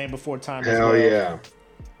said Land Before Time as well. Hell yeah.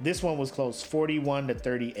 This one was close,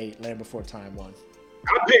 41-38. Land Before Time won.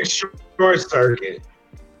 I picked Short Circuit.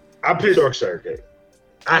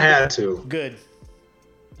 I had to. Good.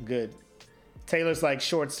 Taylor's like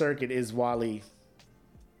Short Circuit is Wall-E.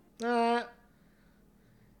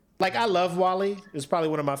 Like I love Wall-E. It's probably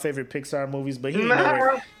one of my favorite Pixar movies, but he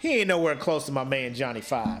ain't nowhere close to my man Johnny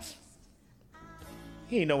Five.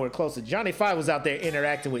 He ain't nowhere close to Johnny Five. Was out there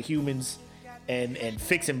interacting with humans and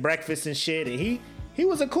fixing breakfast and shit, and he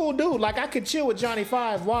was a cool dude. Like I could chill with Johnny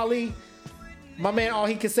Five. Wall-E, my man, all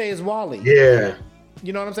he could say is Wall-E. Yeah.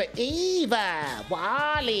 You know what I'm saying? Eva,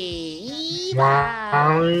 Wall-E,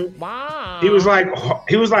 Eva, Wall-E. He was like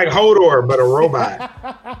Hodor, but a robot.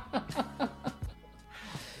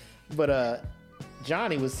 But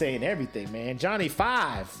Johnny was saying everything, man. Johnny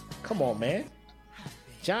Five, come on, man.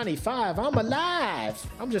 Johnny Five, I'm alive.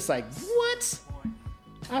 I'm just like, what?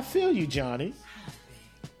 I feel you, Johnny.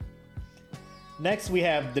 Next, we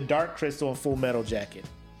have The Dark Crystal and Full Metal Jacket.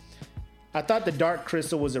 I thought The Dark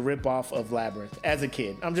Crystal was a ripoff of Labyrinth as a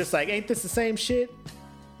kid. I'm just like, ain't this the same shit?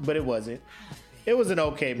 But it wasn't. It was an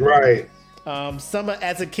okay movie. Right.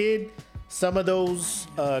 As a kid, some of those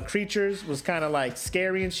creatures was kind of like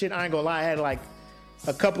scary and shit. I ain't gonna lie, I had like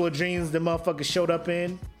a couple of dreams the motherfuckers showed up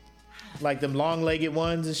in. Like them long-legged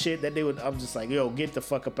ones and shit that I'm just like, yo, get the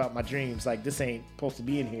fuck up out my dreams. Like this ain't supposed to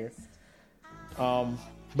be in here.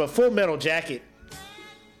 But Full Metal Jacket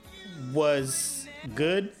was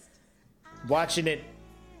good. Watching it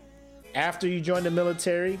after you join the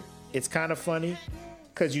military, it's kind of funny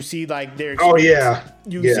because you see like their experience.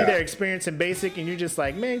 See their experience in basic, and you're just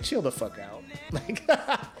like, man, chill the fuck out. Like,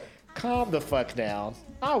 calm the fuck down.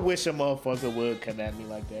 I wish a motherfucker would come at me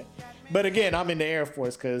like that. But again, I'm in the Air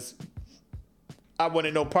Force because I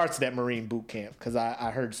wanted no parts of that Marine boot camp because I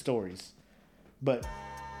heard stories. But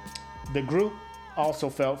the group also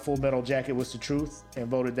felt Full Metal Jacket was the truth and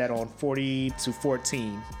voted that on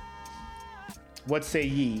 40-14. What say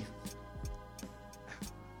ye?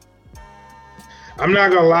 I'm not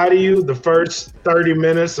gonna lie to you. The first 30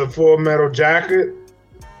 minutes of Full Metal Jacket,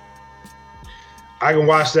 I can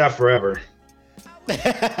watch that forever.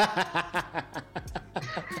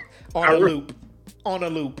 On a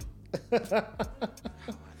loop.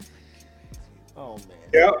 Oh man.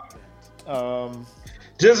 Yep.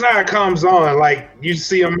 Just how it comes on, like you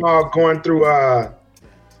see them all going through.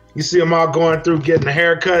 Getting the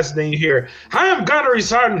haircuts, then you hear, "Hi, I'm Gunnery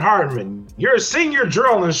Sergeant Hardman. You're a senior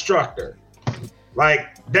drill instructor."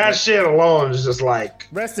 Like that shit alone is just like.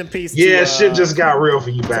 Rest in peace. Shit just got real for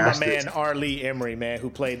you bastards. My man R. Lee Emery, man, who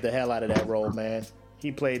played the hell out of that role, man.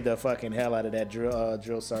 He played the fucking hell out of that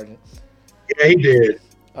drill sergeant. Yeah, he did.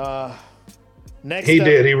 Next, he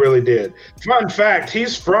did. He really did. Fun fact: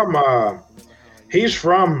 he's from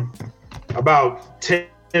about 10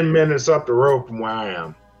 minutes up the road from where I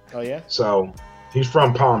am. Oh yeah. So he's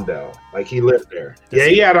from Palmdale. Like he lived there.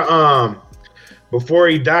 He had a before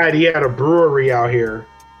he died, he had a brewery out here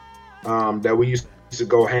that we used to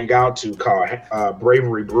go hang out to called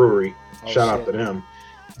Bravery Brewery. Shout out to them.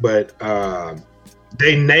 But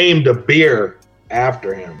they named a beer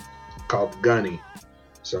after him called Gunny.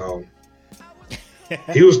 So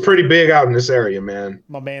he was pretty big out in this area, man.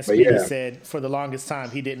 My man Speedy said for the longest time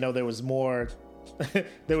he didn't know there was more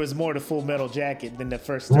there was more to Full Metal Jacket than the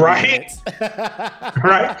first 30 minutes.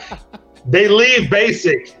 Right. They leave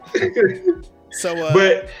basic. So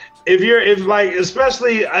but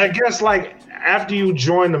especially I guess like after you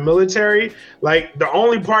join the military, like the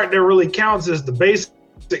only part that really counts is the basic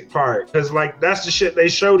part, because like that's the shit they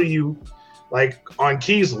show to you like on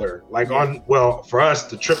Keesler, like for us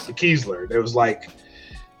the trip to Keesler, it was like,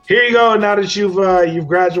 here you go, now that you've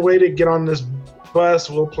graduated, get on this bus,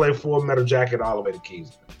 we'll play Full Metal Jacket all the way to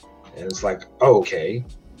Keesler. And it's like, okay,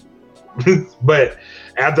 But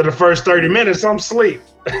after the first 30 minutes, I'm asleep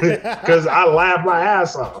because I laughed my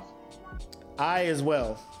ass off. I as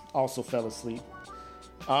well also fell asleep.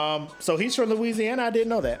 So he's from Louisiana. I didn't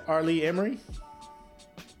know that. Arlie Emery.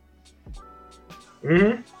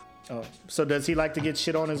 Mm-hmm. Oh, so does he like to get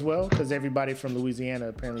shit on as well? Because everybody from Louisiana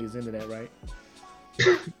apparently is into that, right?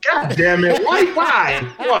 God damn it! Why?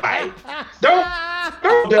 Don't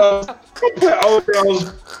put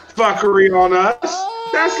Odell's fuckery on us.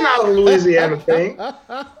 That's not a Louisiana thing.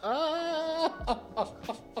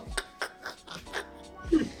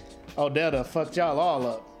 Odell done fucked y'all all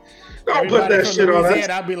up. Don't put that shit on us.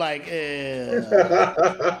 I'd be like, did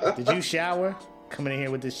you shower? Coming in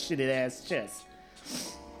here with this shitty ass chest.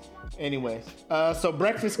 Anyway, so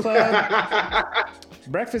Breakfast Club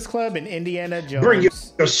and Indiana Jones. Bring your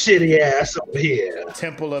shitty ass over here.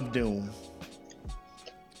 Temple of Doom.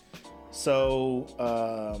 So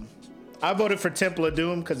I voted for Temple of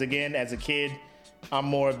Doom because, again, as a kid, I'm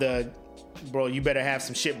more of the, bro, you better have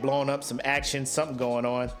some shit blown up, some action, something going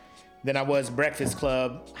on, than I was Breakfast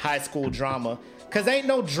Club, high school drama. Because ain't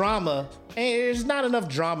no drama, there's not enough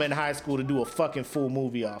drama in high school to do a fucking full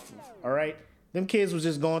movie off of, all right? Them kids was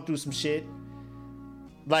just going through some shit.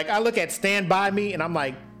 Like, I look at Stand By Me, and I'm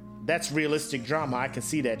like, that's realistic drama. I can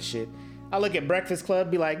see that shit. I look at Breakfast Club,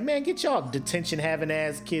 be like, man, get y'all detention-having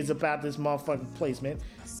ass kids up out this motherfucking place, man.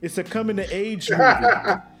 It's a coming-to-age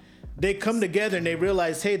movie. They come together, and they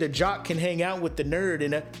realize, hey, the jock can hang out with the nerd,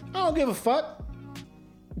 and I don't give a fuck.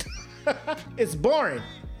 It's boring.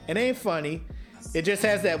 It ain't funny. It just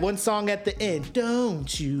has that one song at the end.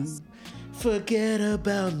 Don't you forget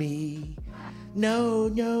about me. No,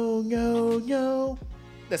 no, no, no.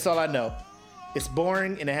 That's all I know. It's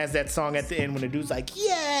boring, and it has that song at the end when the dude's like,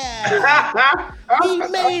 yeah, we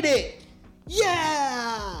made it.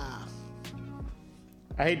 Yeah.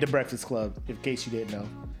 I hate the Breakfast Club, in case you didn't know.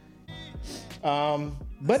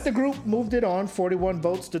 But the group moved it on, 41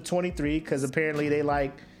 votes to 23, because apparently they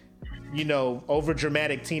like, you know,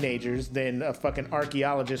 over-dramatic teenagers than a fucking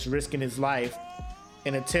archaeologist risking his life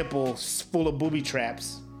in a temple full of booby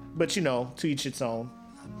traps. But, you know, to each its own.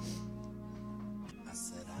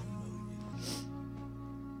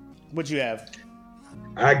 What'd you have?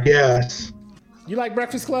 I guess. You like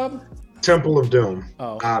Breakfast Club? Temple of Doom.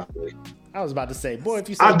 Oh. Obviously. I was about to say, boy, if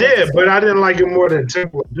you said I did, but I didn't like it more than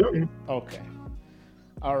Temple of Doom. Okay.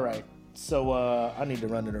 All right. So I need to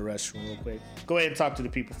run to the restroom real quick. Go ahead and talk to the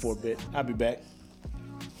people for a bit. I'll be back.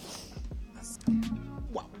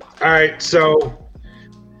 All right. So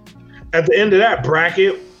at the end of that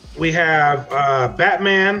bracket, we have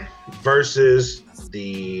Batman versus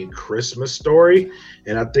The Christmas Story.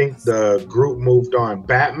 And I think the group moved on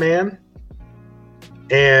Batman.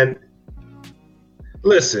 And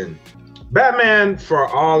listen, Batman, for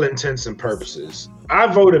all intents and purposes, I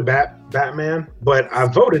voted Batman, but I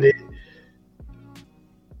voted it.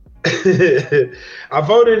 I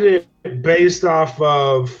voted it based off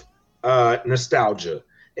of nostalgia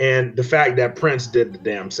and the fact that Prince did the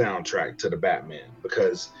damn soundtrack to the Batman.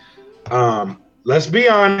 Because let's be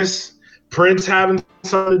honest, Prince having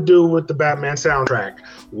something to do with the Batman soundtrack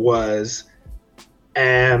was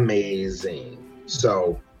amazing.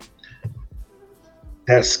 So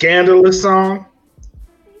that Scandalous song,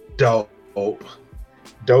 dope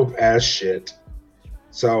ass shit.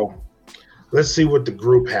 So let's see what the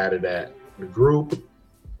group had it at. The group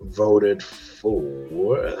voted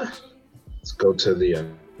for, let's go to the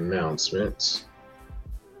announcements.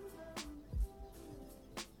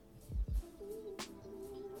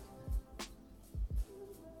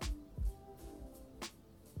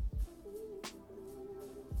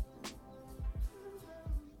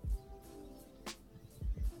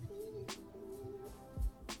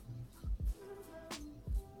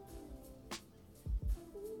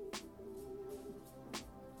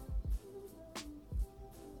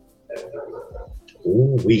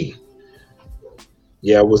 Ooh-wee.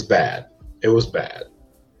 Yeah, it was bad. It was bad.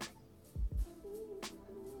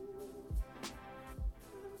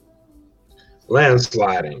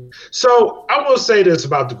 Landsliding. So I will say this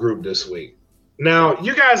about the group this week. Now,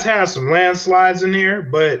 you guys have some landslides in here,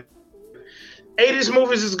 but 80s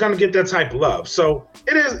movies is going to get that type of love. So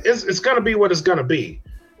it's going to be what it's going to be.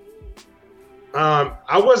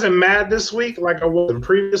 I wasn't mad this week like I was in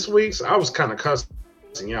previous weeks. I was kind of cussing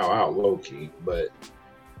y'all out low key, but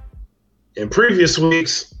in previous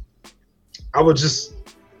weeks, I was just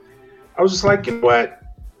like, you know what?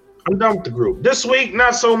 I'm done with the group. This week,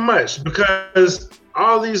 not so much, because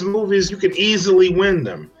all these movies, you can easily win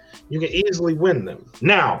them. You can easily win them.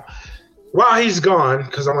 Now, while he's gone,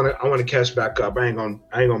 because I want to catch back up. I ain't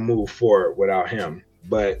gonna move forward without him.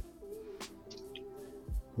 But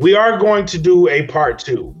we are going to do a part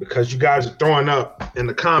 2 because you guys are throwing up in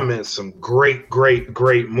the comments some great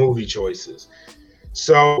movie choices.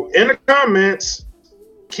 So in the comments,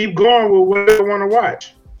 keep going with what you want to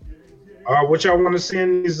watch. What y'all want to see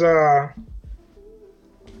in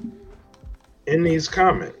these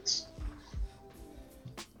comments.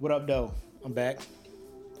 What up, though? I'm back.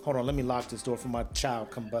 Hold on, let me lock this door for my child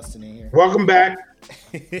come busting in here. Welcome back.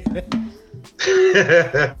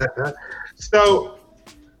 So,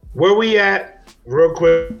 where we at? Real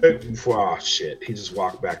quick before, oh shit, he just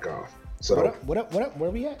walked back off. So what up? Where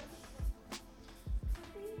we at?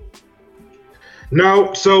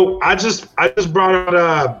 No, so I just brought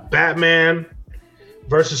out Batman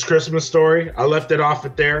versus Christmas Story. I left it off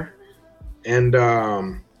at there, and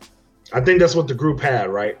I think that's what the group had,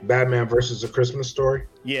 right? Batman versus A Christmas Story.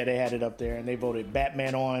 Yeah, they had it up there, and they voted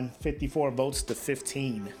Batman on 54 votes to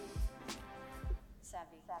 15.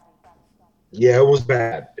 Yeah, it was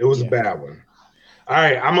bad. It was a bad one. All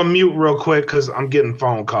right, I'm gonna mute real quick because I'm getting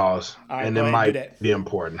phone calls, right, and it might be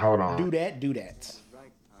important. Hold on. Do that.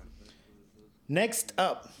 Next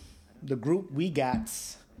up, the group we got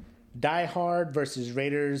Die Hard versus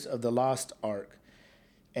Raiders of the Lost Ark.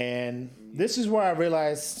 And this is where I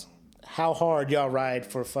realized how hard y'all ride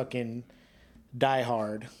for fucking Die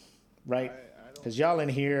Hard, right? Because y'all in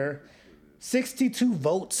here, 62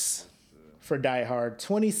 votes for Die Hard,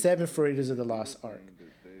 27 for Raiders of the Lost Ark.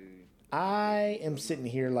 I am sitting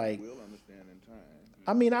here like,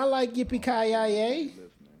 I mean, I like Yippee-Ki-Yay.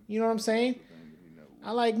 You know what I'm saying?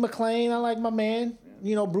 I like McClane. I like my man.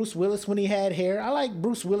 You know, Bruce Willis when he had hair. I like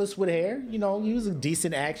Bruce Willis with hair. You know, he was a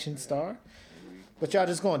decent action star. But y'all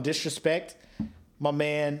just going to disrespect my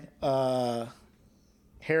man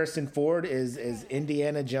Harrison Ford is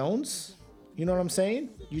Indiana Jones. You know what I'm saying?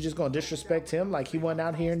 You just going to disrespect him like he went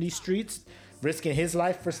out here in these streets risking his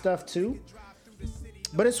life for stuff too.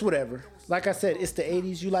 But it's whatever. Like I said, it's the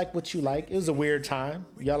 80s. You like what you like. It was a weird time.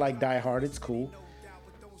 Y'all like Die Hard. It's cool.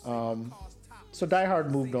 So Die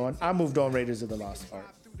Hard moved on. I moved on Raiders of the Lost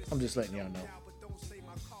Ark. I'm just letting y'all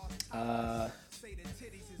know.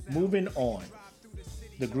 Moving on.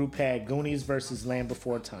 The group had Goonies versus Land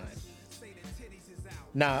Before Time.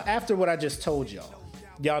 Now, after what I just told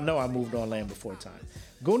y'all know I moved on Land Before Time.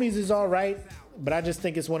 Goonies is all right, but I just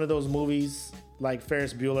think it's one of those movies like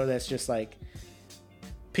Ferris Bueller that's just like,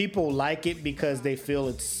 people like it because they feel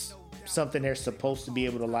it's something they're supposed to be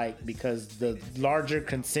able to like, because the larger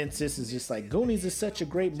consensus is just like, Goonies is such a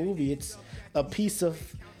great movie. It's a piece of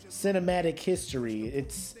cinematic history.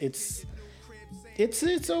 It's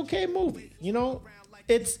okay movie. You know,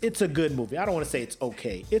 it's a good movie. I don't want to say it's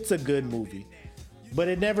okay. It's a good movie, but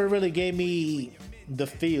it never really gave me the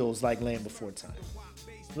feels like Land Before Time.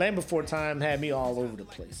 Land Before Time had me all over the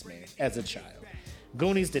place, man, as a child.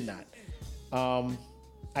 Goonies did not.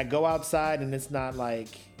 I go outside and it's not like,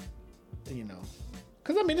 you know,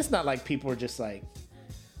 because I mean, it's not like people are just like,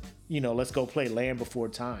 you know, let's go play Land Before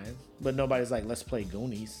Time, but nobody's like, let's play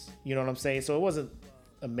Goonies. You know what I'm saying? So it wasn't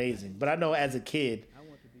amazing, but I know as a kid,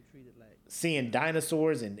 seeing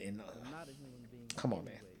dinosaurs and come on,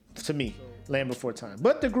 man, to me, Land Before Time.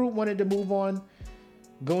 But the group wanted to move on.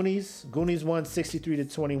 Goonies won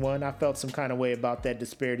 63-21. I felt some kind of way about that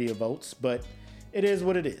disparity of votes, but it is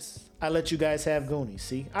what it is. I let you guys have Goonies.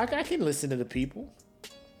 See, I can listen to the people.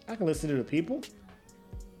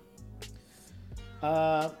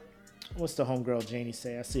 What's the homegirl Janie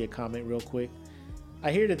say? I see a comment real quick.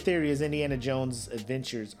 I hear the theory is Indiana Jones'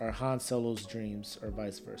 adventures are Han Solo's dreams or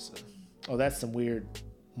vice versa. Oh, that's some weird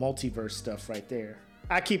multiverse stuff right there.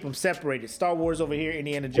 I keep them separated. Star Wars over here,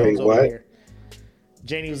 Indiana Jones over here.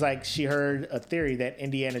 Janie was like, she heard a theory that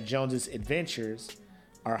Indiana Jones' adventures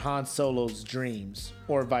are Han Solo's dreams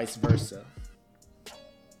or vice versa.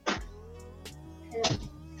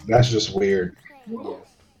 That's just weird. Yeah.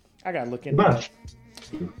 I gotta look into that.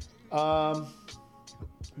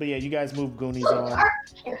 But yeah, you guys moved Goonies on.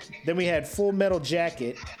 Then we had Full Metal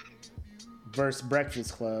Jacket versus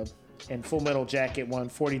Breakfast Club, and Full Metal Jacket won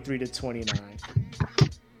 43-29.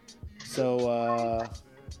 So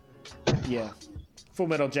yeah, Full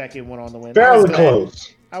Metal Jacket went on the win. Fairly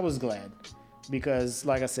close. I was glad because,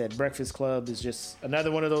 like I said, Breakfast Club is just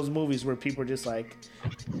another one of those movies where people are just like,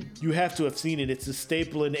 you have to have seen it. It's a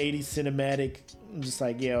staple in 80s cinematic. I'm just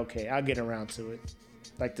like, yeah, okay, I'll get around to it.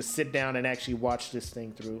 Like to sit down and actually watch this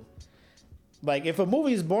thing through. Like if a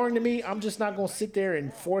movie is boring to me, I'm just not going to sit there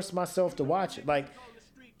and force myself to watch it. Like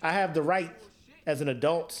I have the right as an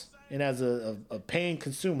adult and as a paying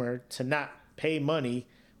consumer to not pay money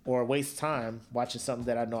or waste time watching something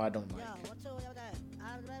that I know I don't like.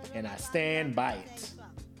 And I stand by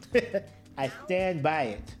it. I stand by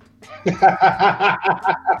it.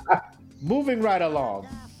 Moving right along.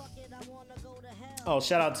 Oh,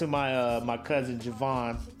 shout out to my cousin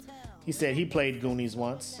Javon. He said he played Goonies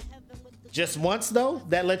once. Just once though?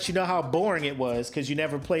 That lets you know how boring it was because you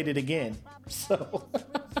never played it again. So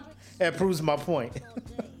that proves my point.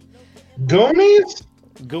 Goonies?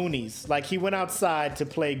 Goonies. Like he went outside to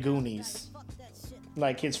play Goonies.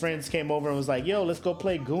 Like his friends came over and was like, yo, let's go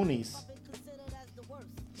play Goonies.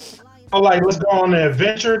 Oh, like let's go on an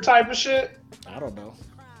adventure type of shit? I don't know.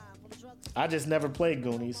 I just never played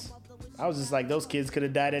Goonies. I was just like, those kids could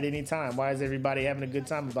have died at any time. Why is everybody having a good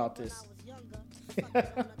time about this?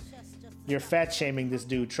 You're fat shaming this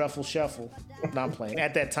dude, Truffle Shuffle. No, I'm playing.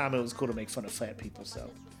 At that time, it was cool to make fun of fat people.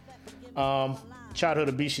 So, childhood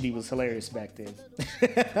obesity was hilarious back then.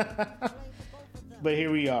 But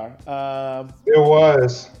here we are. It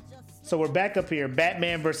was. So we're back up here.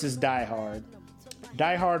 Batman versus Die Hard.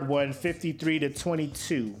 Die Hard won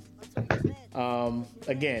 53-22.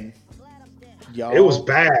 Again, y'all. It was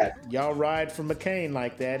bad. Y'all ride for McCain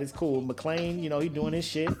like that. It's cool. McClane, you know, he doing his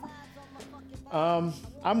shit.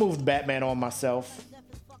 I moved Batman on myself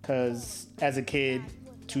because as a kid,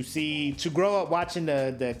 to grow up watching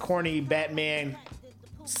the corny Batman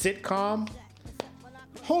sitcom,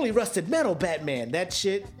 Holy Rusted Metal Batman, that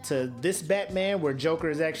shit, to this Batman where Joker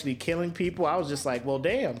is actually killing people, I was just like, well,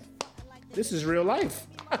 damn, this is real life.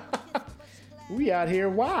 We out here,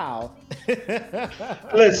 wow.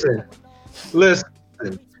 Listen.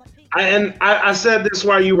 I said this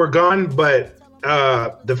while you were gone, but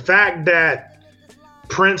the fact that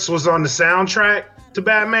Prince was on the soundtrack to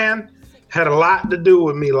Batman had a lot to do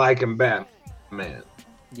with me liking Batman.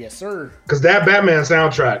 Yes, sir. Because that Batman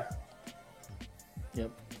soundtrack.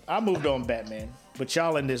 Yep. I moved on Batman. But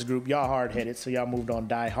y'all in this group, y'all hard-headed, so y'all moved on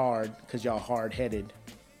Die Hard because y'all hard-headed.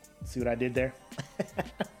 See what I did there?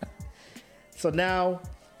 So now,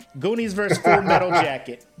 Goonies versus Full Metal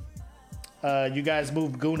Jacket. You guys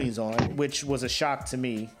moved Goonies on, which was a shock to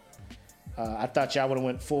me. I thought y'all would have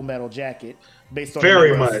went Full Metal Jacket based on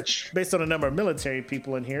based on the number of military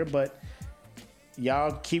people in here, but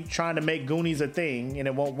y'all keep trying to make Goonies a thing and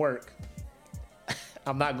it won't work.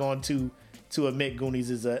 I'm not going to admit Goonies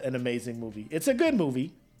is an amazing movie. It's a good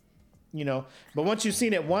movie, you know, but once you've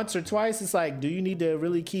seen it once or twice, it's like, do you need to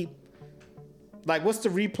really keep, like, what's the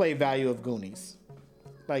replay value of Goonies?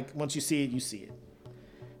 Like, once you see it, you see it.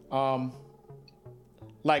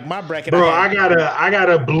 Like my bracket, bro. I got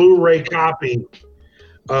a Blu-ray copy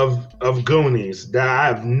of Goonies that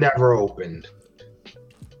I've never opened.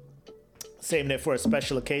 Saving it for a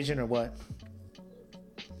special occasion or what?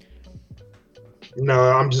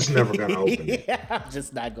 No, I'm just never gonna open it. Yeah, I'm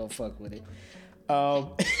just not gonna fuck with it.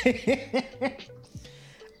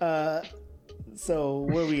 So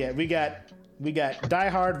where we at? We got Die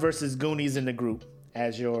Hard versus Goonies in the group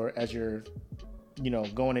as your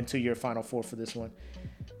going into your final four for this one.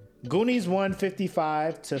 Goonies won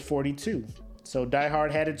 55-42. So Die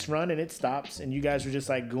Hard had its run and it stops, and you guys were just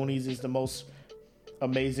like, Goonies is the most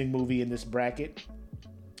amazing movie in this bracket.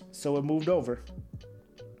 So it moved over.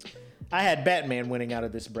 I had Batman winning out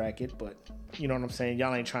of this bracket, but you know what I'm saying?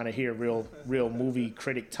 Y'all ain't trying to hear real movie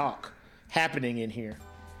critic talk happening in here.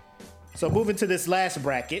 So moving to this last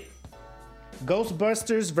bracket,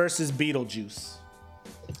 Ghostbusters versus Beetlejuice.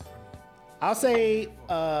 I'll say,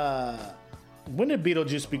 when did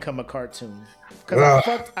Beetlejuice become a cartoon?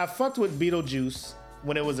 Because I fucked with Beetlejuice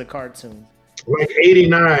when it was a cartoon. Like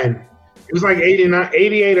 89. It was like 89,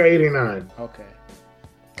 88 or 89. Okay.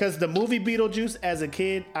 Because the movie Beetlejuice, as a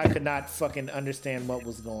kid, I could not fucking understand what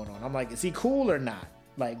was going on. I'm like, is he cool or not?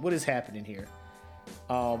 Like, what is happening here?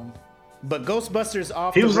 But Ghostbusters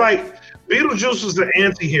off. He was like, Beetlejuice was the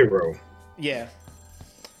anti-hero. Yeah.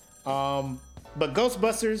 But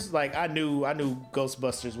Ghostbusters, like, I knew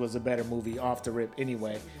Ghostbusters was a better movie off the rip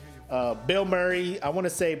anyway. Bill Murray, I want to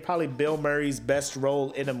say probably Bill Murray's best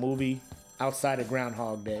role in a movie outside of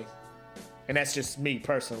Groundhog Day. And that's just me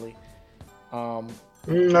personally. I'll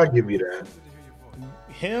give you that.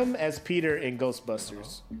 Him as Peter in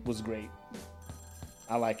Ghostbusters was great.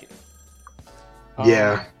 I like it.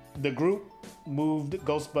 Yeah. The group moved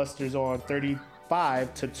Ghostbusters on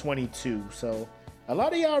 35-22. So a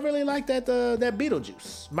lot of y'all really like that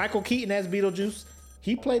Beetlejuice. Michael Keaton as Beetlejuice.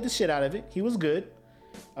 He played the shit out of it. He was good.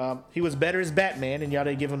 He was better as Batman, and y'all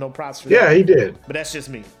didn't give him no props for that. Yeah, he did. But that's just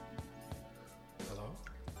me.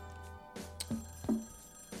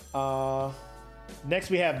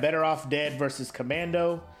 Next we have Better Off Dead versus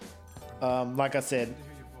Commando. Like I said,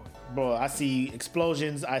 bro, I see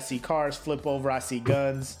explosions, I see cars flip over, I see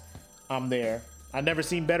guns. I'm there. I've never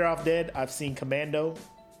seen Better Off Dead. I've seen Commando.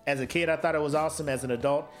 As a kid, I thought it was awesome. As an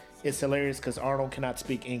adult, It's hilarious because Arnold cannot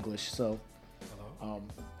speak English, so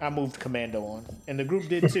I moved Commando on, and the group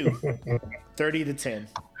did too. 30-10.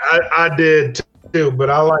 I did too, but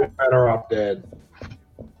I like Better Off Dead.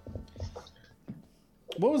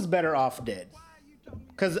 What was Better Off Dead?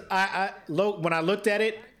 Because when I looked at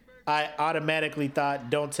it, I automatically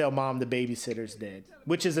thought, "Don't tell mom the babysitter's dead,"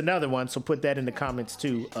 which is another one. So put that in the comments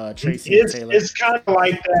too, Tracy and Taylor. It's kind of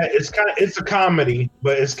like that. It's a comedy,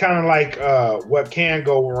 but it's kind of like what can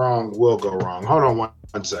go wrong will go wrong. Hold on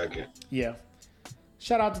one second. Yeah.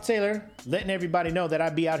 Shout out to Taylor, letting everybody know that I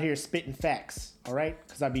be out here spitting facts. All right,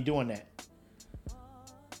 because I be doing that.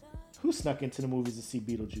 Who snuck into the movies to see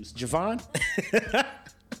Beetlejuice? Javon?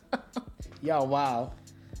 Y'all, wow.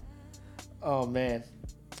 Oh man.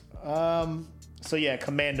 So yeah,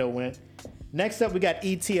 Commando went. Next up, we got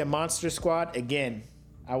E.T. and Monster Squad. Again,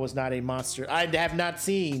 I was not a monster. I have not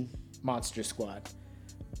seen Monster Squad.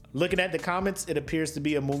 Looking at the comments, it appears to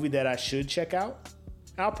be a movie that I should check out.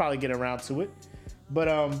 I'll probably get around to it.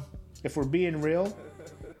 But if we're being real,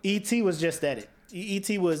 E.T. was just at it.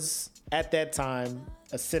 E.T. was, at that time,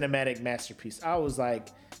 a cinematic masterpiece. I was like,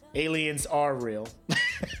 aliens are real.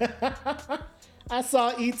 I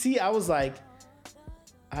saw E.T., I was like,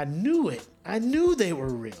 I knew it. I knew they were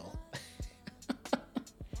real.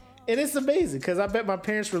 And it's amazing because I bet my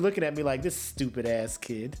parents were looking at me like, this stupid ass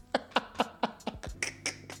kid.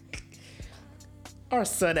 Our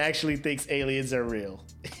son actually thinks aliens are real.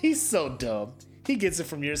 He's so dumb. He gets it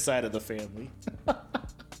from your side of the family.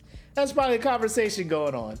 That's probably a conversation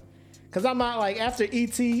going on. Because I'm not like, after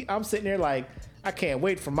E.T., I'm sitting there like, I can't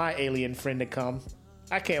wait for my alien friend to come.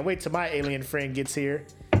 I can't wait till my alien friend gets here.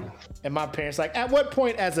 And my parents, like, at what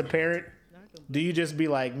point as a parent do you just be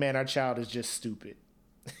like, man, our child is just stupid?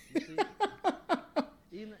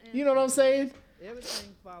 You know what I'm saying?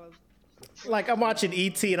 Like, I'm watching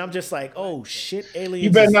E.T. and I'm just like, oh shit, aliens. You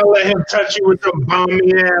better not let him touch you with them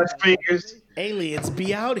balmy ass fingers. Aliens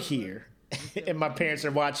be out here. And my parents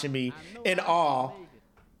are watching me in awe,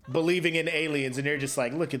 believing in aliens, and they're just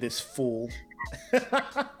like, look at this fool.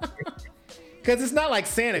 Because it's not like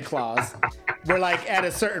Santa Claus, where like at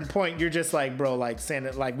a certain point you're just like, bro, like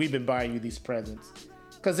Santa, like we've been buying you these presents.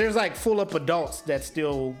 Because there's like full up adults that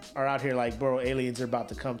still are out here like, bro, aliens are about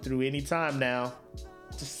to come through anytime now.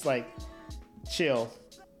 Just like, chill.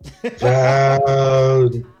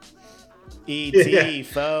 E.T.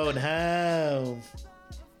 phone home.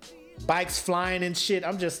 Bikes flying and shit.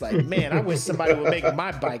 I'm just like, man, I wish somebody would make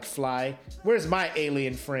my bike fly. Where's my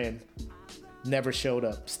alien friend? Never showed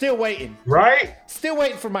up. Still waiting. Right? Still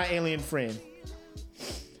waiting for my alien friend.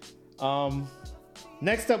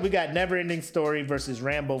 Next up, we got Neverending Story versus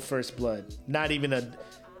Rambo First Blood. Not even a...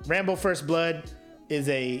 Rambo First Blood is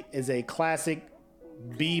a classic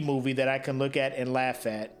B movie that I can look at and laugh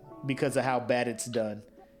at because of how bad it's done.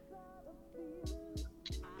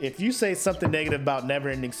 If you say something negative about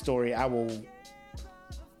Neverending Story, I will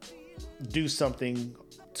do something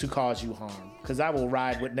to cause you harm. Because I will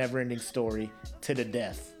ride with Neverending Story to the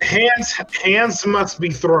death. Hands must be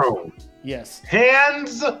thrown. Yes.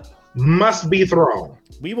 Hands must be thrown.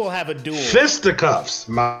 We will have a duel. Fisticuffs,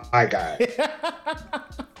 my guy.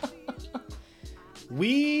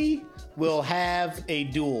 We will have a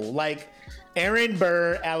duel. Like Aaron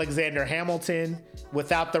Burr, Alexander Hamilton,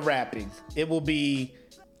 without the rapping. It will be...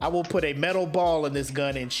 I will put a metal ball in this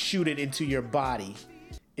gun and shoot it into your body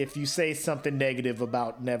if you say something negative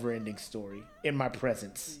about Neverending Story in my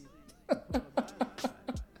presence.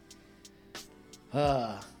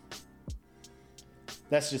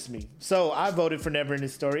 That's just me. So I voted for Neverending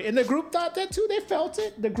Story, and the group thought that too. They felt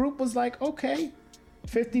it. The group was like, okay,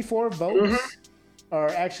 54 votes, or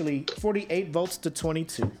actually 48 votes to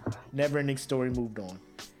 22. Neverending Story moved on.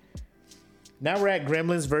 Now we're at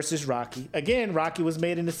Gremlins versus Rocky. Again, Rocky was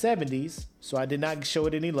made in the 70s, so I did not show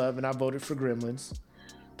it any love, and I voted for Gremlins.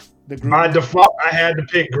 By default, I had to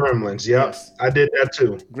pick Gremlins. Yep, yes. I did that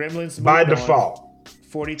too. Gremlins by default.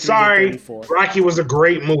 43 Sorry, to 34. Rocky was a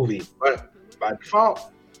great movie, but by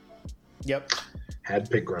default, yep, had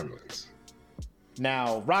to pick Gremlins.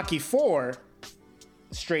 Now, Rocky 4,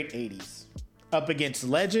 straight 80s. Up against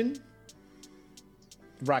Legend,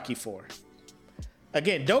 Rocky 4.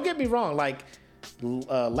 Again, don't get me wrong, like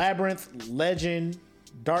Labyrinth, Legend,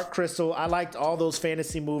 Dark Crystal, I liked all those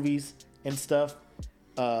fantasy movies and stuff.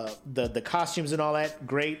 The costumes and all that,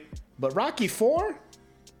 great. But Rocky 4?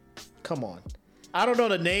 Come on. I don't know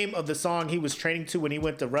the name of the song he was training to when he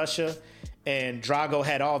went to Russia and Drago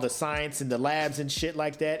had all the science and the labs and shit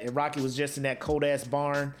like that, and Rocky was just in that cold-ass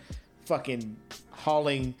barn fucking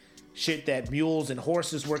hauling shit that mules and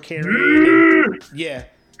horses were carrying. And, yeah.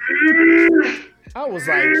 I was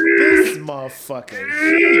like, this motherfucker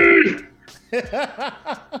here.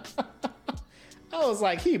 I was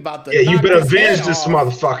like, he about to. Yeah, you knock better his avenge head this off.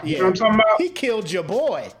 motherfucker. You know what I'm talking about? He killed your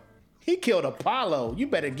boy. He killed Apollo. You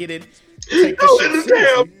better get it. Take Go the in the shit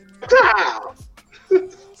seriously. damn towel.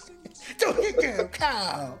 Don't hit damn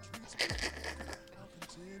cow.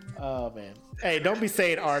 Oh man. Hey, don't be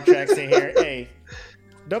saying R tracks in here. Hey,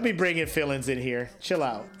 don't be bringing feelings in here. Chill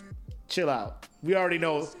out. Chill out. We already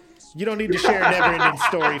know you don't need to share never-ending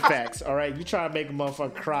story facts. All right, you try to make a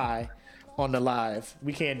motherfucker cry on the live.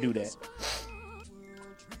 We can't do that.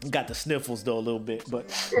 Got the sniffles though a little bit, but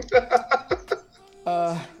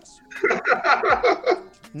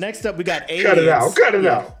next up we got Aliens. Cut it out. Cut it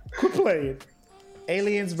out. Quit playing.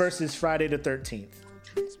 Aliens versus Friday the 13th.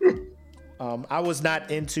 I was not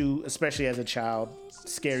into, especially as a child,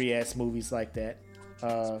 scary ass movies like that.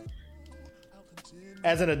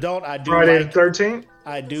 As an adult, I do Friday like the 13th?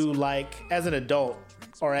 I do like, as an adult,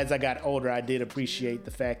 or as I got older, I did appreciate the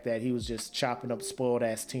fact that he was just chopping up spoiled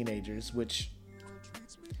ass teenagers, which,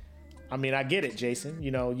 I mean, I get it, Jason. You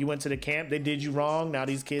know, you went to the camp, they did you wrong. Now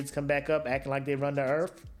these kids come back up acting like they run the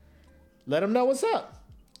earth. Let them know what's up.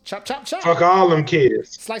 Chop, chop, chop. Fuck all them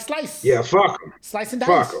kids. Slice, slice. Yeah, fuck them. Slice and dice.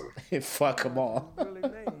 Fuck them. Fuck them all.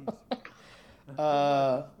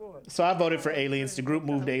 So I voted for Aliens. The group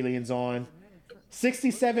moved Aliens on.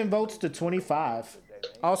 67 votes to 25.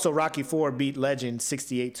 Also, Rocky IV beat Legend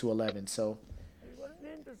 68-11. So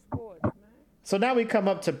now we come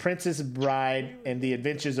up to Princess Bride and the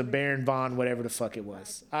Adventures of Baron Von, whatever the fuck it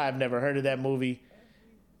was. I've never heard of that movie.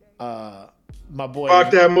 My boy.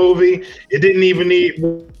 Fuck that movie. It didn't even need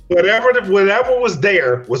whatever was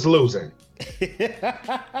there was losing.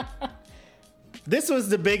 This was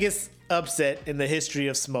the biggest upset in the history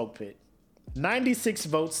of Smoke Pit. 96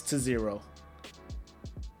 votes to 0.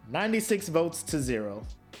 96 votes to 0.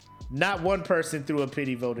 Not one person threw a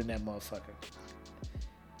pity vote in that motherfucker.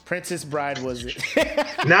 Princess Bride was it.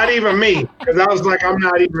 Not even me, because I was like, I'm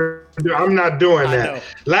not doing that.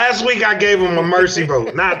 Last week I gave him a mercy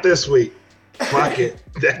vote. Not this week. Fuck it.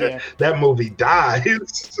 That movie dies.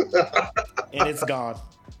 And it's gone.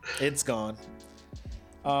 It's gone.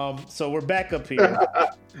 So we're back up here.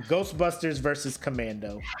 Ghostbusters versus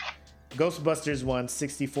Commando. Ghostbusters won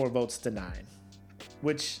 64 votes to 9,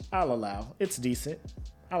 which I'll allow. It's decent.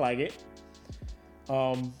 I like it.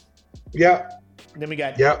 Yep. Then we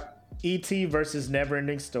got E.T. versus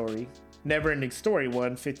Neverending Story. Neverending Story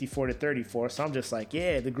won 54 to 34. So I'm just like,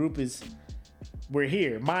 yeah, the group is, we're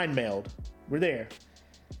here. Mind meld. We're there.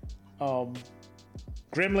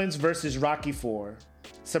 Gremlins versus Rocky IV.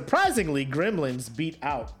 Surprisingly, Gremlins beat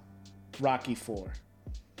out Rocky IV.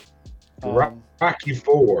 Rocky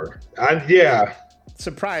IV. Yeah.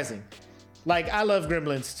 Surprising. Like, I love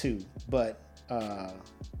Gremlins too, but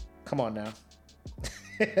come on now.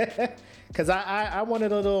 Because I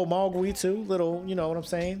wanted a little Mowgli too. Little, you know what I'm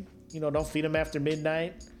saying? You know, don't feed them after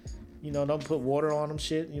midnight. You know, don't put water on them,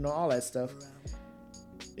 shit. You know, all that stuff.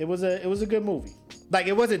 It was a good movie. Like,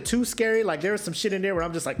 it wasn't too scary. Like, there was some shit in there where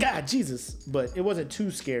I'm just like, God, Jesus. But it wasn't too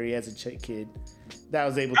scary as a kid that I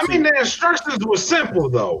was able to. I mean, the instructions were simple,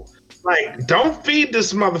 though. Like, don't feed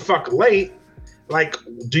this motherfucker late. Like,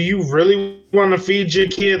 do you really want to feed your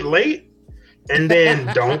kid late? And then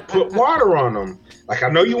don't put water on them. Like, I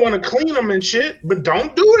know you want to clean them and shit, but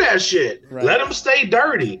don't do that shit. Right. Let him stay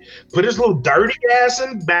dirty. Put his little dirty ass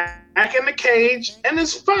back in the cage, and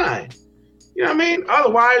it's fine. You know what I mean?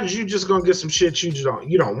 Otherwise, you just gonna get some shit you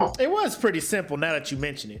don't want. It was pretty simple now that you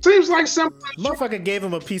mention it. Seems like simple. Motherfucker gave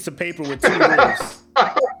him a piece of paper with 2 rules.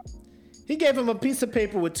 He gave him a piece of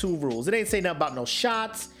paper with 2 rules. It ain't say nothing about no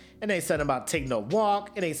shots. It ain't say nothing about take no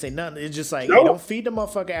walk. It ain't say nothing. It's just like, hey, don't feed the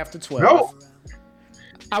motherfucker after 12. Nope.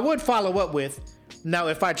 I would follow up with, now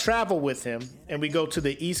if I travel with him and we go to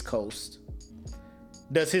the East Coast,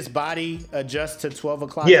 does his body adjust to 12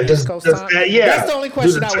 o'clock East Coast time? That's the only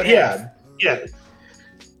question I would have. Yeah.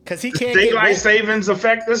 Because he can't get daylight savings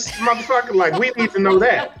affect this motherfucker. Like, we need to know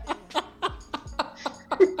that.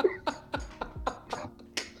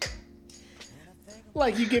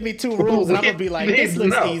 Like, you give me 2 rules and I'm gonna be like, this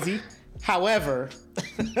looks easy. However,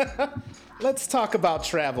 let's talk about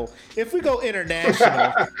travel. If we go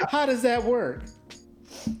international, how does that work?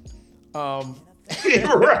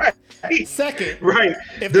 Right. Second, right.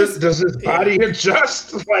 Does his body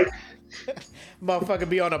adjust? Like, motherfucker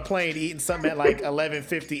be on a plane eating something at like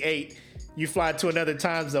 11:58. You fly to another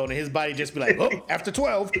time zone and his body just be like, oh, after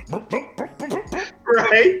 12.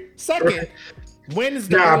 Right. Second, when is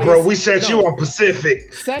the bro, we set you on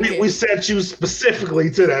Pacific. Second, we set you specifically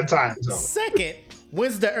to that time zone. Second,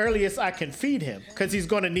 when's the earliest I can feed him? Because he's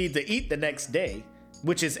going to need to eat the next day.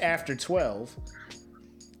 which is after 12.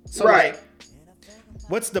 So Right. like,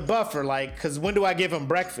 what's the buffer like? Because when do I give him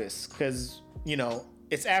breakfast? Because, you know,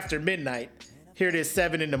 it's after midnight. Here it is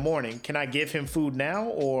 7 a.m. Can I give him food now?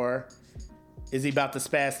 Or is he about to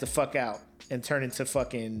spaz the fuck out and turn into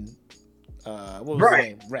fucking, what was his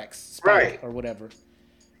name? Rex. Spike, or whatever.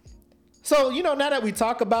 So, you know, now that we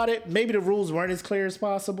talk about it, maybe the rules weren't as clear as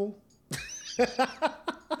possible.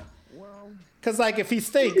 Because, like, if he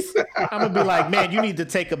stinks, I'm going to be like, man, you need to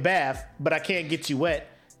take a bath, but I can't get you wet.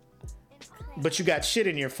 But you got shit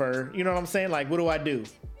in your fur. You know what I'm saying? Like, what do I do?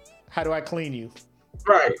 How do I clean you?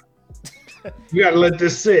 Right. You got to let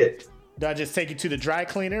this sit. Do I just take you to the dry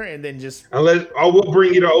cleaner and then just... we'll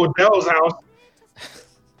bring you to Odell's house.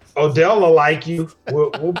 Odell will like you.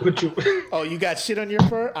 We'll put you... Oh, you got shit on your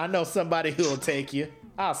fur? I know somebody who will take you.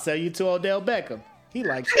 I'll sell you to Odell Beckham. He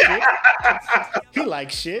likes shit. He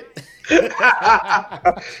likes shit.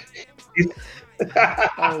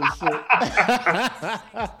 Oh,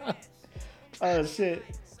 shit.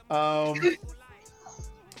 Oh, shit.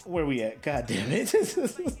 Where we at? God damn it.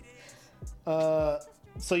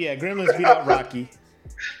 So, yeah, Gremlins beat out Rocky.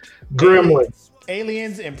 Gremlins.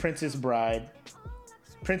 Aliens and Princess Bride.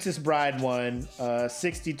 Princess Bride won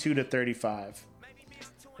 62-35.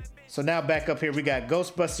 So now back up here, we got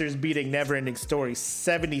Ghostbusters beating Neverending Story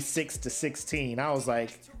 76-16. I was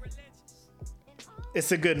like,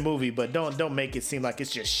 it's a good movie, but don't make it seem like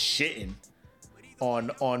it's just shitting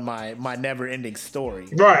on my Neverending Story.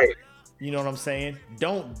 Right. You know what I'm saying?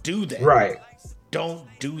 Don't do that. Right. Don't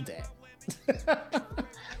do that.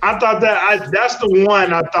 I thought that's the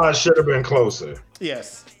one I thought should have been closer.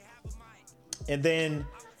 Yes. And then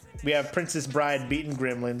we have Princess Bride beating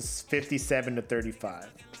Gremlins 57-35,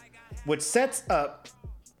 which sets up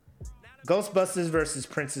Ghostbusters versus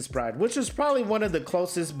Princess Bride, which was probably one of the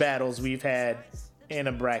closest battles we've had in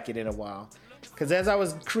a bracket in a while. Because as I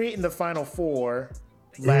was creating the final four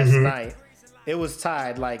last night, it was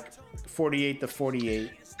tied like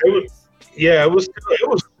 48-48. It was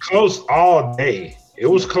close all day. It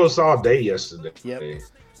was close all day yesterday. Yep.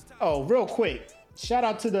 Oh, real quick. Shout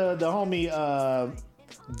out to the homie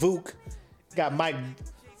Vuk. Got Mike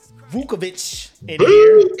Vukovic in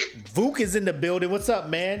here. Vuk is in the building. What's up,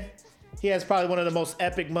 man? He has probably one of the most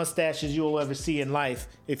epic mustaches you will ever see in life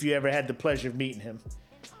if you ever had the pleasure of meeting him.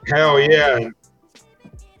 Hell yeah.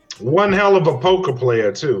 One hell of a poker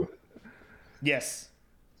player, too. Yes.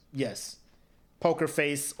 Yes. Poker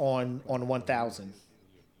face on 1000.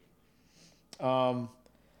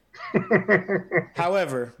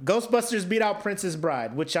 However, Ghostbusters beat out Princess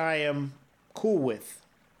Bride, which I am cool with.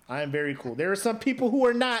 I am very cool. There are some people who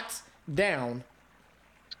are not down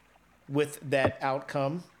with that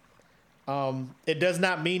outcome. It does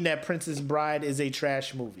not mean that Princess Bride is a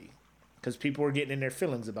trash movie, because people were getting in their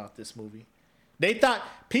feelings about this movie. They thought,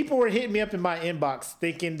 people were hitting me up in my inbox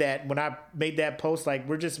thinking that when I made that post, like,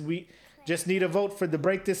 we just need a vote for the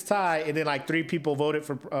break this tie, and then like 3 people voted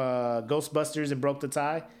for Ghostbusters and broke the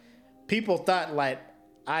tie. People thought like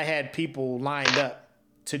I had people lined up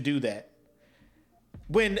to do that.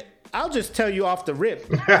 When I'll just tell you off the rip,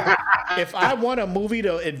 if I want a movie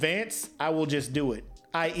to advance, I will just do it.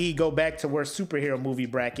 I.e. go back to where superhero movie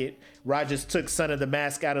bracket, where I just took Son of the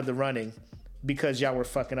Mask out of the running because y'all were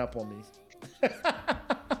fucking up on me.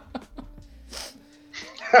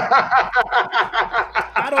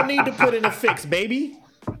 I don't need to put in a fix, baby.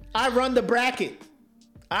 I run the bracket.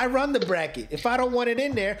 If I don't want it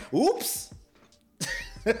in there, oops.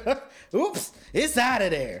 Oops, it's out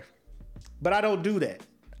of there. But I don't do that.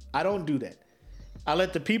 I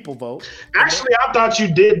let the people vote. Actually, I thought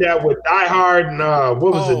you did that with Die Hard and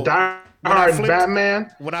what was it? Die Hard and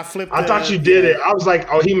Batman? When I flipped I thought you did it. I was like,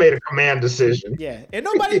 oh, he made a command decision. Yeah, and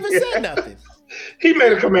nobody even said nothing. He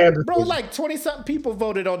made a command decision. Bro, like 20-something people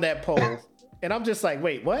voted on that poll. And I'm just like,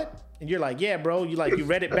 wait, what? And you're like, yeah, bro, you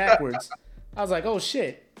read it backwards. I was like, oh,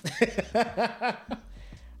 shit.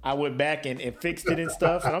 I went back and fixed it and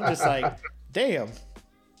stuff. And I'm just like, damn.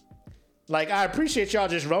 Like, I appreciate y'all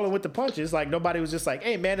just rolling with the punches. Like, nobody was just like,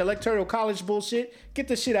 hey, man, electoral college bullshit, get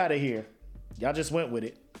the shit out of here. Y'all just went with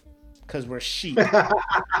it. Because we're sheep.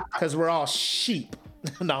 Because we're all sheep.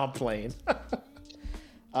 No, I'm playing.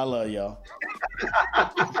 I love y'all.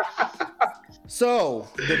 So,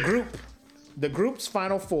 the group's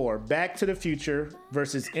final four, Back to the Future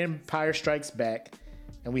versus Empire Strikes Back.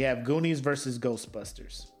 And we have Goonies versus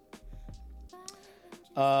Ghostbusters.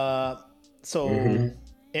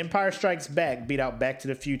 Empire Strikes Back beat out Back to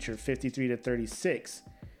the Future 53-36.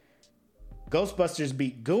 Ghostbusters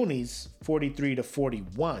beat Goonies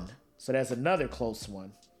 43-41. So that's another close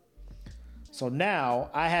one. So now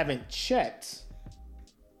I haven't checked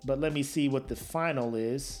But let me see what the final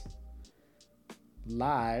is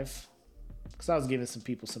live, because I was giving some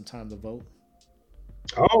people some time to vote.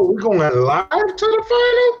 Oh, we're going live to the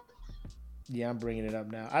final? Yeah, I'm bringing it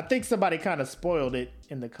up now. I think somebody kind of spoiled it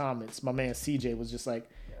in the comments. My man CJ was just like,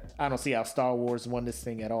 I don't see how Star Wars won this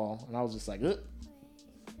thing at all. And I was just like, ugh.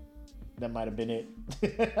 That might have been it.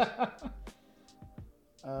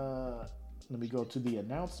 Let me go to the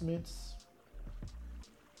announcements.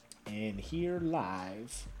 And here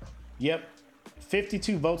live. Yep.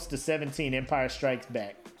 52 votes to 17. Empire Strikes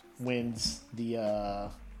Back wins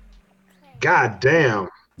the... God damn.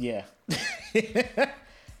 Yeah.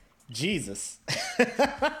 Jesus.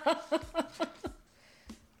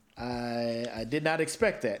 I did not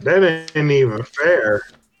expect that. That ain't even fair.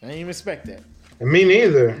 I didn't even expect that. Me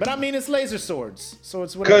neither. But I mean, it's laser swords, so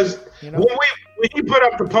it's whatever. Because when he put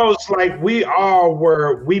up the post, like we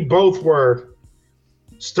both were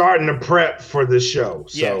starting to prep for the show.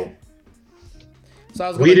 So, yeah. So I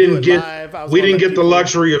was we didn't get live. We didn't get the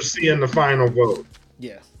luxury of seeing the final vote.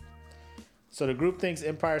 Yeah. So the group thinks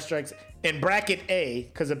Empire Strikes in bracket A,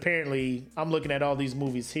 because apparently I'm looking at all these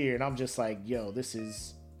movies here, and I'm just like, yo, this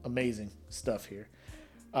is amazing stuff here.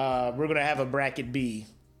 We're gonna have a bracket B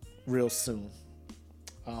real soon.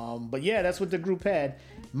 But yeah, that's what the group had.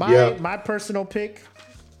 My personal pick,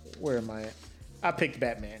 where am I at? I picked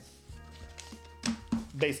Batman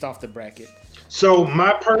based off the bracket. So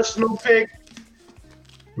my personal pick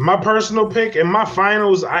in my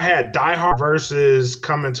finals, I had Die Hard versus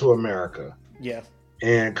Coming to America. Yeah.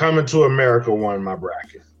 And Coming to America won my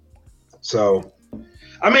bracket. So,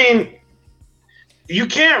 I mean, you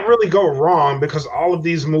can't really go wrong because all of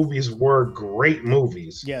these movies were great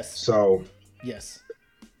movies. Yes. So. Yes.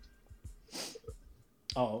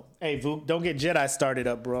 Oh, hey, Vuk, don't get Jedi started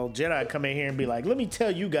up, bro. Jedi come in here and be like, let me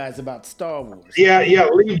tell you guys about Star Wars. Yeah,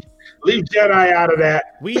 leave Jedi out of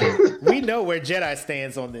that. We know where Jedi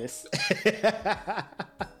stands on this.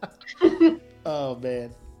 Oh,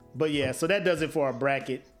 man. But yeah, so that does it for our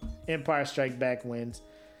bracket. Empire Strike Back wins.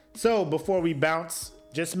 So before we bounce,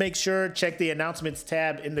 just make sure, check the announcements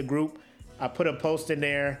tab in the group. I put a post in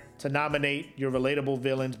there to nominate your relatable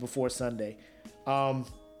villains before Sunday.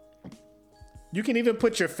 You can even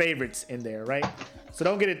put your favorites in there, right? So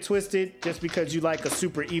don't get it twisted. Just because you like a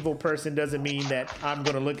super evil person doesn't mean that I'm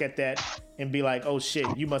going to look at that and be like, oh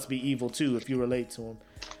shit, you must be evil too if you relate to him.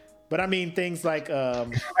 But I mean things like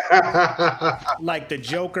like the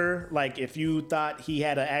Joker, like if you thought he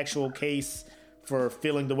had an actual case for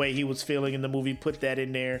feeling the way he was feeling in the movie, put that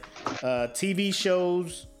in there. TV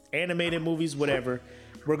shows, animated movies, whatever.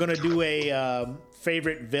 We're going to do a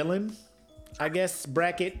favorite villain, I guess,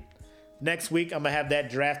 bracket. Next week, I'm going to have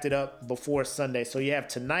that drafted up before Sunday. So you have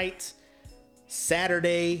tonight,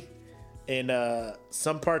 Saturday, and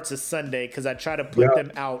some parts of Sunday, because I try to put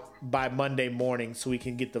them out by Monday morning so we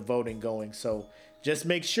can get the voting going. So just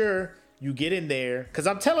make sure you get in there, because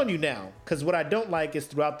I'm telling you now, because what I don't like is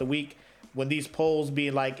throughout the week, when these polls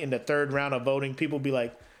be like in the third round of voting, people be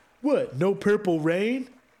like, what, no Purple Rain?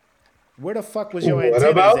 Where the fuck was your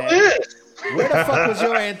antennas at? This? Where the fuck was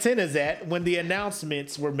your antennas at when the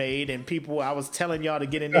announcements were made and I was telling y'all to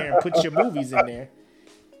get in there and put your movies in there?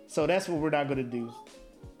 So that's what we're not going to do.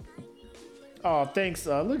 Oh, thanks.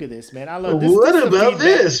 Look at this, man. I love this. What about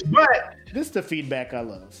this? But this is the feedback I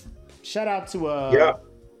love. Shout out to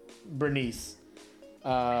Bernice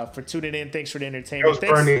for tuning in. Thanks for the entertainment.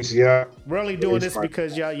 That was Bernice, yeah. We're only doing this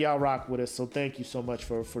because y'all rock with us. So thank you so much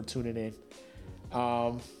for tuning in.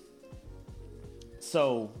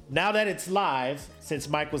 So now that it's live, since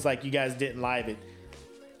Mike was like, you guys didn't live it,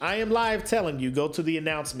 I am live telling you, go to the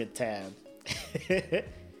announcement tab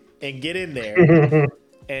and get in there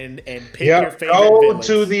and pick your favorite villains.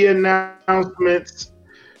 Go to the announcements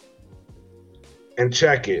and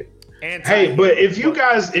check it. Hey, but if you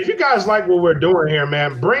guys like what we're doing here,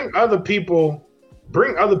 man, bring other people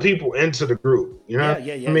into the group. You know,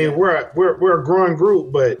 I mean, we're a growing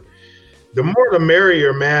group, but the more the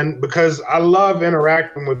merrier, man, because I love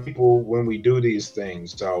interacting with people when we do these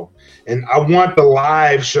things. So, and I want the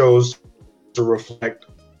live shows to reflect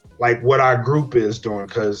like what our group is doing,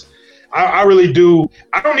 because I really do.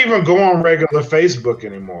 I don't even go on regular Facebook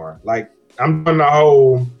anymore. Like, I'm doing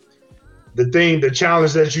the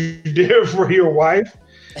challenge that you did for your wife.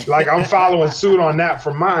 Like, I'm following suit on that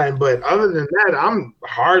for mine. But other than that, I'm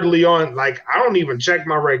hardly on, like, I don't even check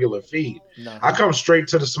my regular feed. No. I come straight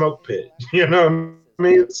to the smoke pit. You know what I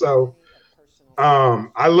mean? So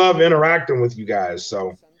I love interacting with you guys.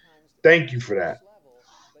 So thank you for that.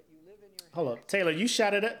 Hold up. Taylor, you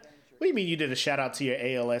shouted it. What do you mean you did a shout out to your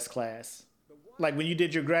ALS class? Like when you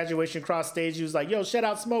did your graduation cross stage, you was like, yo, shout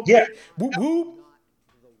out smoke pit. Whoop, whoop.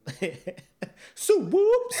 So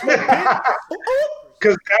whoop, smoke pit.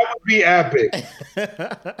 Because that would be epic.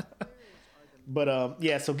 But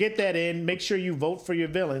yeah, so get that in. Make sure you vote for your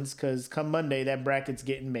villains, because come Monday, that bracket's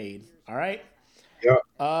getting made. All right? Yep.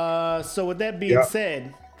 So with that being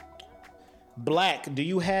said, Black, do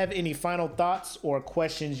you have any final thoughts or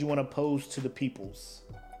questions you want to pose to the peoples?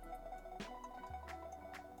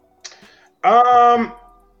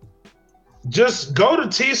 Just go to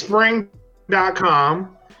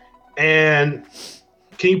teespring.com and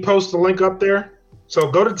can you post the link up there? So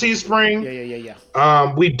go to Teespring.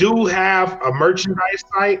 Yeah. We do have a merchandise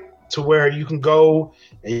site to where you can go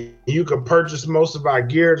and you can purchase most of our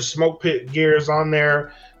gear. The Smoke Pit gear is on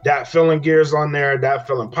there. That Feeling gear is on there. That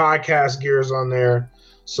Feeling podcast gear is on there.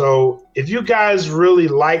 So if you guys really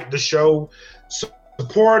like the show,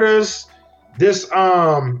 support us. This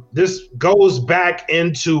goes back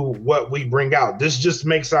into what we bring out. This just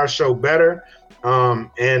makes our show better. And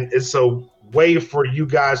it's a way for you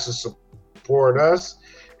guys to support us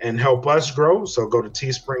and help us grow. So go to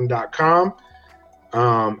teespring.com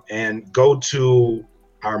and go to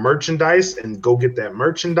our merchandise and go get that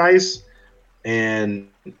merchandise. And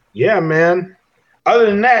yeah, man. Other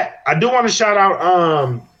than that, I do want to shout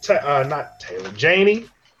out not Taylor, Janie,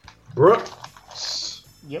 Brooke.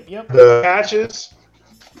 Yep. The patches.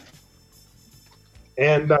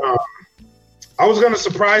 And I was going to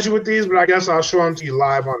surprise you with these, but I guess I'll show them to you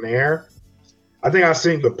live on the air. I think I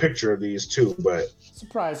sent you a picture of these too, but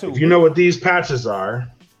surprise who? If you know what these patches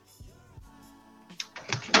are,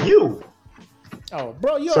 you. Oh,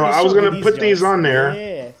 bro, you. So I was going to put these on there.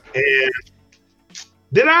 Yeah. And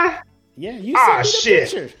did I? Yeah, you sent me the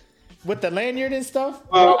picture with the lanyard and stuff.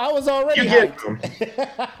 Bro, I was already hyped.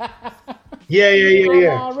 Yeah.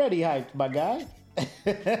 I'm already hyped, my guy.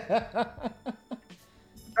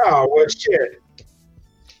 Oh, well, shit.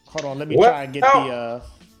 Hold on, let me try and get the...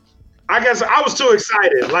 I guess I was too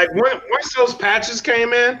excited. Like, once those patches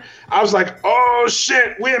came in, I was like, oh,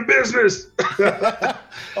 shit, we in business.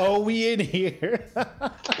 Oh, we in here.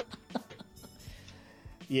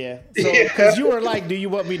 Yeah. So, because you were like, do you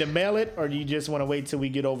want me to mail it, or do you just want to wait till we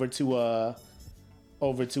get over to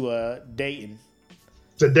Dayton?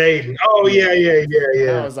 To Dayton. Oh,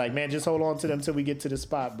 yeah. I was like, man, just hold on to them till we get to the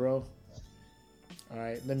spot, bro. All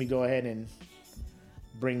right, let me go ahead and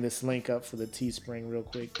bring this link up for the Teespring real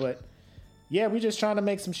quick. But yeah, we're just trying to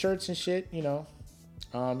make some shirts and shit, you know.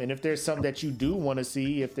 And if there's something that you do want to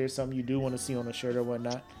see, if there's something you do want to see on a shirt or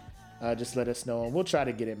whatnot, just let us know, and we'll try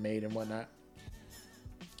to get it made and whatnot.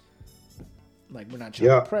 Like, we're not trying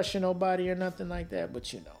to pressure nobody or nothing like that,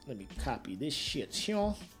 but, you know, let me copy this shit, you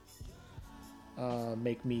know.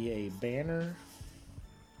 Make me a banner.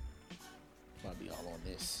 I'll be all on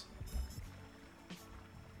this.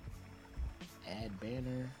 Add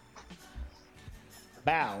banner.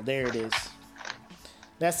 Bow, there it is.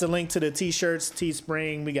 That's the link to the t-shirts,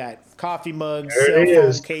 Teespring. We got coffee mugs, cell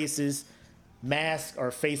phone cases, masks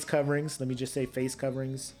or face coverings. Let me just say face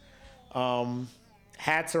coverings.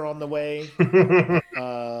 Hats are on the way.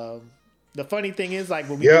 The funny thing is, like,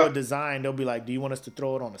 when we do a design, they'll be like, do you want us to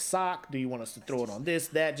throw it on a sock? Do you want us to throw it on this,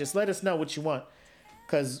 that? Just let us know what you want.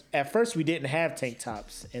 Because at first we didn't have tank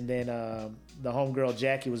tops. And then the homegirl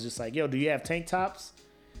Jackie was just like, yo, do you have tank tops?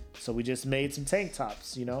 So we just made some tank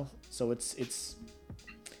tops, you know? So it's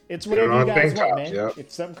whatever you guys want, man. Yep.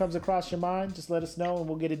 If something comes across your mind, just let us know and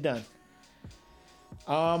we'll get it done.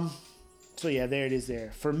 So yeah, there it is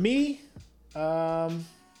there. For me, final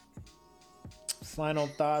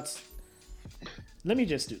thoughts. Let me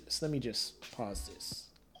just do this. Let me just pause this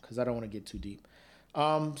because I don't want to get too deep.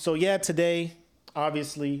 So yeah, today,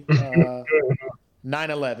 obviously,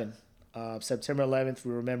 9/11, September 11th.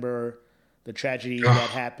 We remember the tragedy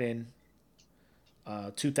that happened.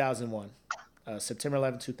 2001, September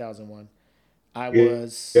 11th, 2001. I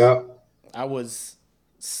was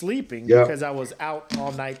sleeping because I was out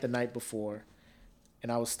all night the night before.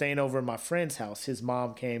 And I was staying over at my friend's house. His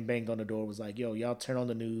mom came, banged on the door, was like, yo, y'all turn on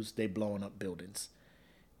the news. They blowing up buildings.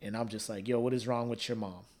 And I'm just like, yo, what is wrong with your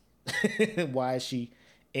mom? Why is she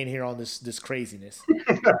in here on this craziness?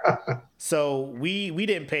 So we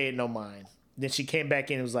didn't pay it no mind. Then she came back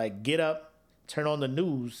in and was like, get up, turn on the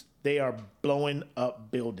news. They are blowing up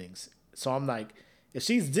buildings. So I'm like, if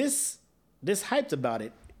she's this hyped about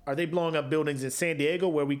it, are they blowing up buildings in San Diego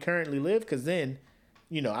where we currently live? Because then,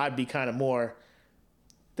 you know, I'd be kind of more...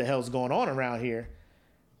 the hell's going on around here?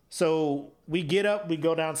 So we get up, we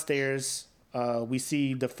go downstairs, we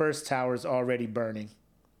see the first tower's already burning.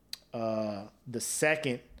 The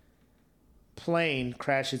second plane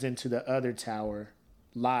crashes into the other tower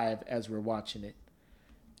live as we're watching it.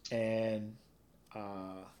 And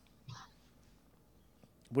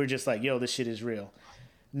we're just like, yo, this shit is real.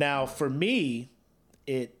 Now, for me,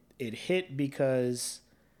 it hit because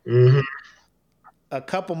a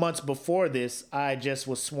couple months before this, I just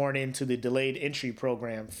was sworn into the delayed entry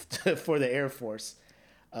program for the Air Force.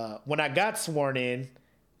 When I got sworn in,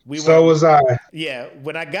 So was I. Yeah,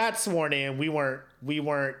 when I got sworn in, we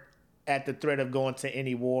weren't at the threat of going to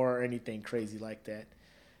any war or anything crazy like that.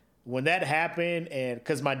 When that happened, and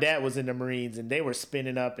because my dad was in the Marines and they were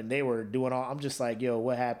spinning up and they were doing all, I'm just like, yo,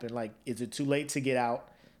 what happened? Like, is it too late to get out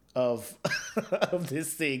of of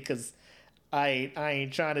this thing? Because I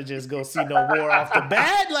ain't trying to just go see no war off the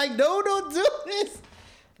bat. Like, no, don't do this,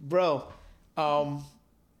 bro.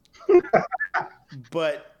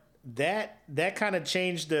 But that kind of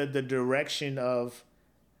changed the direction of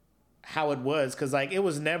how it was, because like it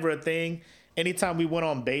was never a thing. Anytime we went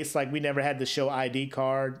on base, like we never had to show ID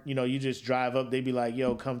card. You know, you just drive up, they'd be like,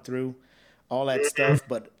 yo, come through, all that stuff.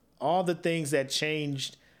 But all the things that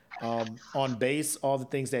changed on base, all the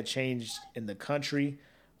things that changed in the country,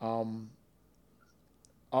 all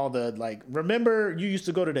the, like, remember you used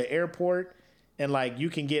to go to the airport and like you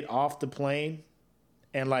can get off the plane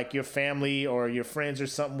and like your family or your friends or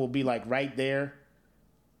something will be like right there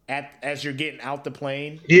as you're getting out the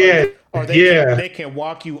plane. Yeah. Or they can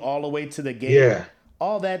walk you all the way to the gate. Yeah.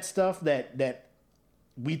 All that stuff that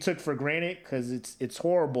we took for granted, because it's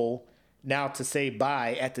horrible now to say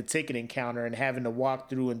bye at the ticketing counter and having to walk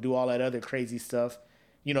through and do all that other crazy stuff.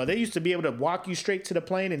 You know, they used to be able to walk you straight to the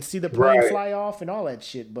plane and see the plane fly off and all that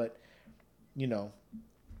shit. But, you know,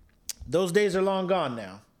 those days are long gone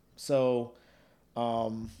now. So,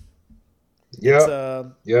 America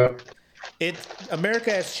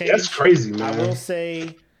has changed. That's crazy, man. I will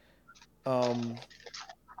say, to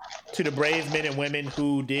the brave men and women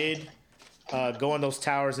who did go in those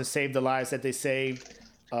towers and save the lives that they saved,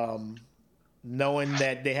 knowing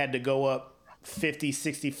that they had to go up 50,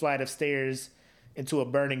 60 flight of stairs into a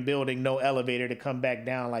burning building, no elevator to come back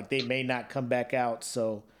down, like they may not come back out.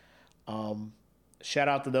 So, shout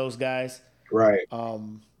out to those guys. Right.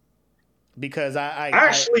 Because I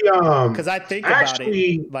think about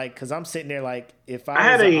it, like, because I'm sitting there like, if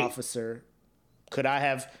I was an officer, could I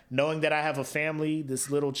have, knowing that I have a family, this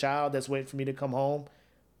little child that's waiting for me to come home,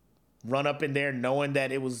 run up in there knowing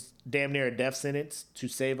that it was damn near a death sentence to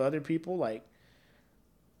save other people? Like,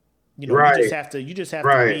 you know, you just have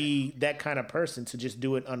to be that kind of person to just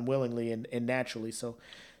do it unwillingly and naturally. So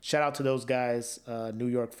shout out to those guys, New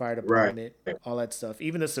York Fire Department, all that stuff,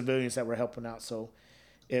 even the civilians that were helping out. So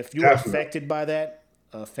if you were affected by that,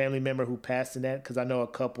 a family member who passed in that, because I know a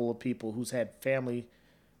couple of people who's had family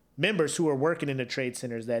members who were working in the trade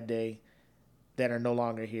centers that day that are no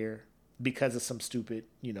longer here because of some stupid,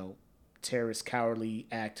 you know, terrorist, cowardly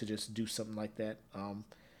act to just do something like that.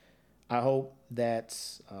 I hope that,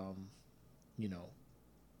 you know,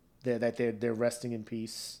 that they're resting in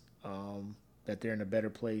peace, that they're in a better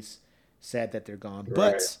place. Sad that they're gone.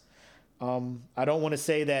 But I don't want to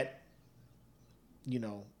say that, you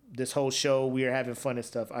know, this whole show we are having fun and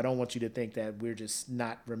stuff. I don't want you to think that we're just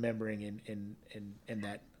not remembering in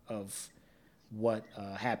that of what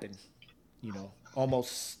happened, you know,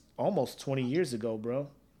 almost 20 years ago, bro.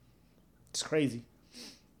 It's crazy.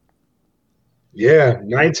 Yeah,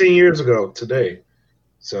 19 years ago today.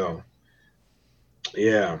 So,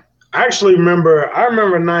 yeah. I remember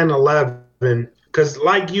 9/11 because,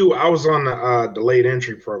 like you, I was on the delayed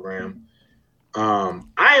entry program.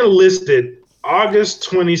 I enlisted August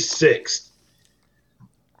 26th,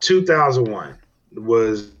 2001.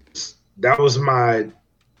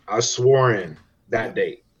 I swore in that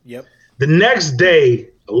date. Yep. The next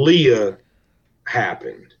day, Aaliyah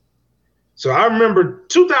happened. So I remember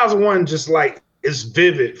 2001 just like it's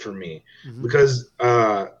vivid for me because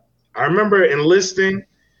I remember enlisting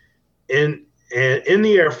in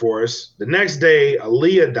the Air Force. The next day,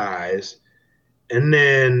 Aaliyah dies, and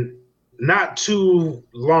then not too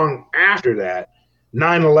long after that,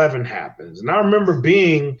 9/11 happens. And I remember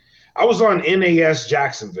I was on NAS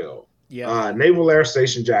Jacksonville, Naval Air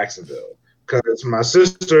Station Jacksonville, because my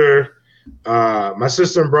sister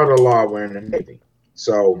and brother-in-law were in the Navy.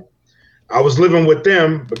 So I was living with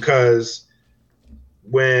them because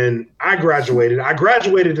when I graduated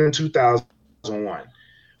in 2001.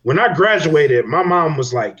 When I graduated, my mom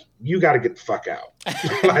was like, you got to get the fuck out.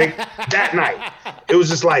 Like that night, it was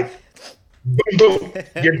just like, boom, boom,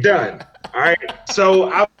 you're done. All right.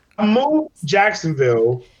 So I moved to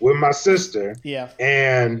Jacksonville with my sister. Yeah.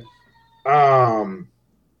 And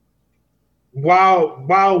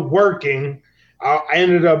while working, I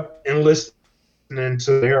ended up enlisting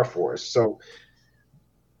into the Air Force. So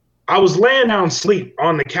I was laying down asleep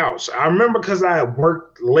on the couch. I remember because I had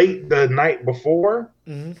worked late the night before.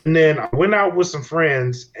 And then I went out with some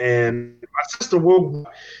friends, and my sister woke me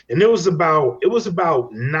up, and it was about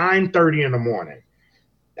 9:30 in the morning.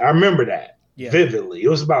 I remember that vividly. It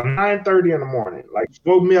was about 9:30 in the morning. Like, she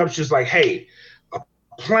woke me up. She's like, "Hey, a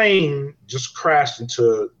plane just crashed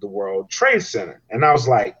into the World Trade Center," and I was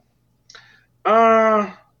like,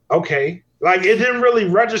 okay." Like, it didn't really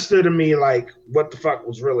register to me like what the fuck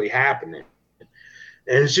was really happening.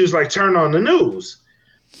 And she was like, "Turn on the news."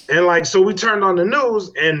 And like, so we turned on the news,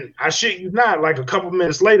 and I shit you not, like a couple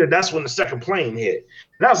minutes later, that's when the second plane hit.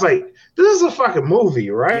 And I was like, "This is a fucking movie,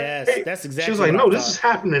 right?" Yes, that's exactly. She was like, "No, this is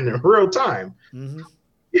happening in real time."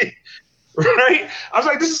 Yeah. Right? I was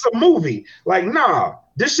like, "This is a movie." Like, nah,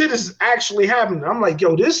 this shit is actually happening. I'm like,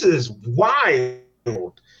 "Yo, this is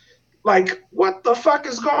wild. Like, what the fuck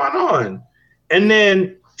is going on?" And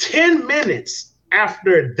then 10 minutes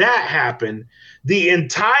after that happened, the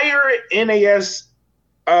entire NAS,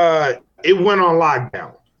 it went on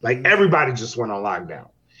lockdown. Like, everybody just went on lockdown.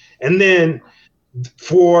 And then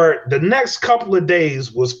for the next couple of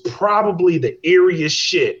days was probably the eeriest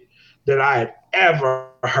shit that I had ever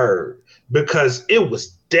heard, because it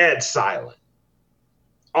was dead silent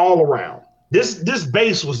all around. This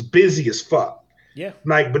base was busy as fuck. Yeah.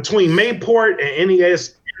 Like, between Mayport and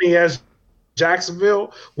NES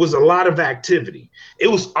Jacksonville was a lot of activity. It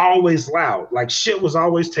was always loud. Like, shit was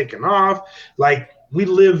always taking off. Like, we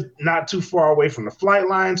lived not too far away from the flight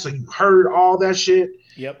line, so you heard all that shit.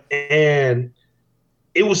 Yep. And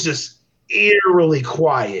it was just eerily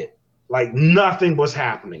quiet. Like, nothing was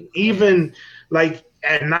happening. Even like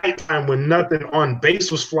at nighttime when nothing on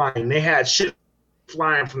base was flying, they had shit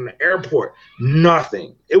flying from the airport.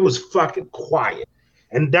 Nothing. It was fucking quiet.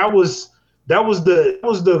 And that was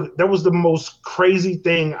the most crazy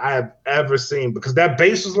thing I've ever seen, because that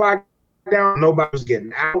base was locked down. Nobody was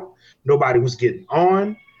getting out. Nobody was getting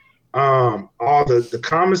on. All the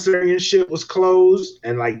commissary and shit was closed,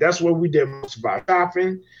 and like, that's where we did most of our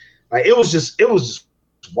shopping. Like, it was just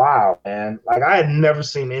wild, man. Like, I had never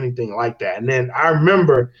seen anything like that. And then I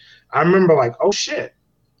remember like, oh shit,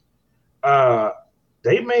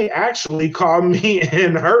 they may actually call me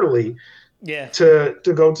in Hurley. Yeah. To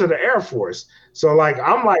go to the Air Force. So like,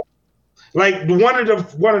 I'm like one of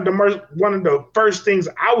the first things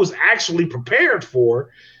I was actually prepared for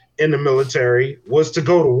in the military was to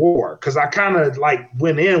go to war, because I kind of like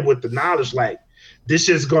went in with the knowledge like, this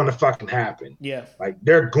is going to fucking happen. Yeah. Like,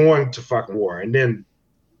 they're going to fucking war. And then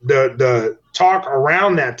the talk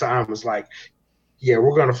around that time was like, yeah,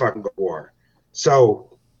 we're going to fucking go to war. So,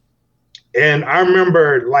 and I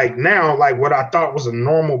remember, like, now, like, what I thought was a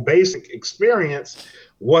normal basic experience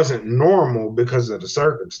wasn't normal because of the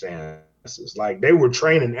circumstances. Like, they were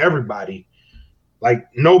training everybody. Like,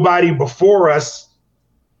 nobody before us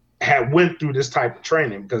had went through this type of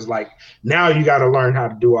training, because like, now you got to learn how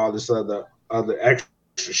to do all this other extra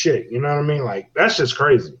shit. You know what I mean? Like, that's just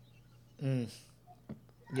crazy.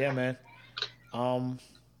 Yeah, man. All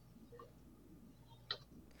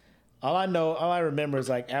I remember is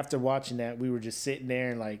like, after watching that, we were just sitting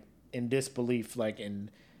there and like in disbelief, like,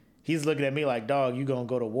 and he's looking at me like, "Dog, you gonna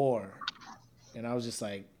go to war?" And I was just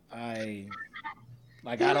like, I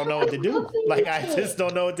don't know what to do. Like, I just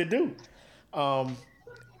don't know what to do.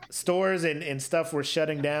 Stores and stuff were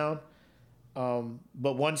shutting down,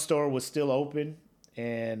 but one store was still open,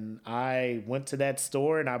 and I went to that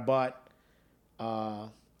store and I bought.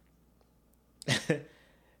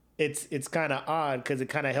 It's kind of odd because it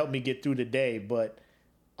kind of helped me get through the day, but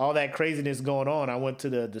all that craziness going on, I went to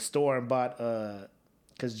the store and bought,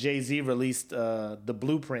 because Jay-Z released the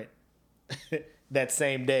Blueprint that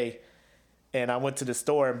same day, and I went to the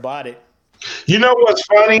store and bought it. You know what's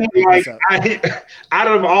funny? Like, out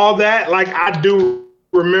of all that, like, I do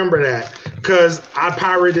remember that, because I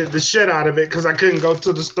pirated the shit out of it because I couldn't go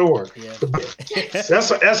to the store. Yeah.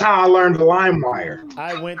 That's how I learned the LimeWire.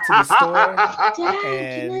 I went to the store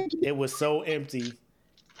and it was so empty.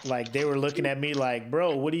 Like, they were looking at me like,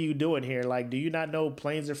 "Bro, what are you doing here? Like, do you not know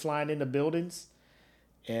planes are flying into buildings?"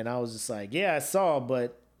 And I was just like, "Yeah, I saw,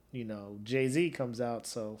 but you know, Jay-Z comes out,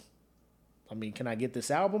 so I mean, can I get this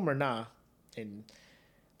album or nah?" And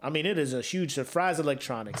I mean, it is a huge Fry's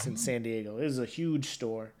Electronics in San Diego. It is a huge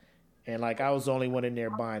store. And like, I was the only one in there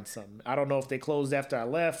buying something. I don't know if they closed after I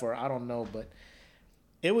left, or I don't know, but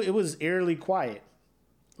it was eerily quiet.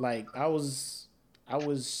 Like, I was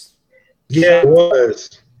Yeah, it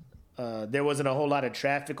was. There wasn't a whole lot of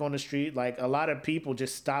traffic on the street. Like, a lot of people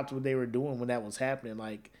just stopped what they were doing when that was happening.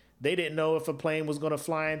 Like, they didn't know if a plane was going to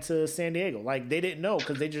fly into San Diego. Like, they didn't know,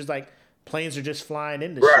 because they just like, planes are just flying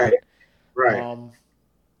into shit. Right.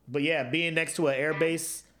 But yeah, being next to an air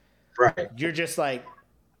base, right, you're just like,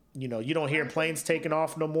 You know, you don't hear planes taking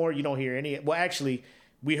off no more. You don't hear any. Well, actually,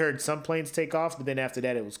 we heard some planes take off, but then after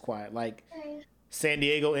that, it was quiet. Like San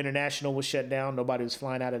Diego International was shut down. Nobody was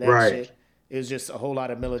flying out of that shit. It was just a whole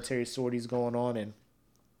lot of military sorties going on, and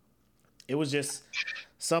it was just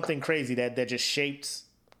something crazy that just shaped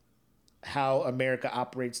how America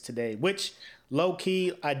operates today. Which, low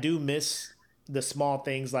key, I do miss the small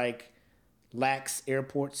things like lax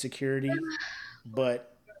airport security,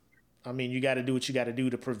 but I mean, you got to do what you got to do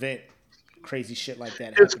to prevent crazy shit like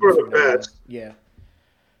that. It's for the best. Yeah.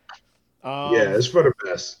 Yeah, it's for the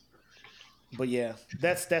best. But yeah,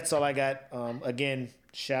 that's all I got. Again,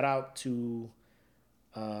 shout out to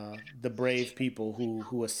the brave people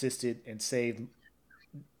who assisted and saved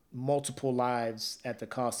multiple lives at the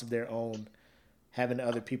cost of their own, having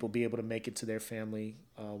other people be able to make it to their family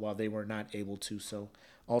while they were not able to. So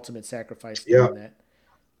ultimate sacrifice doing that.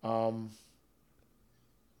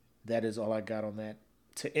 That is all I got on that.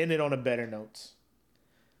 To end it on a better note,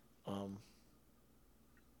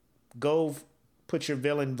 go put your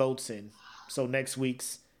villain votes in. So next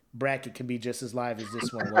week's bracket can be just as live as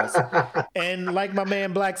this one was. And like my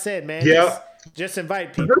man Black said, man, just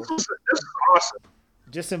invite people. This is awesome.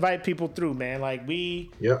 Just invite people through, man. Like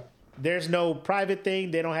there's no private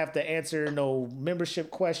thing. They don't have to answer no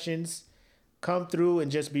membership questions. Come through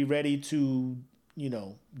and just be ready to, you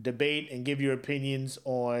know, debate and give your opinions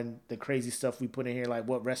on the crazy stuff we put in here. Like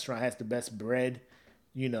what restaurant has the best bread,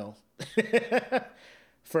 you know.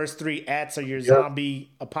 First 3 ats are your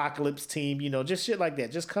zombie apocalypse team, you know, just shit like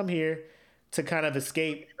that. Just come here to kind of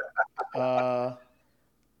escape real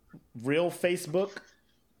Facebook,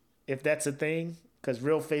 if that's a thing, because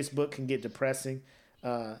real Facebook can get depressing.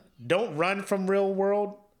 Don't run from real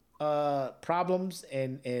world problems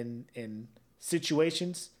and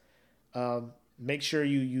situations. Make sure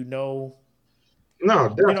you know. No,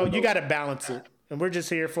 definitely. You know, you got to balance it, and we're just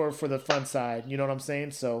here for the fun side. You know what I'm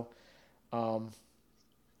saying? So.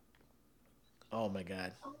 Oh my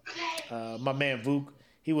God. My man Vuk,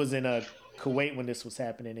 he was in Kuwait when this was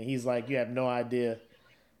happening, and he's like, you have no idea.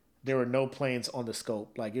 There were no planes on the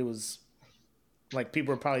scope. Like it was like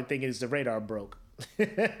people were probably thinking it's the radar broke.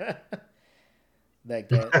 Like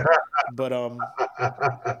that. But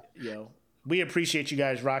you know, we appreciate you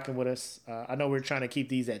guys rocking with us. I know we're trying to keep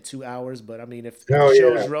these at 2 hours, but I mean if the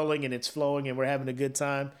show's rolling and it's flowing and we're having a good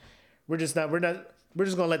time, we're just gonna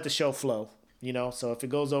let the show flow, you know. So if it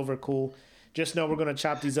goes over, cool. Just know we're gonna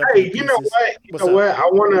chop these up. Hey, you know what? You know what?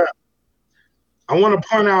 I wanna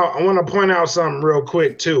point out something real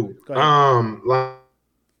quick too. Like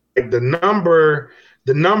the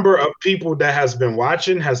number of people that has been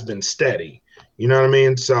watching has been steady. You know what I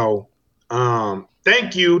mean? So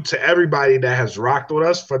thank you to everybody that has rocked with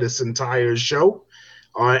us for this entire show.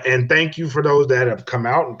 And thank you for those that have come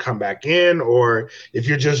out and come back in, or if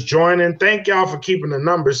you're just joining, thank y'all for keeping the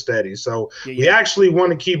number steady. So we actually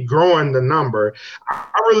want to keep growing the number.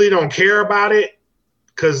 I really don't care about it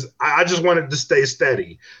because I just want it to stay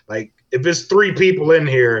steady. Like if it's 3 people in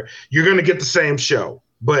here, you're going to get the same show,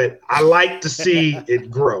 but I like to see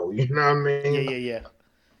it grow. You know what I mean? Yeah.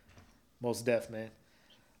 Most def, man.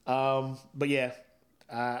 But yeah,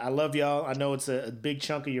 I love y'all. I know it's a big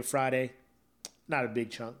chunk of your Friday. Not a big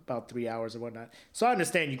chunk, about 3 hours or whatnot. So I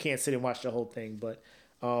understand you can't sit and watch the whole thing, but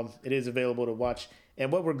it is available to watch.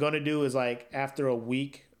 And what we're going to do is, like, after a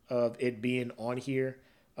week of it being on here,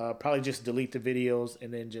 probably just delete the videos.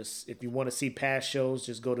 And then just, if you want to see past shows,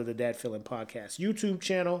 just go to the Dad Feeling Podcast YouTube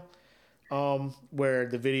channel, where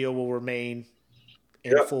the video will remain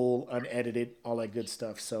in full, unedited, all that good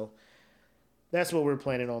stuff. So that's what we're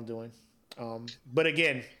planning on doing. But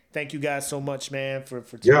again, thank you guys so much, man, for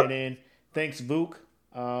tuning in. Thanks, Vuk.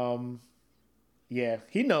 Yeah,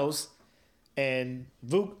 he knows. And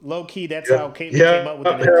Vuk, low key, that's how Caitlyn came up with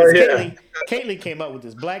it. Caitlyn came up with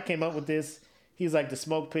this. Black came up with this. He's like, the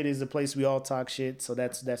smoke pit is the place we all talk shit. So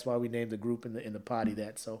that's why we named the group in the potty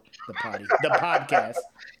that. So the podcast.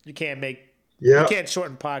 You can't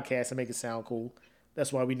shorten podcast and make it sound cool.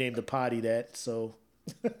 That's why we named the potty that. So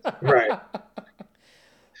right.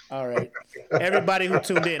 All right. Everybody who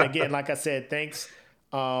tuned in, again, like I said, thanks.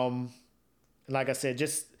 Like I said,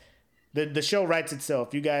 just the show writes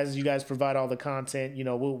itself. You guys provide all the content. You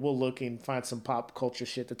know, we'll look and find some pop culture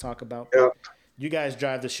shit to talk about. Yep. You guys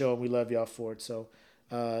drive the show, and we love y'all for it. So,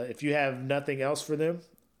 if you have nothing else for them,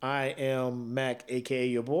 I am Mac, aka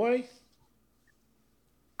your boy.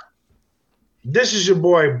 This is your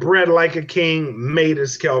boy, Bread Like a King, made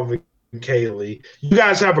as Kelvin Kaylee. You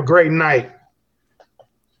guys have a great night.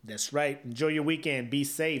 That's right. Enjoy your weekend. Be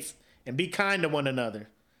safe and be kind to one another.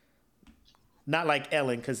 Not like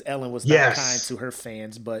Ellen, because Ellen was not Yes. kind to her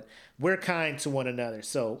fans, but we're kind to one another.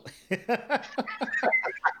 So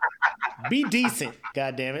be decent,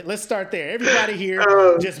 goddammit. Let's start there. Everybody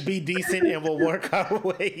here, just be decent and we'll work our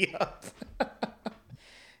way up.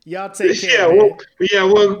 Y'all take care. Man.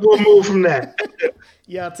 We'll move from that.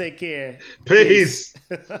 Y'all take care. Peace.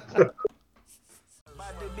 About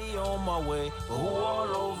to be on my way, but who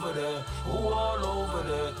all over there? Who all over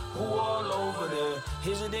there? Who all over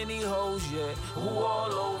there? Is it any hoes yet? Who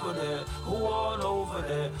all over there? Who all over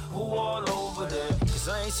there? Who all over there? Cause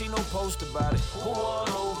I ain't seen no post about it. Who all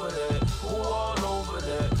over there? Who all over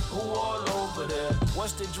there? Who all over there?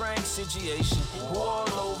 What's the drink situation? Who all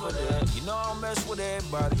over there? You know I don't mess with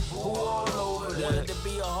everybody. Who all over there? Wanted to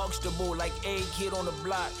be a huckster boy like a kid on the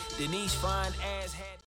block. Denise fine ass had